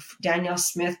example of Danielle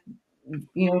Smith,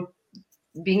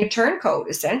 being a turncoat.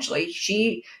 Essentially,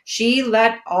 she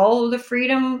let all the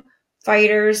freedom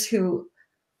fighters who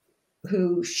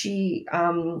she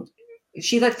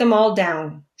let them all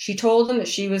down. She told them that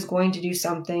she was going to do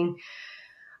something.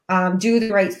 Do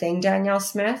the right thing, Danielle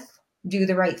Smith. Do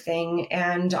the right thing.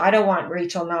 And I don't want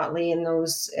Rachel Notley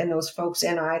and those folks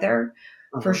in either,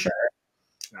 for sure.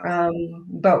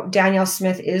 But Danielle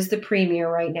Smith is the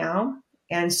premier right now.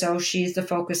 And so she's the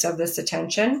focus of this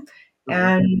attention.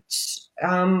 And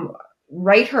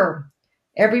write her.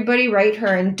 Everybody write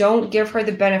her, and don't give her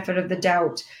the benefit of the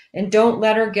doubt. And don't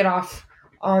let her get off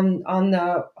on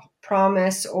the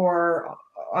promise or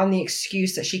on the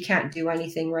excuse that she can't do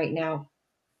anything right now.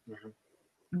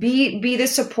 Be the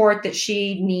support that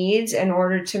she needs in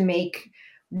order to make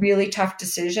really tough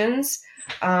decisions.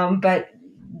 But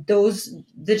the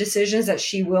decisions that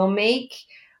she will make,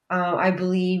 I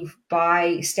believe,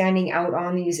 by standing out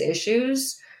on these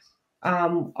issues,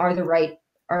 are the right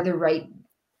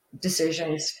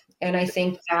decisions. And I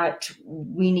think that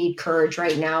we need courage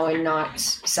right now and not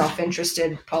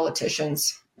self-interested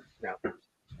politicians. Yeah.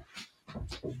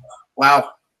 Wow.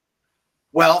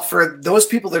 Well, for those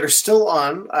people that are still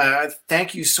on,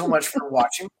 thank you so much for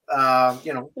watching.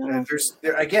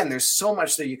 There's so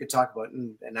much that you could talk about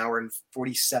in an hour and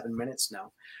 47 minutes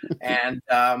now. And,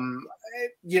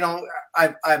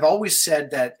 I've always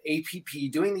said that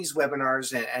APP doing these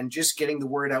webinars and just getting the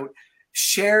word out,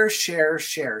 share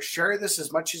this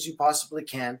as much as you possibly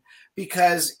can,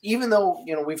 because even though,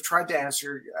 we've tried to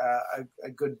answer a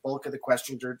good bulk of the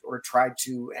questions or tried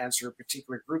to answer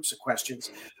particular groups of questions,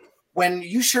 when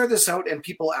you share this out and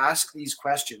people ask these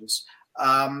questions,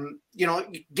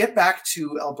 get back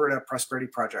to Alberta Prosperity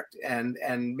Project and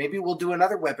maybe we'll do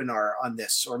another webinar on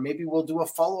this, or maybe we'll do a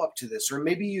follow-up to this, or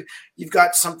maybe you've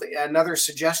got another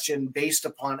suggestion based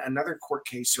upon another court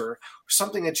case or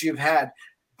something that you've had.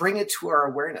 Bring it to our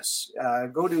awareness.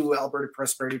 Go to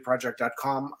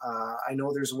albertaprosperityproject.com. I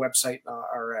know there's a website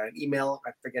or an email.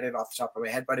 I forget it off the top of my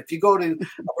head. But if you go to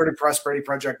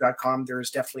albertaprosperityproject.com, there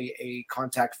is definitely a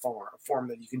contact form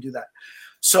that you can do that.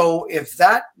 So if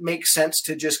that makes sense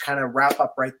to just kind of wrap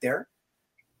up right there.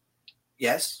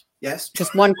 Yes.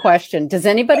 Just one question. Does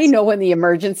anybody know when the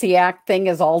Emergency Act thing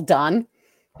is all done?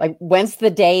 Like, when's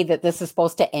the day that this is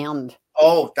supposed to end?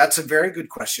 Oh, that's a very good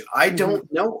question. I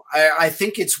don't know. I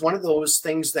think it's one of those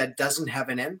things that doesn't have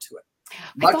an end to it.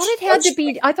 I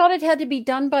thought it had to be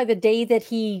done by the day that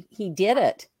he did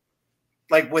it.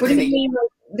 Like what do you mean?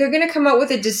 They're going to come out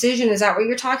with a decision. Is that what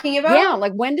you're talking about? Yeah.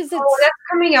 Like, when does it? Oh, that's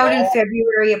coming out in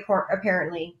February,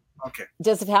 apparently. Okay.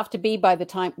 Does it have to be by the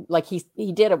time, like he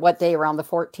did it, what day, around the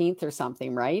 14th or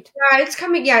something, right? Yeah, it's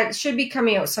coming. Yeah, it should be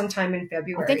coming out sometime in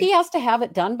February. I think he has to have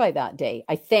it done by that day.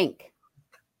 I think.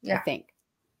 Yeah. I think.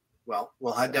 Well,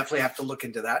 we'll definitely have to look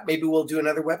into that. Maybe we'll do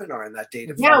another webinar on that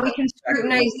date. Yeah, we can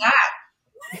scrutinize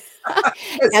that.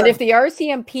 And if the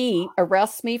RCMP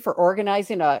arrests me for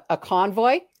organizing a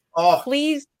convoy,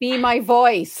 please be my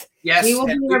voice. Yes, we will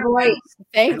be your voice.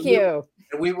 Thank you.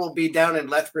 We will be down in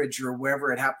Lethbridge or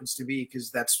wherever it happens to be, because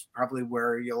that's probably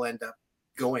where you'll end up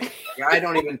going. I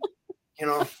don't even,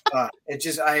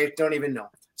 I don't even know.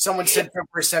 Someone said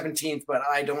February 17th, but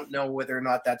I don't know whether or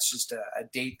not that's just a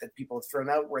date that people have thrown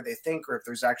out where they think, or if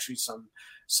there's actually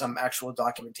some actual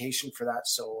documentation for that.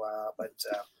 So,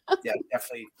 yeah,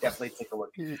 definitely take a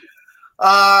look.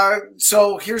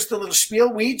 So here's the little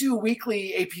spiel. We do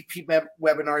weekly APP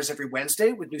webinars every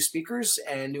Wednesday with new speakers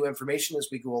and new information as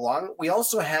we go along. We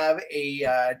also have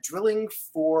a Drilling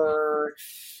for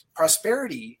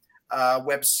Prosperity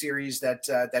web series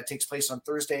that takes place on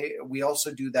Thursday. We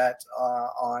also do that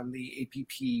on the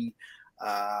APP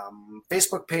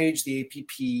Facebook page, the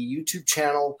APP YouTube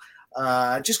channel.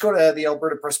 Just go to the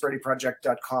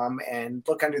albertaprosperityproject.com and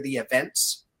look under the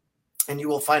events, and you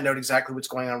will find out exactly what's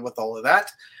going on with all of that.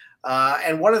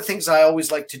 And one of the things I always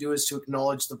like to do is to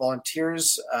acknowledge the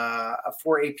volunteers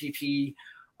for APP.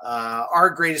 Our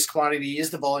greatest commodity is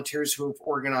the volunteers who have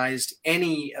organized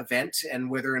any event, and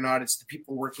whether or not it's the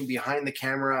people working behind the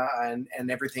camera and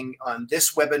everything on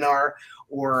this webinar,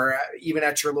 or even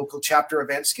at your local chapter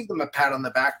events, give them a pat on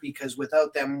the back, because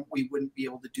without them, we wouldn't be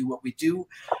able to do what we do.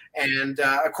 And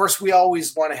of course, we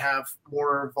always want to have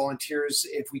more volunteers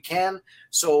if we can.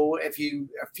 So if you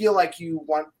feel like you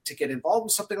want to get involved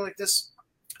with something like this,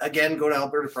 again, go to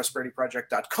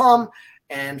albertaprosperityproject.com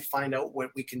and find out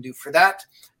what we can do for that.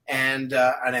 And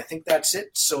I think that's it.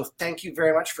 So thank you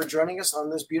very much for joining us on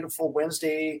this beautiful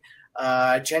Wednesday,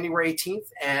 January 18th.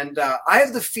 And I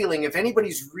have the feeling if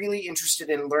anybody's really interested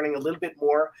in learning a little bit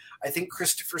more, I think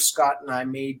Christopher Scott and I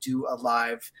may do a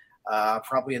live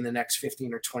probably in the next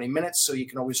 15 or 20 minutes. So you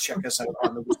can always check us out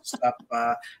on the Stuff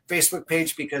Facebook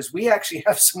page, because we actually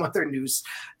have some other news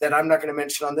that I'm not going to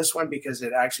mention on this one, because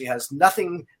it actually has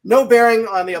no bearing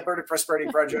on the Alberta Prosperity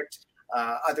Project.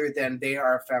 Other than they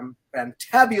are a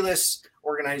fantabulous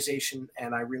organization,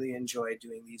 and I really enjoy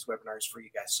doing these webinars for you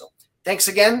guys. So thanks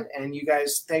again, and you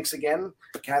guys, thanks again,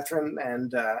 Catherine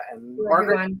and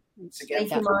Margaret. Thank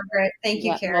you, Margaret. Thank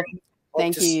you, Carrie.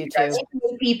 Thank to you, see you you guys.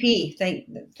 too. PP. Thank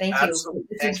Absolutely. you.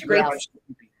 This Thank is you great. very much.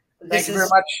 Thank This you is- very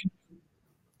much.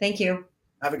 Thank you.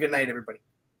 Have a good night, everybody.